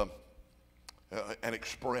 but an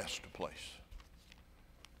expressed place.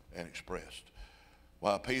 And expressed.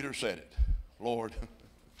 Why, Peter said it. Lord,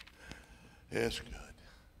 it's good.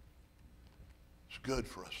 It's good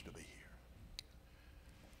for us to be here.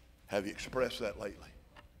 Have you expressed that lately?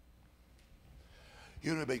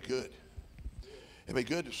 You know, it'd be good. It'd be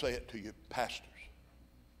good to say it to your pastors.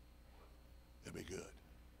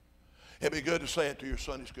 It'd be good to say it to your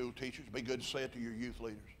Sunday school teachers. It'd be good to say it to your youth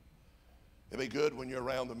leaders. It'd be good when you're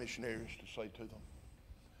around the missionaries to say to them,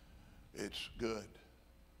 it's good.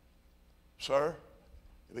 Sir,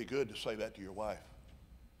 it'd be good to say that to your wife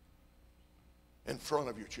in front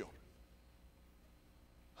of your children.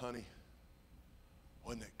 Honey,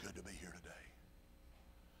 wasn't it good to be here today?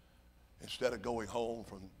 Instead of going home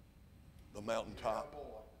from the mountaintop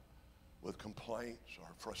with complaints or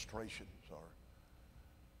frustrations or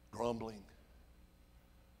grumbling.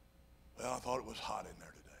 Well, I thought it was hot in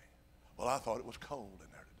there today. Well, I thought it was cold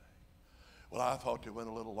in there today. Well, I thought they went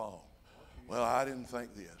a little long. Well, I didn't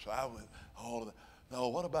think this. I went all of that. No,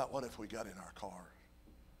 what if we got in our cars,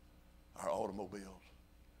 our automobiles,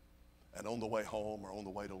 and on the way home or on the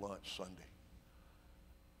way to lunch Sunday,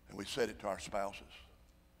 and we said it to our spouses,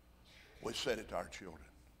 we said it to our children.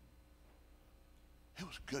 It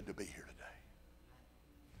was good to be here today.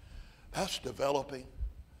 That's developing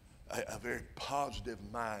a very positive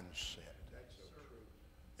mindset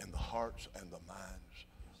in the hearts and the minds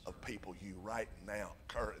of people you right now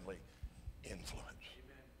currently influence.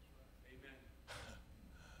 Amen.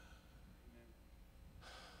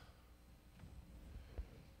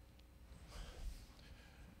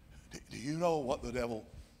 Do you know what the devil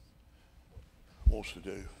wants to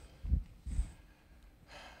do?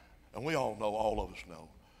 And we all know, all of us know,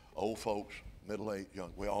 old folks, middle-aged,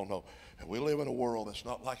 young, we all know. And we live in a world that's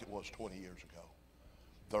not like it was 20 years ago,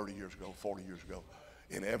 30 years ago, 40 years ago.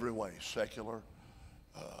 In every way, secular,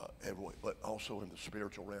 every way, but also in the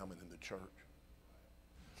spiritual realm and in the church.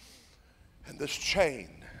 And this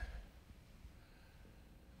chain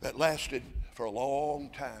that lasted for a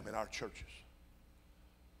long time in our churches.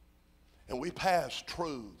 And we passed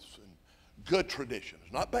truths and good traditions,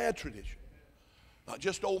 not bad traditions, not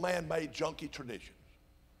just old man-made junky traditions,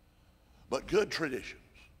 but good traditions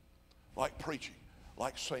like preaching,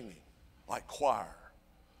 like singing, like choir,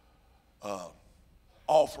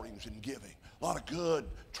 offerings and giving. A lot of good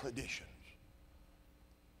traditions.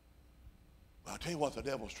 But I'll tell you what the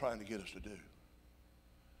devil's trying to get us to do.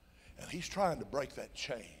 And he's trying to break that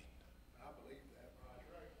chain. I believe that.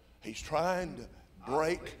 He's trying to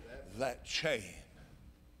break that chain.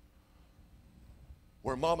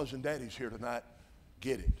 Where mamas and daddies here tonight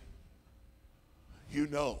get it. You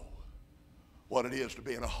know what it is to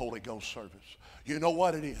be in a Holy Ghost service. You know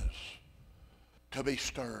what it is to be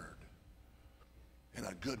stirred in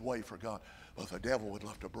a good way for God. But the devil would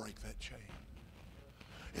love to break that chain.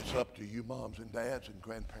 It's up to you moms and dads and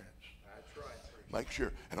grandparents. That's right. Make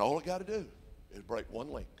sure. And all I got to do is break one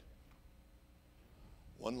link.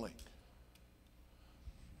 One link.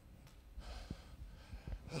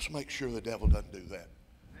 Let's make sure the devil doesn't do that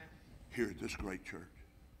here at this great church.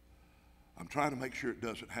 I'm trying to make sure it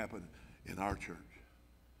doesn't happen in our church.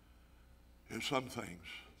 There's some things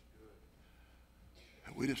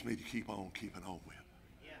that we just need to keep on keeping on with.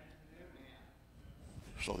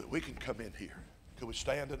 So that we can come in here. Could we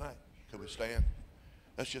stand tonight? Could we stand?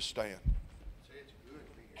 Let's just stand.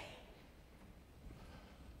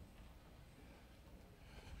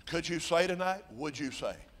 Could you say tonight? Would you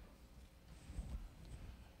say?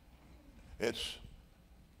 It's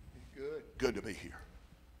good to be here.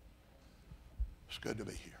 It's good to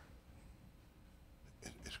be here.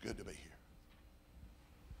 It's good to be here.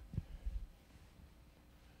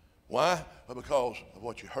 Why? Well, because of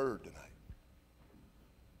what you heard tonight.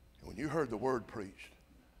 And when you heard the word preached,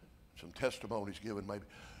 some testimonies given maybe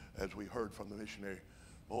as we heard from the missionary,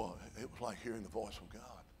 boy, it was like hearing the voice of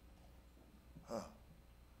God. Huh?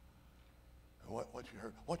 And what you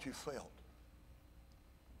heard, what you felt.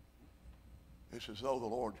 It's as though the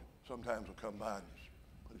Lord sometimes will come by and just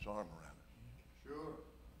put his arm around us. Sure.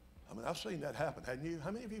 I mean, I've seen that happen, hadn't you?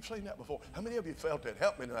 How many of you have seen that before? How many of you felt that?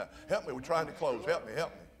 Help me tonight. Help me. We're trying to close. Help me.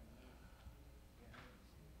 Help me.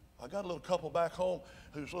 I got a little couple back home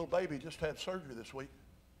whose little baby just had surgery this week,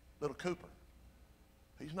 little Cooper.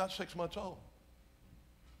 He's not 6 months old.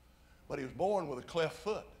 But he was born with a cleft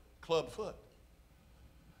foot, club foot.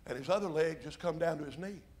 And his other leg just come down to his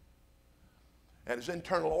knee. And his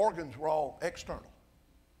internal organs were all external.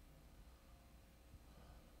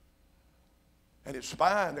 And his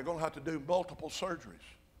spine, they're going to have to do multiple surgeries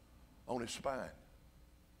on his spine.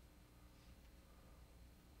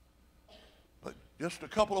 But just a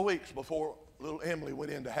couple of weeks before little Emily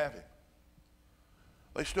went in to have him,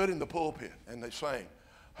 they stood in the pulpit and they sang,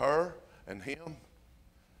 her and him,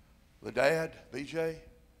 the dad, BJ,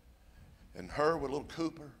 and her with little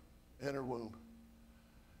Cooper in her womb.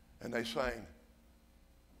 And they sang,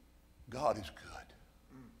 God is good.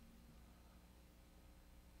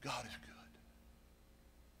 God is good.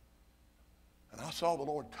 And I saw the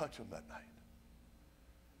Lord touch them that night.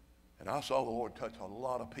 And I saw the Lord touch a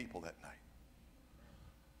lot of people that night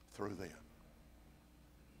through them.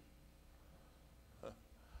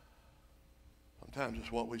 Sometimes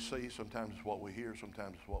it's what we see, sometimes it's what we hear,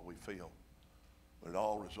 sometimes it's what we feel. But it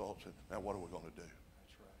all results in, now what are we going to do?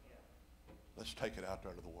 That's right. Let's take it out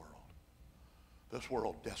there to the world. This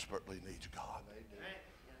world desperately needs God.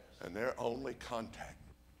 And their only contact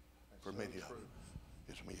for many of them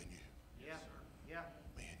is me and you. Yeah. Yeah.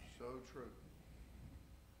 Me and you. So true.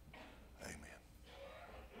 Amen.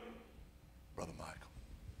 Brother Michael.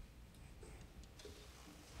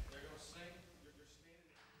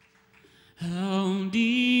 How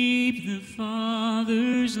deep the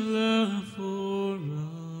Father's love for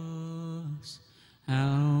us,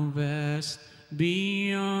 how vast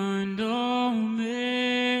beyond all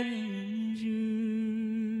measure,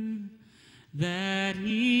 that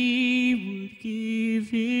He would give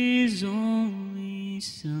His only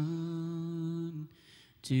Son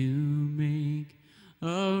to make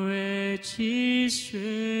a wretch His treasure.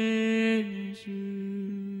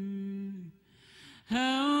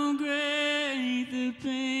 How great the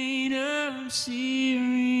pain of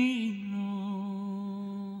searing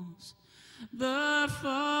loss! The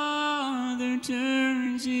Father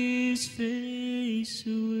turns His face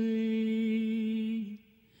away,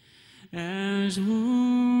 as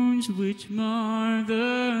wounds which mar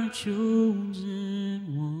the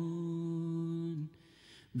chosen one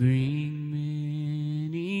bring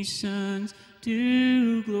many sons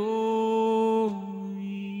to glory.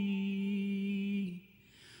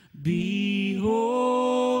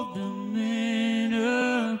 Behold the man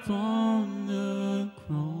upon the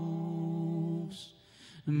cross,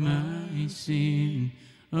 my sin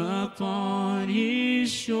upon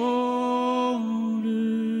His shoulders.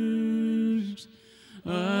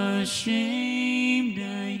 Ashamed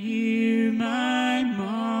I hear my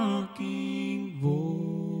mocking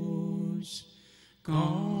voice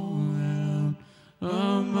call out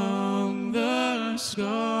among the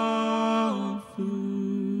scoffers.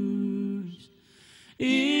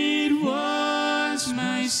 It was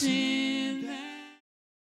my sin